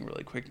Clyde thing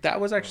really quick, that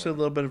was actually a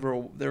little bit of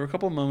there were a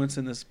couple moments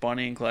in this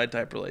Bonnie and Clyde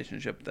type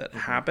relationship that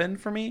happened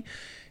for me.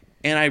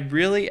 And I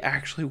really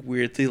actually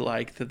weirdly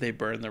like that they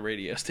burn the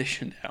radio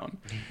station down.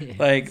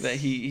 Like that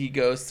he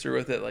goes through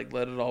with it, like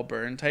let it all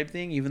burn type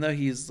thing, even though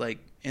he's like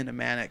in a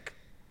manic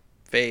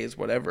phase,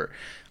 whatever.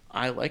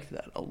 I liked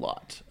that a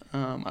lot.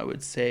 I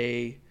would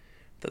say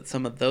that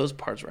some of those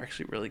parts were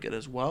actually really good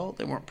as well.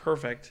 They weren't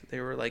perfect. They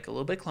were like a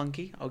little bit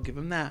clunky. I'll give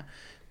them that.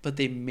 But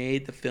they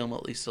made the film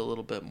at least a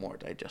little bit more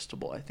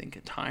digestible, I think,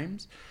 at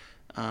times.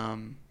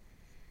 And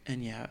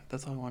yeah,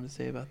 that's all I wanted to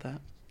say about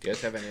that. Do you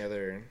guys have any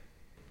other...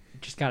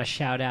 Just got to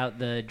shout out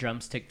the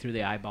drumstick through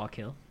the eyeball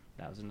kill.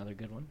 That was another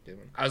good one.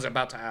 I was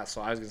about to ask,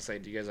 so I was going to say,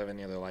 do you guys have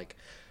any other, like,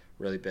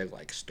 really big,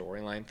 like,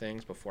 storyline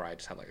things before I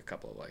just have, like, a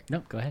couple of, like...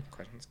 Nope, go ahead.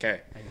 Questions?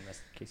 Okay.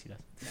 Unless Casey does.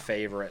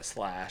 Favorite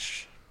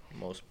 /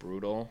 most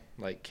brutal,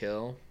 like,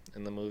 kill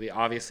in the movie?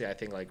 Obviously, I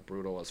think, like,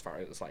 brutal as far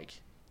as, like,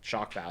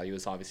 shock value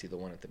is obviously the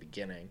one at the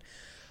beginning.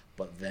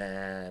 But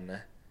then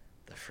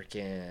the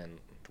freaking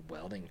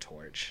welding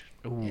torch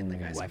in the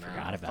guy's mouth. I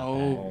forgot about that.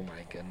 Oh,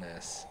 my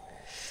goodness.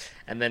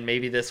 And then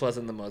maybe this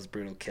wasn't the most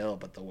brutal kill,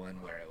 but the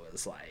one where it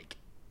was like,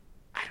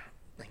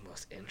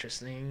 most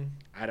interesting,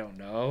 I don't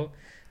know,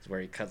 is where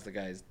he cuts the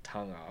guy's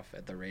tongue off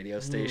at the radio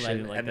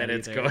station, and then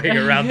it's going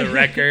around the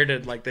record,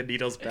 and like the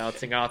needle's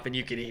bouncing off, and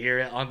you can hear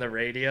it on the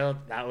radio.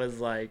 That was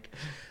like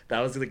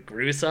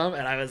gruesome,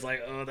 and I was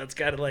like, oh, that's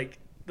kind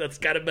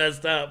of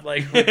messed up,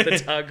 like with the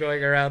tongue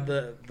going around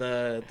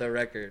the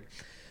record.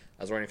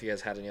 I was wondering if you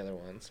guys had any other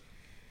ones.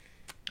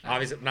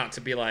 Obviously, not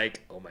to be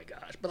like, oh my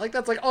gosh, but like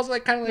that's like also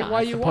like kind of like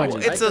why you watch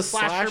it. It's like a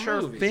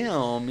slasher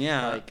film,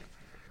 yeah. Like,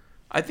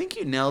 I think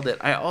you nailed it.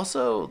 I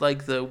also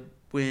like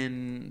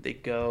when they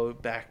go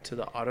back to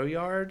the auto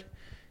yard,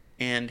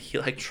 and he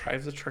like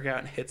drives the truck out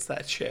and hits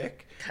that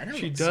chick. Kind of.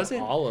 She doesn't.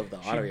 All of the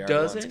auto yard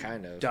ones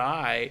kind of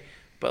die,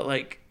 but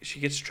like she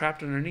gets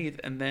trapped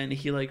underneath, and then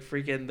he like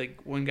freaking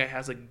one guy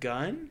has a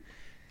gun.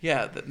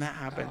 Yeah, that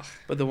happened.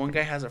 But the one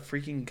guy has a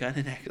freaking gun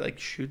and like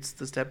shoots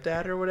the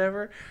stepdad or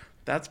whatever.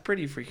 That's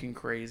pretty freaking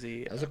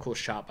crazy. That was a cool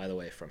shot, by the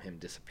way, from him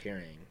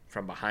disappearing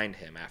from behind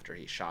him after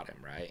he shot him,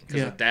 right?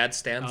 Because the dad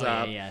stands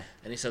up and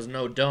he says,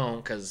 no, don't,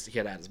 because he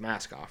had his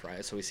mask off,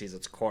 right? So he sees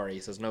it's Corey.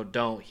 He says, no,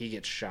 don't. He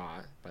gets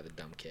shot by the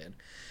dumb kid.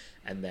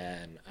 And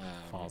then...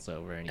 falls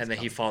over and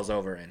he falls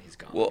over and he's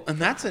gone. Well, and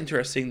that's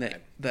interesting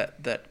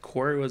that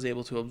Corey was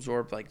able to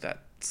absorb like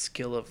that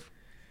skill of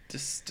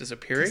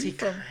disappearing. Because he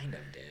kind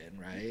of did,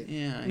 right?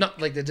 Yeah. No,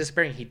 like the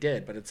disappearing he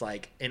did, but it's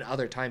like in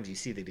other times you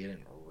see that he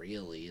didn't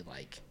really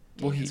like...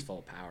 his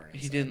full power.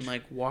 He didn't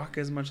like walk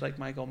as much like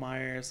Michael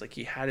Myers. Like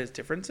he had his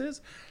differences,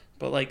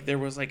 but like there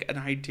was like an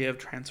idea of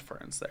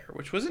transference there,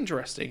 which was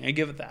interesting. I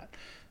give it that.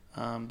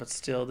 But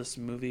still, this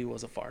movie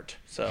was a fart.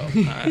 So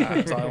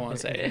that's all I want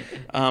to say.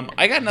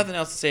 I got nothing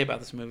else to say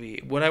about this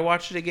movie. Would I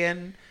watch it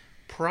again?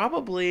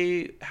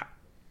 Probably,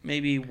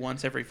 maybe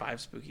once every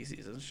 5 spooky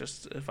seasons,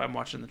 just if I'm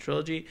watching the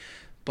trilogy.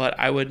 But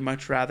I would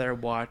much rather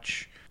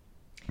watch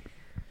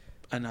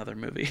another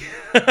movie.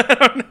 I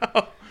don't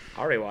know.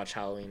 I'll rewatch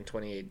Halloween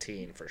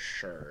 2018 for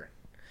sure.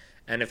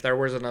 And if there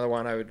was another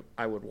one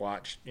I would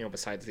watch,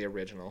 besides the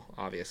original,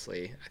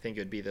 obviously, I think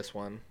it would be this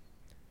one.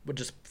 But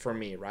just for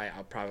me, right?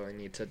 I'll probably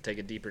need to take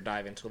a deeper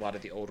dive into a lot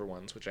of the older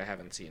ones, which I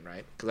haven't seen,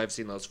 right? Because I've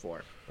seen those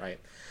 4, right?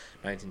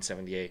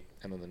 1978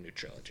 and then the new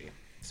trilogy.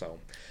 So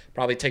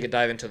probably take a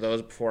dive into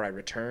those before I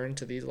return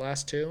to these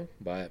last 2,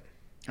 but...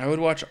 I would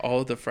watch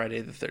all of the Friday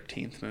the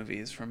 13th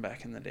movies from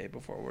back in the day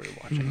before we were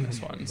watching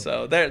this one.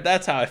 So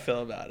that's how I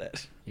feel about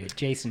it. You're a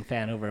Jason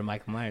fan over a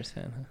Michael Myers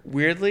fan, huh?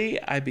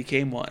 Weirdly, I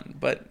became one.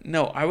 But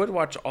no, I would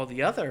watch all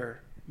the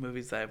other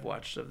movies that I've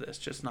watched of this,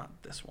 just not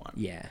this one.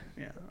 Yeah.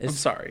 I'm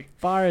sorry.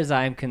 As far as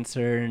I'm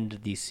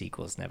concerned, these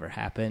sequels never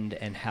happened,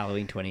 and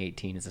Halloween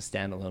 2018 is a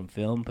standalone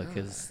film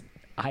because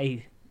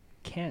I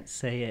can't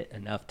say it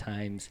enough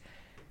times.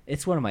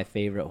 It's one of my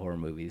favorite horror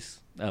movies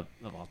of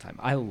all time.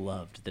 I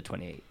loved the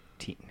 2018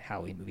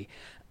 Halloween movie.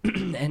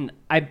 And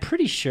I'm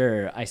pretty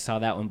sure I saw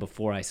that one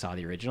before I saw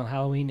the original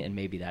Halloween, and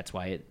maybe that's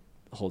why it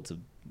holds a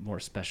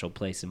more special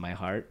place in my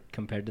heart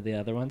compared to the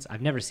other ones.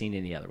 I've never seen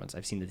any other ones.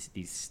 I've seen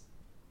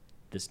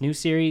this new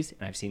series,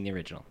 and I've seen the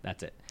original.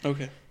 That's it.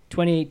 Okay.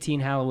 2018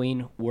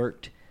 Halloween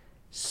worked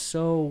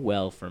so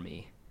well for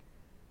me.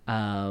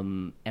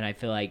 And I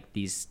feel like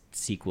these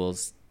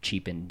sequels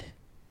cheapened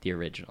the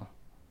original,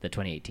 the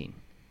 2018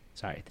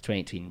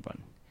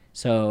 one.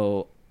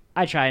 So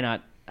I try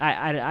not...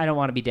 I don't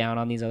want to be down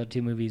on these other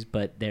 2 movies,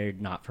 but they're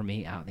not for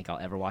me. I don't think I'll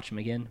ever watch them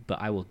again,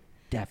 but I will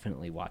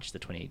definitely watch the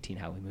 2018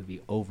 Halloween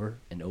movie over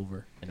and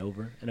over and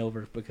over and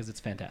over because it's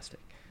fantastic.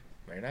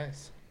 Very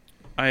nice.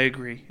 I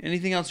agree.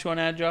 Anything else you want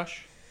to add,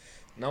 Josh?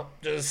 Nope.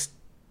 Just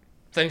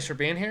thanks for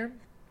being here.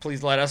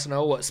 Please let us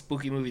know what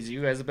spooky movies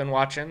you guys have been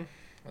watching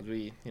as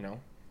we,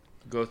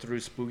 go through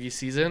spooky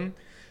season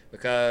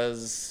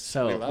because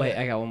wait,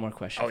 I got one more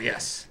question. Oh,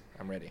 yes.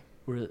 I'm ready.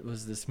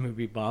 Was this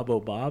movie Babo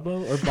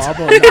Babo or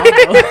Babo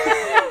Nabo?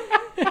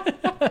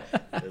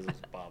 This was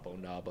Babo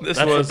Nabo. That's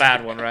the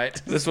bad one, right?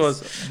 This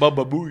was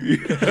Baba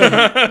Booey.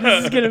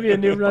 This is going to be a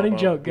new running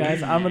joke,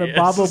 guys. I'm going to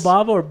Babo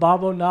Babo or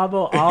Babo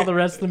Nabo all the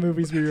rest of the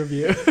movies we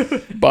review.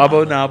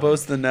 Babo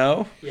Nabo's the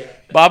no? Yeah.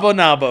 Babo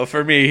Nabo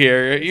for me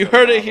here. You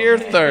heard it here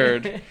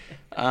third.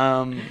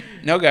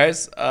 No,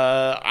 guys.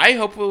 I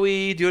hope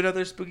we do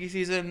another spooky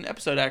season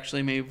episode,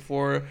 actually, maybe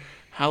before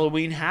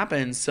Halloween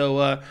happens.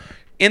 So,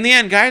 in the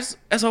end, guys,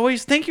 as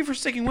always, thank you for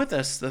sticking with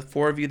us, the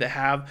 4 of you that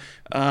have.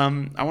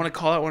 I want to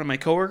call out one of my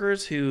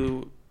coworkers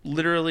who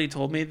literally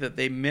told me that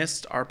they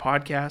missed our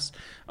podcast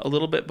a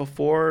little bit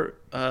before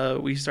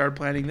we started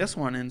planning this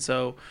one. And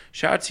so,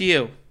 shout out to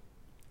you,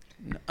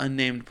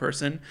 unnamed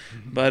person.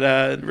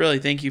 But really,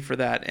 thank you for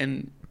that.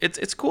 And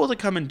it's cool to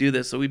come and do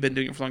this. So we've been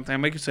doing it for a long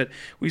time. Like you said,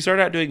 we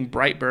started out doing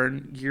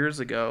Brightburn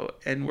years ago,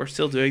 and we're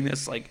still doing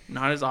this, like,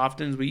 not as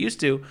often as we used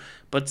to,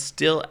 but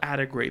still at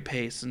a great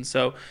pace. And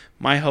so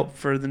my hope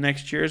for the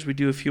next year is we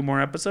do a few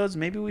more episodes.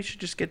 Maybe we should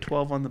just get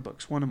 12 on the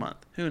books, 1 a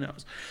month. Who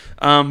knows?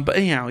 But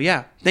anyhow,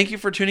 yeah. Thank you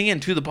for tuning in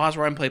to the Pause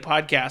Rewind Play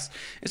podcast,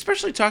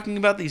 especially talking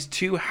about these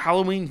 2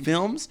 Halloween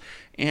films.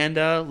 And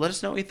let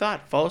us know what you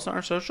thought. Follow us on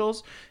our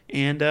socials,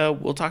 and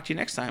we'll talk to you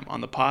next time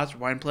on the Pause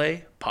Rewind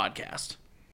Play podcast.